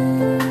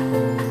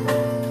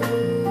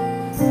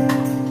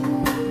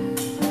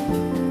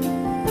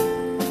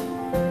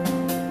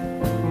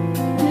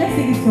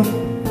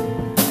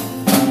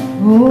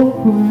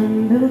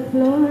 Open the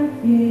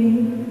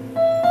floodgates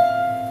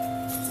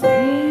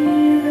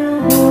in a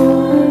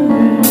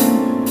wonder,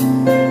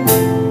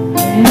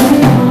 and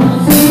it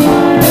wants to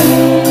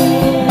rain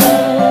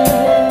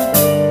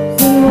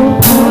so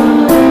far.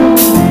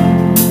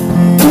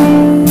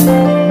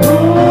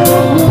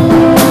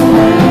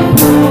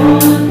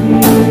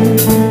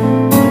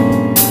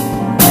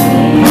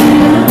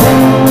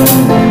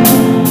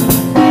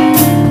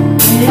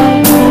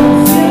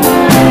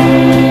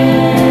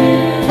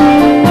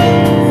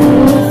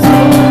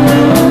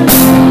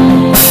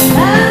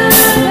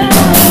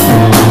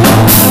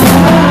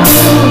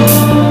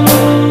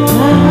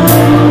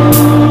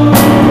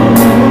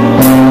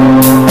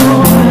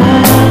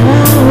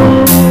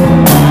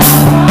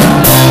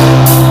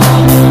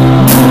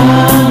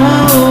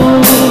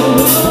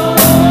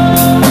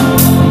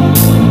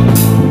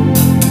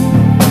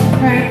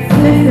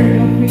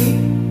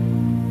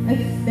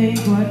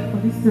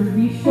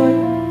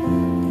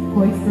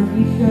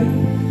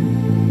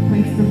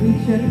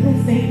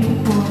 Let's thank you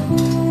for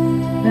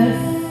this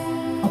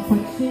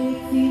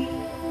opportunity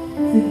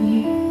to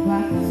give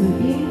back to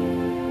him.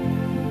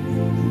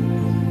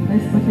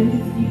 This opportunity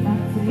to give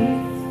back to him.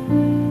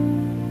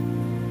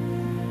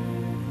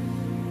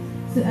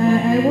 So I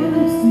want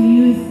us to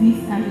use this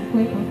as a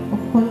point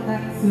of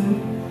contact to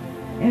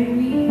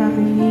every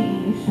family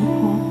in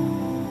Ishoko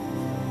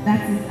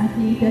that is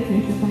affiliated to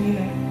Ishoko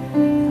Union.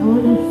 I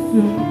want us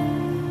to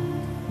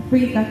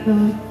pray that the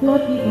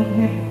floodgate of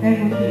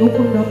heaven be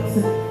opened up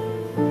to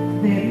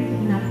them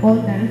in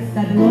abundance,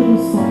 that the Lord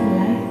will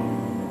supply,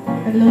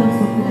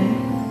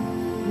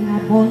 in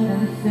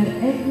abundance, that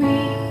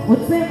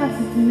whatever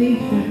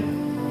situation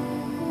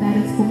that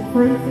is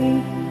confronting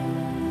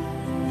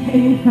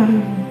any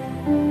family,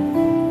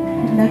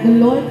 that the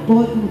Lord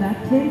God would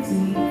attend to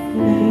it in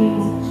the name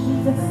of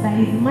Jesus, that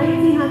his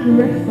mighty hand will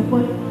rest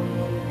upon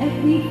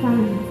every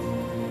family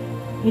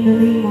in the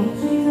name of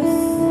Jesus,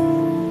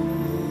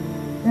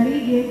 that he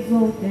be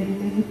exalted in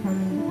every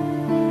family.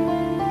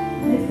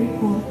 Let's pray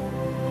for.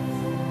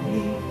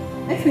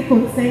 Let's pray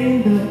concerning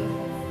the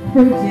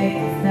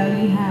projects that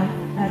we have,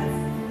 that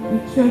we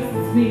trust,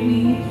 we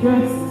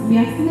trust, we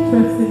are still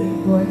trusting in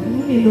God. We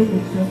alone we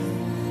trust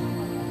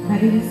that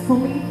it is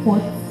coming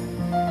forth,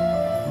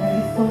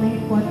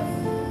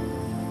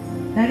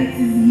 that it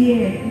is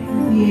here,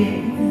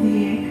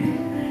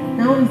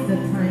 Now is the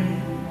time.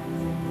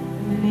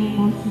 In the name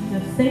of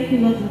Jesus. Thank you,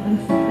 Lord, for us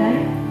to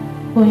die.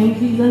 For in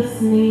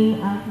Jesus' name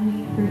as we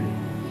pray.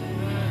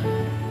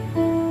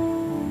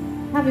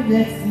 Have a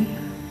blessed week.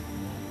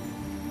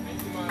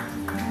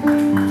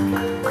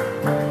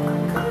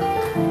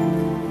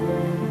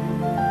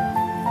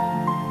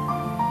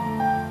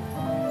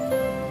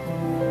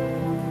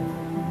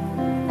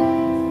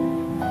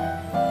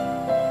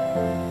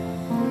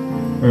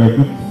 Alright,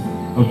 good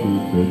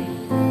afternoon, church.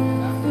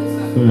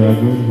 So we are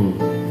going home.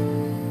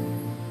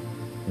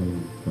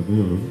 Are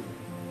going home?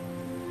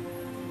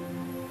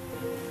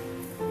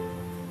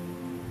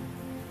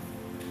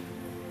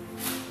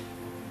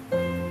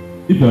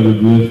 If you are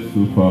blessed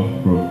so far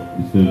from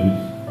the service,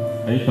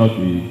 I shout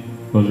a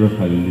thunderous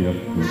hallelujah.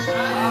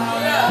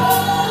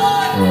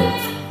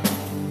 Alright.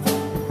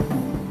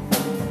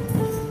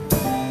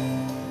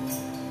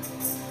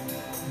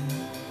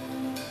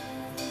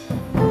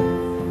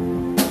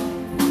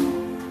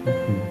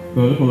 So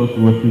I just want us to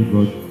worship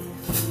God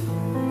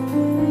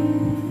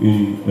in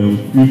a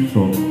few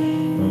songs,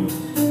 and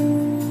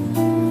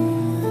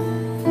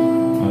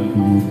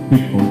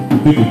we'll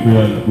take a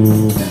prayer and go.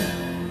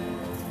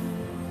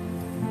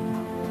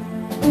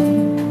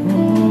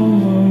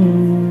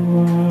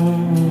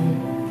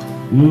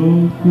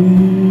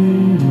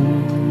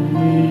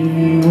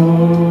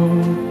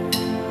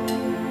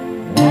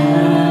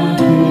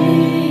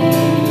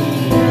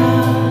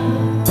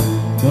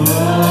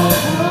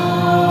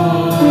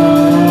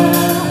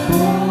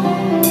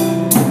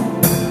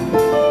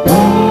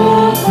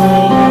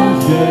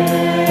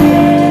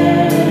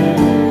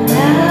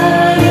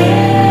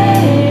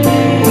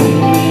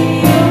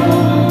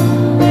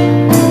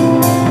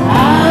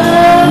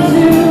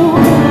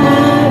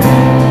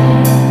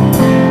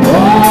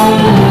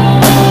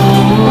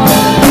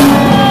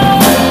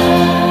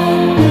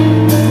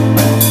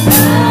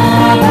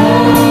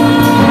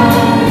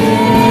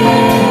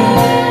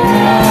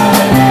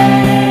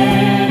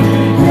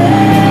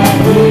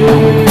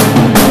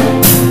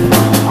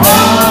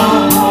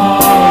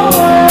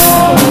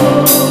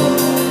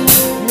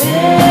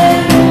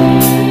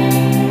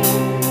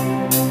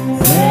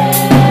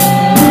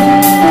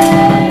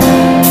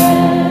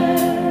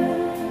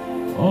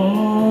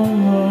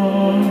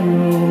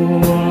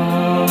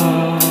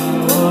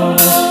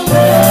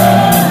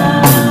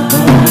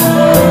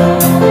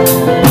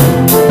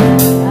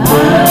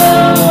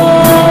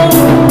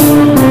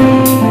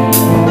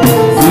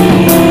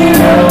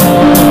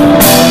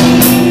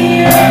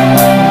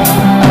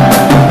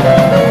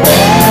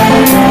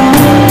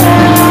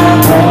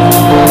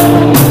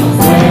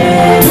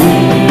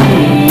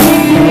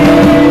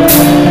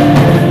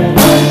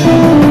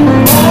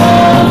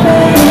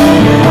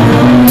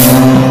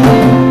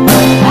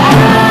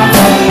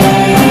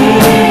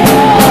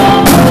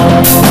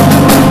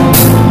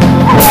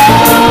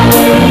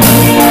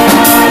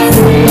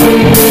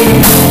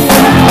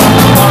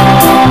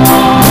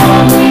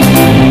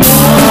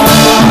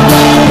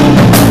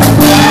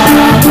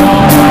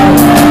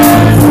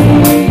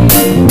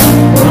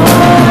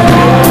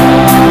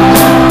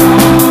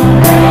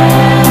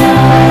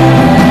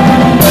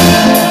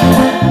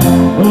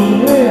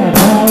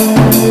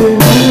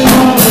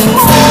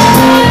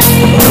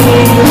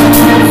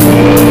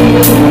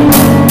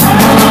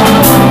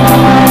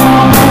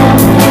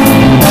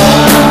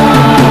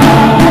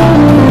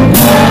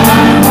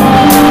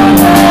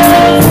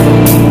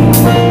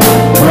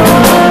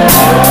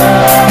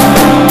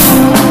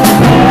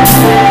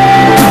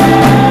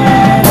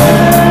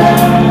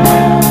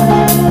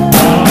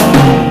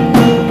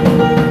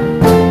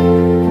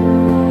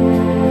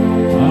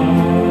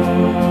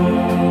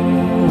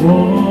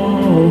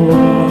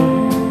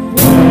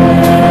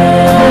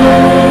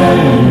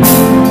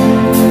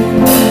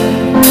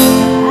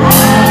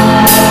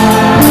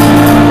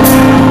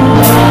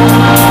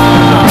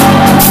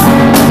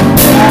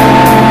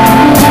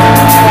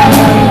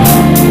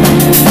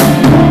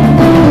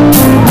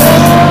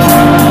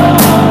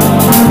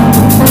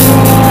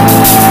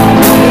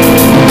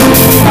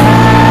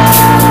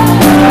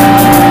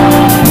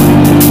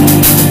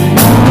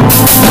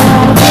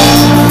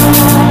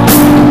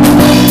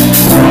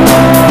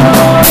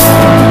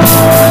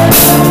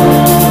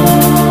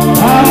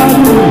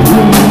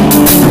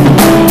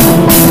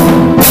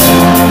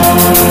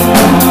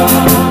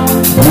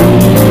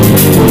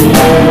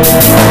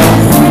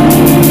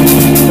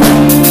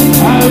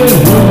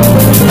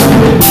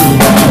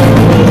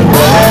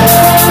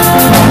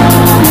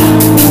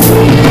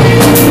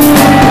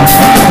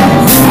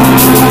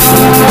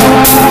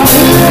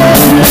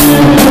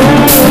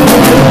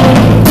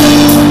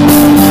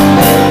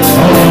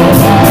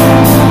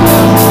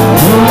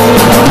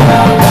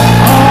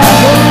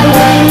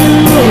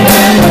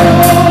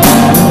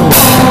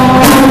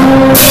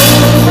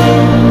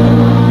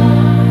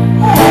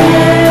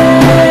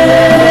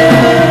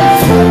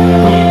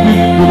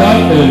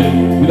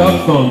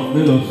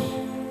 Let us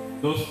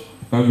just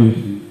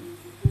obviously.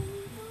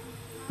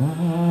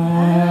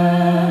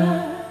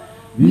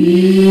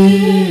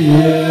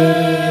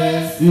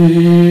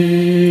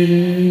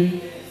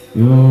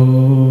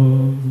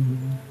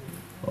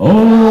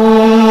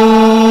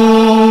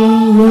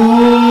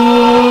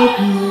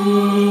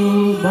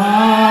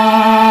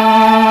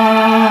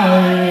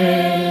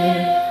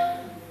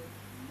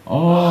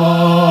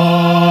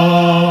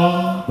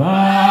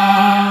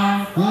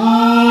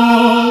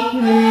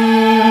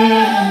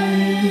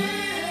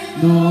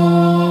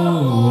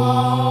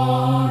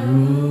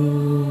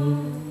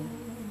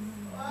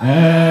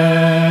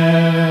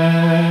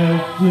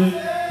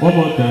 One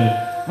more time.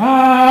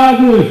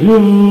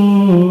 you.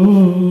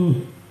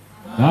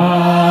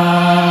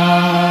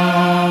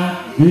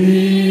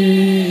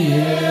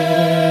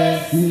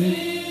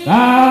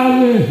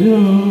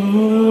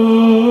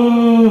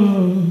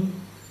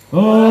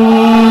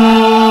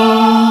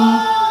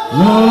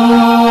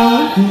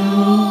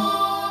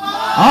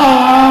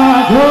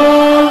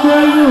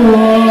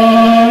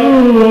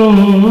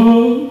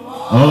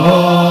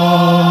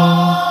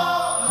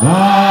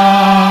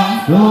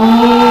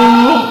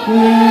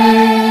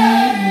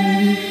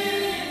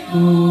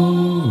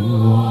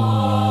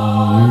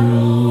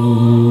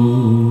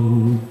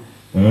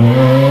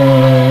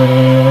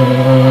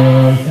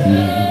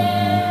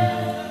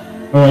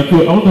 So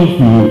I want us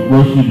to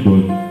worship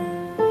God.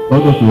 I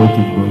want us to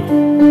worship God.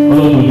 I want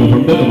us to worship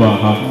from the depth of our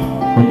heart.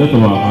 From the depth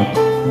of our heart.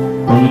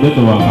 From the depth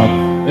of our heart.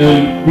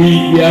 And we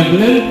have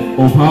learned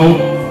of how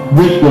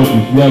great God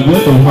is. We have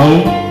learned of how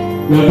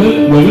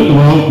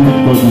great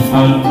God is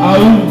and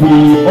how we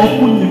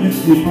often limit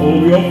Him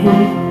or we often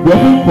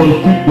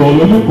constrict God,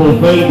 we often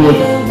confine God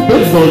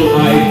based on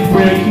our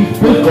experiences,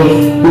 based on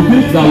the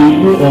things that we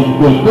know of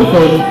God, based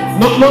on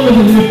not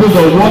necessarily based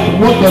on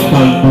what God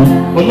can do,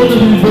 or not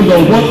necessarily based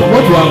on what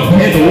you have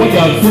heard or what you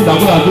have seen that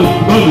God has done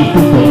because the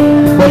scripture,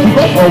 but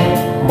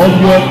because of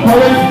your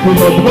current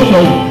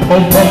situation,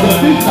 because of the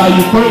things that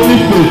you currently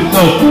face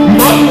now, you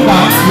know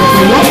that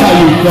the Lord that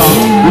you serve,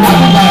 you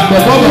know that the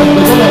God of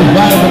Zion,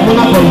 the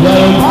monarch of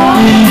Zion,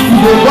 is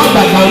the God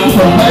that can do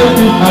some things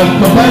and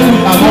sometimes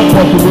things are not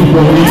possible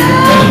for him.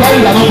 And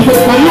sometimes are not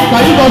possible.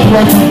 Can you just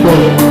worship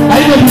God? Can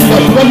you just worship God?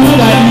 Because you know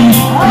that He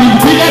is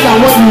bigger than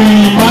what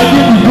we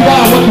imagine, He is bigger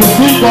than what we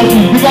think of,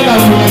 He is bigger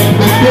than your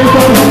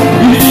expectations.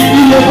 He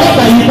is a God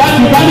that you can't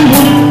even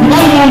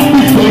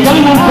fix, or you can't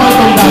even find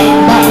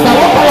on that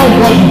what kind of God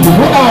is this?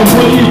 What kind of God is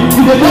this?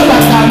 It's a God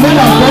that men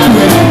are trying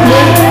to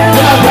explain,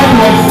 men are trying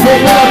to explain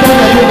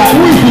that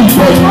who is this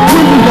God? Who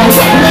is this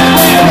God?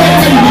 Where is this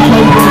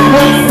God?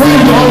 Where is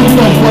the origin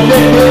of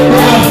God?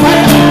 They are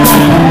fighting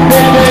God.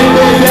 They don't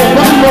know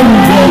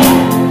who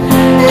God.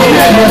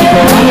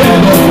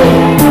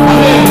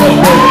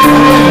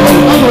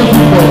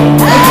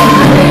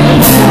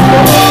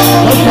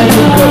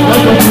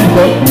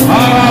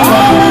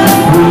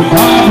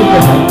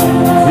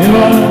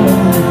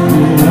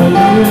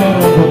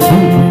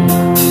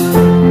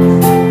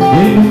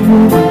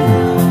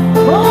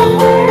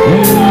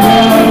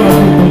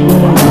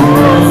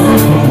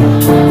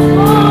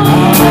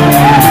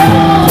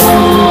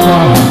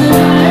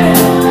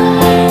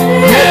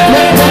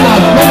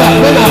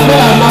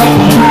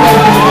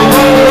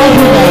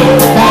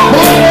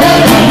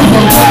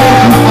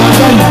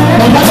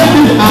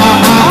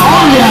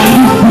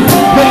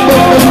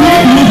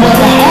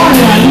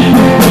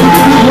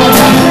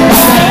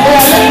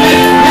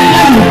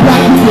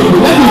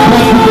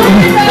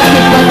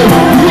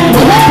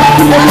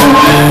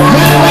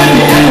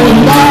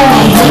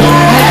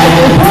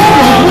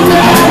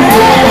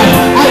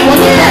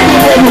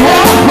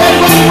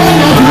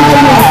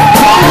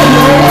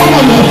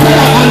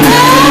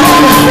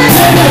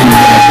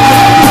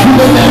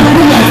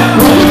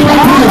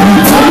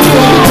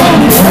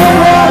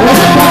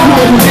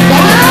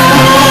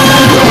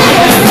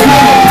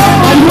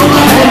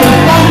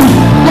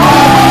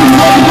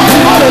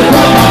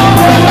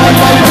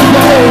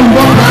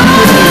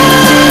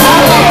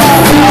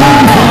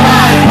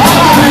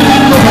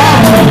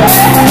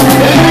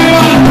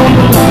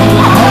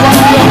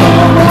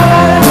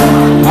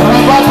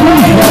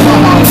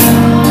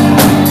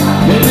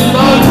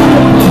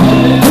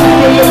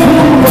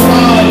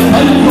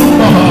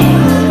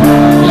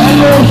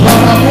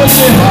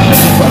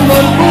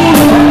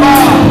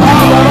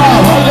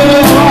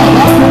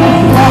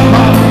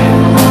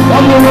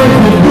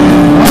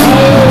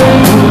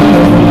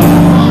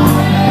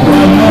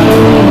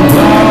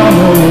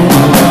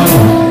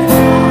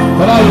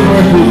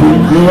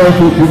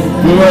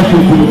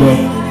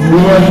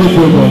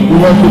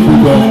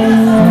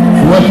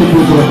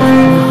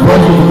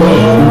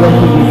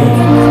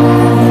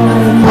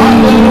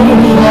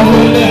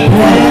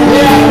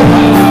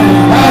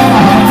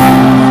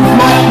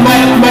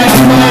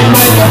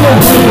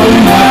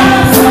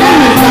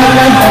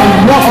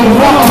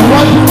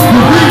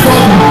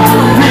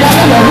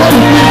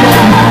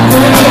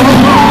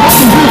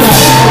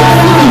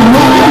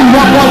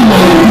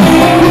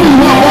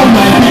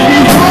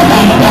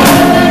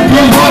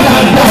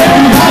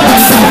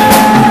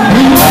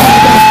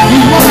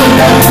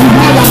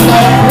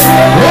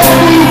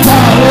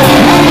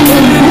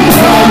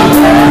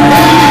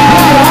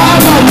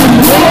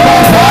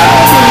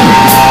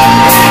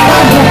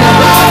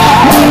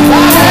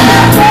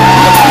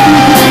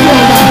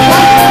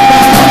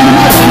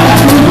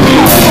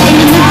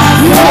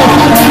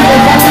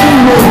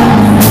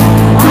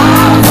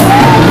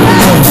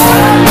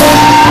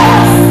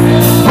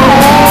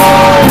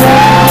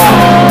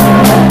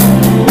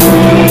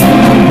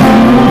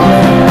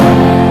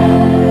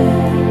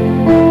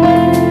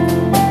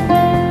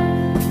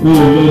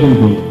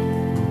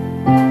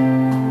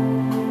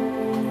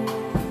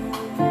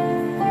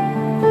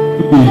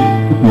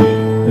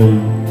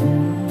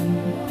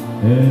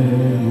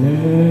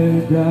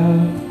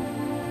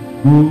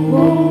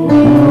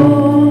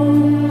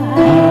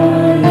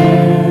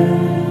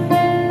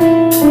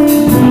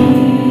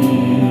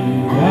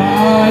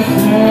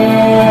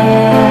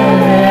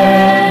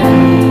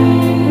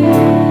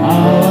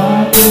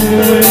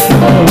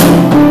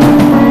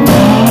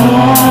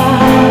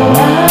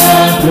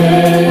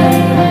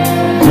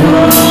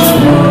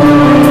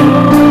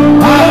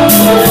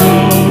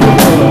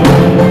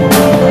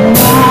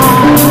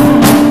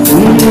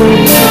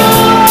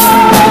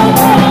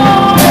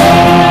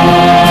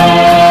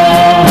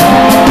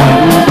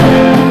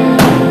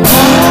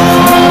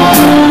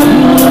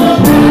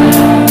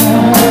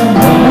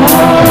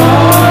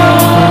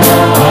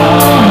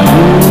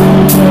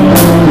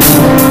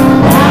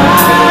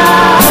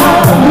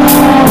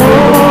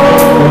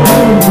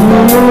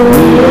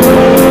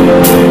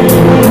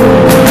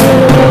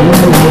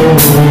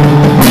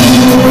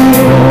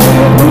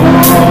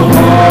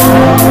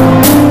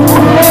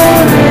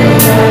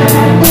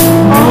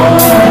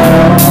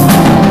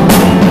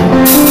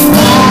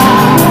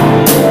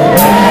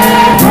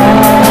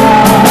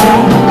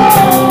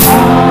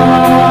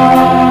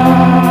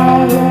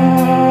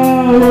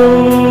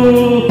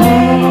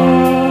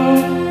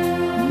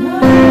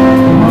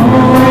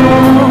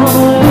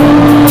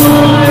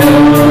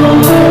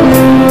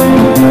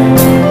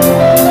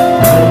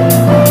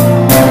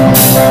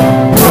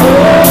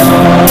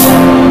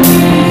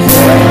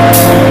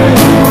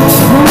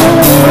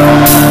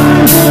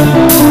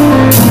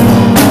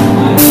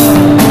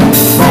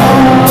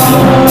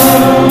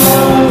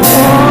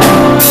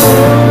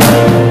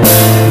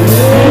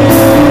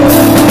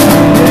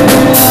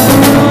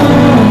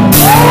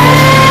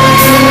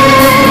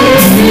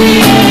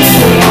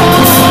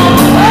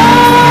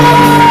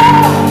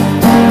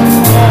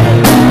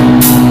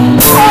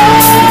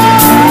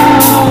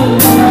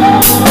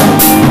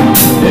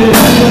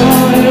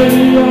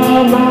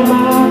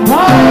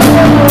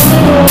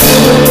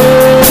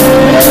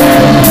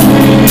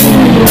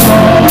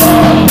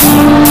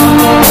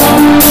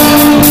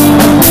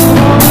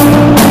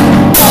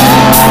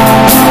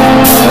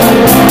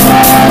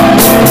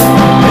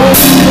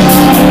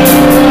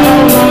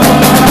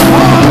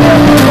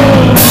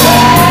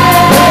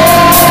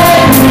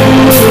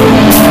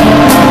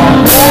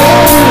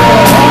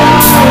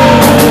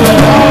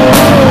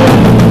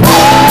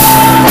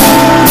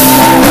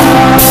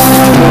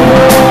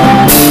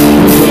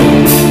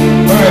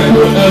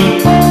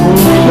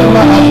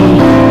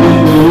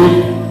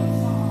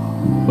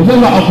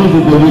 happens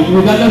in the week,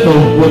 regardless of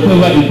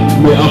whatever it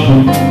may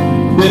happen,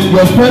 then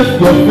your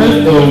first resort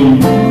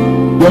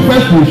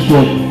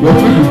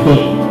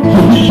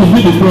should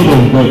be the throne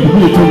of God. Should be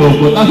the throne of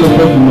God. That's your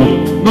first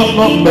resort. Not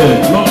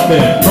men.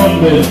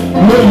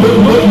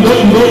 You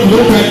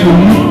don't try to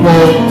look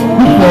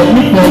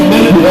for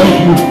men to help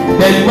you.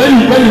 Then when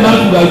you now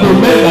see that those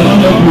men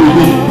cannot help you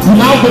again, you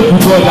now go to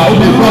God that,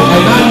 okay, God, I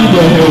now need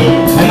your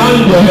help. So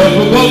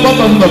God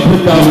doesn't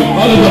approach that way.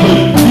 All of a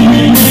sudden,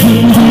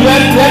 you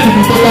learn to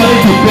be totally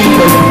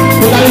dependent on God.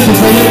 Let me totally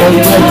dependent on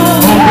God.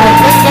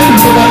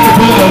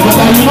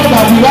 And you know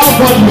that without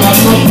God you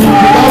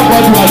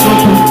are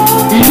nothing.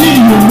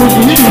 Indeed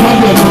you have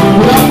your money.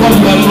 Without God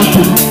you are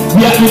nothing.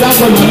 Without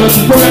God you are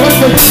nothing. So we're going to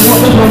take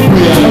one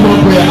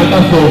prayer, and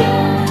that's all.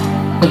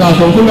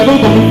 So we're going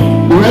to commit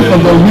the rest of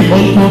the week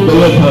unto the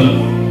Lord's hand.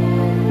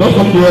 Don't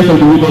come the rest of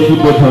the week unto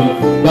God's hand.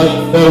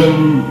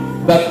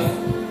 That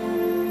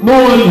no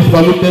one is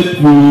permitted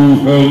to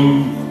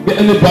get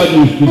any bad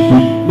news this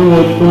week. No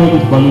one is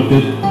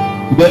permitted to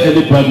get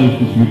any bad news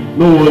this week.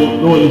 No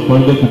one is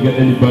permitted to get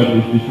any bad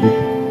news this week.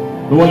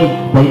 No one is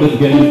permitted to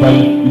get any bad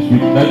news this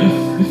week. That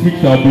this week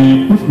shall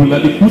be fruitful.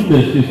 That the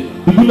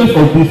goodness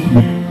of this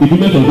week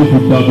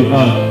shall be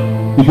ours.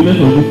 The goodness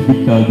of this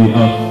week shall be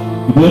ours.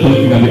 The goodness of this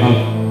week shall be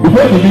ours.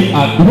 Before the week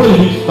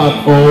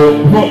starts, or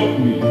before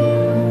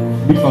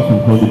big fast on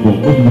Sunday, what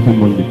do we say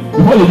Monday?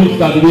 Before the week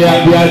starts, we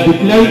are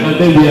declaring and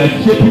then we are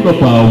shaping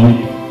up our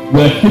week.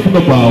 We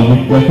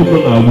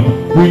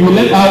will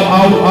let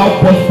how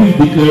positive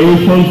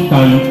declarations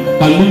can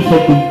mean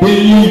something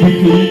daily,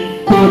 weekly.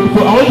 So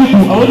I want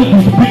you to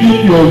speak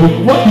into your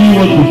week. What do you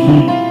want to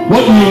see?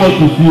 What do you want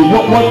to see?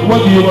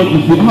 What do you want to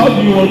see? How do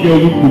you want your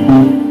week to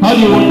go? How do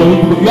you want the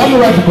week to go? You have no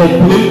right to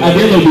complain at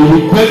the end of the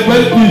week.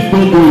 When things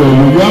don't go your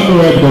way, you have no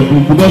right to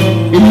complain because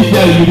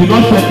initially you did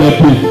not set the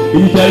pace.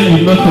 Initially you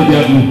did not set the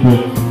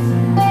atmosphere.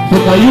 So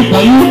can you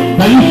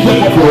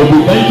shape up your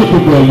week? Can you shape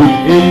up your week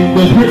in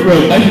the spirit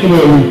realm? Can you shape up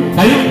your week?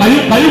 Can you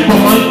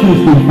command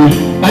things to be?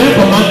 Can you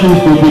command things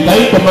to be? Can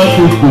you command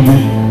things to be?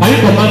 Can you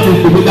command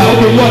things to be? That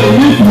okay, Lord,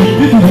 in this week,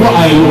 this is what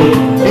I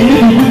want. In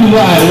this week, this is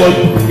what I want.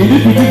 In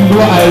this week, this is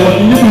what I want.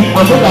 In this week,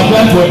 I'm going to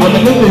apply for it. I'm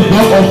going to get a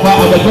job offer.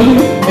 I'm going to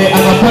get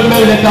an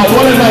appointment letter.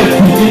 Whatever it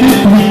is, in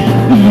this week,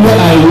 this is what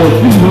I want.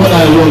 This is what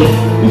I want.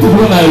 This is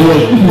what I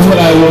want. This is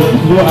what I want. This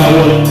is what I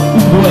want.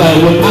 This is what I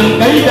want. And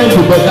can you tell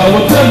me that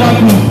whatever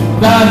things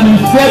that has been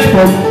said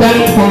from time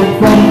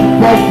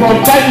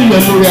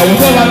immemorial,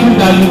 whatever things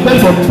that has been said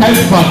from time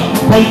past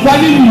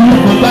concerning you,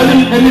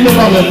 concerning any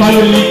member of your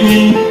family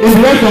in the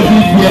rest of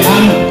this year,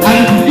 and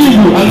it is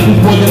evil and it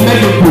is for the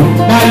negative,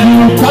 that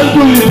you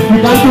cancel it in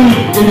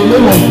the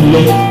name of the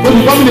Lord. So you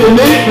come in the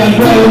name that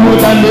God has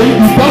known that name,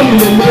 you come in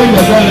the name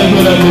that God has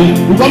known that name,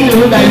 you come in the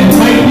name that is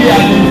mighty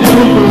and is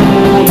able to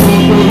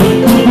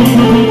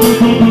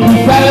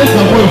silence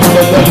the voice of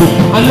the devil,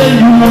 and then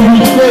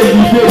you say in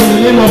the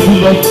name of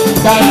Jesus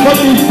that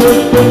something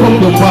don't come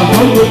to pass,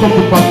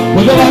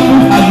 whatever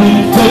things has been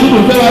said,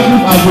 whatever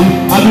things has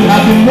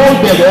been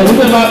molded, or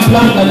whatever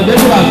plans that the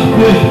devil has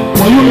placed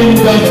for you in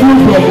the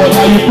future, but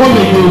that you come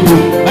against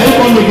it,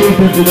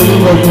 in the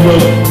name of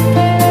Jesus.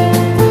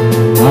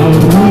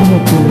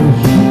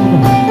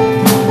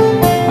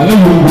 I let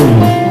you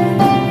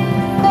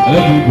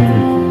bring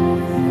it.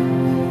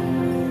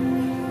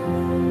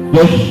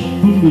 Just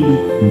 2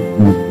 minutes to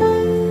go.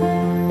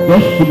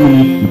 Just 2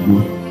 minutes to go.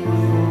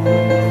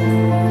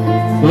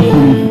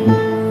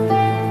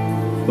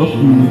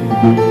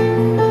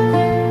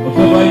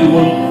 Whatever you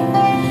want to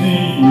see in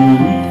your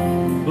week,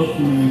 just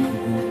 2 minutes to go.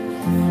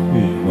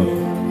 Hey,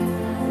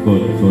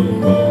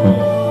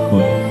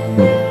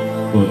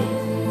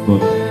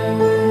 God.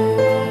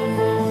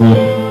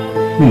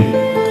 Hey.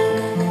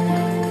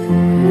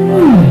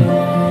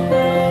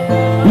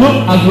 You know,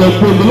 as we were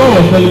praying, the Lord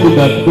was telling me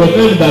that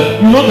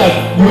you know that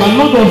you are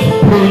not just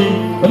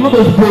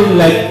praying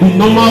like the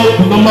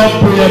normal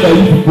prayer that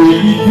you pray.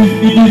 It is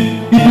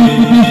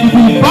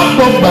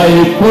backed up by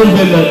a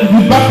covenant.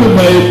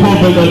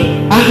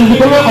 And it is the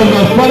covenant of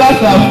the fathers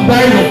that have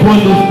died upon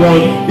this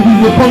ground. It is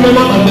the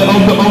covenant of the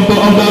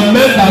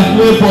men that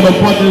slave for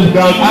upon this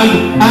ground.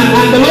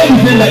 And the Lord is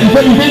saying that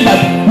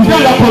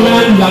that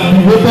covenant is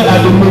activated at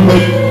the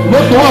moment.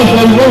 Not the ones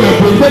that we know we're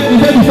praying.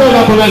 He said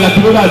that covenant is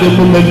activated at the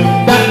moment.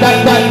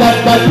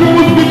 That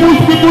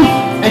people's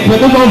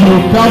expectations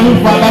will travel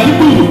far, that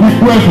people's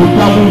requests will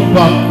travel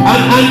far,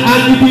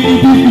 and it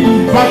is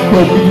backed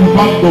up.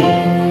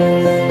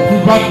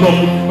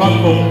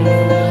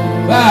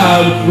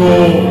 That's so.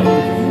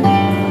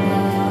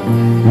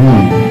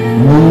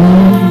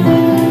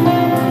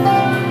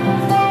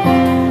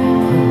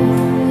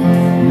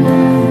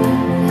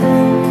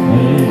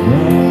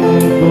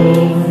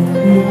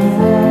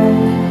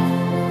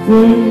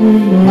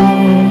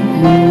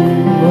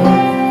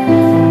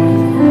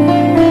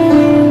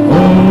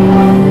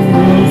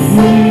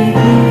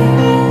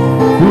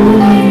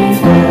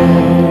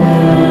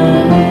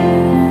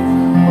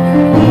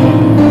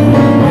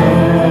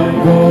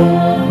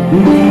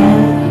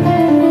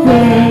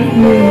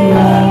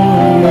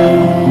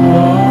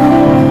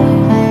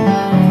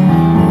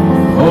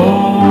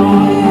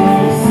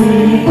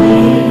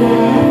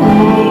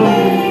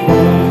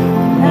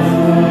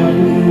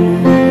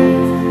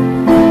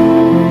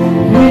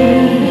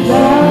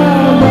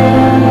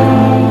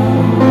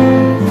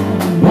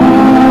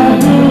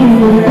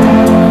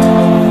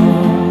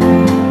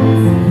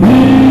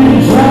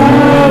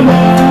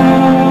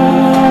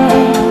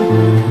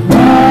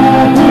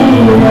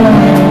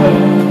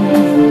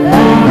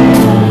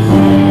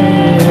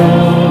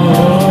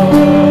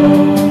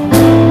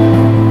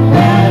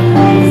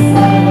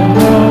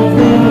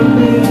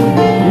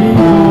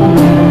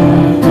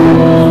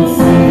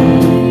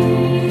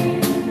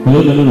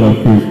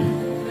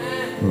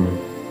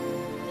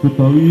 So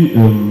can we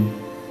go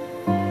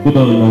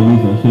down on our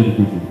knees and share the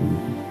grace of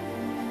fellowship?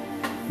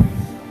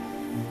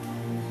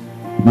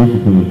 The grace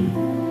of fellowship.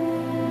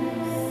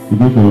 The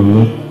grace of our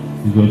Lord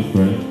Jesus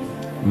Christ,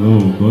 the love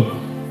of God,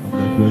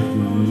 and the fellowship of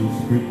the Holy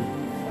Spirit,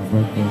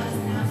 abide with us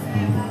now.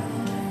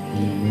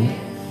 Amen.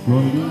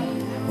 Surely,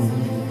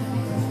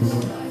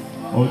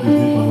 all the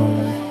days of our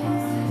life,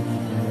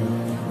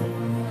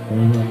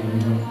 forever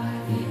and ever.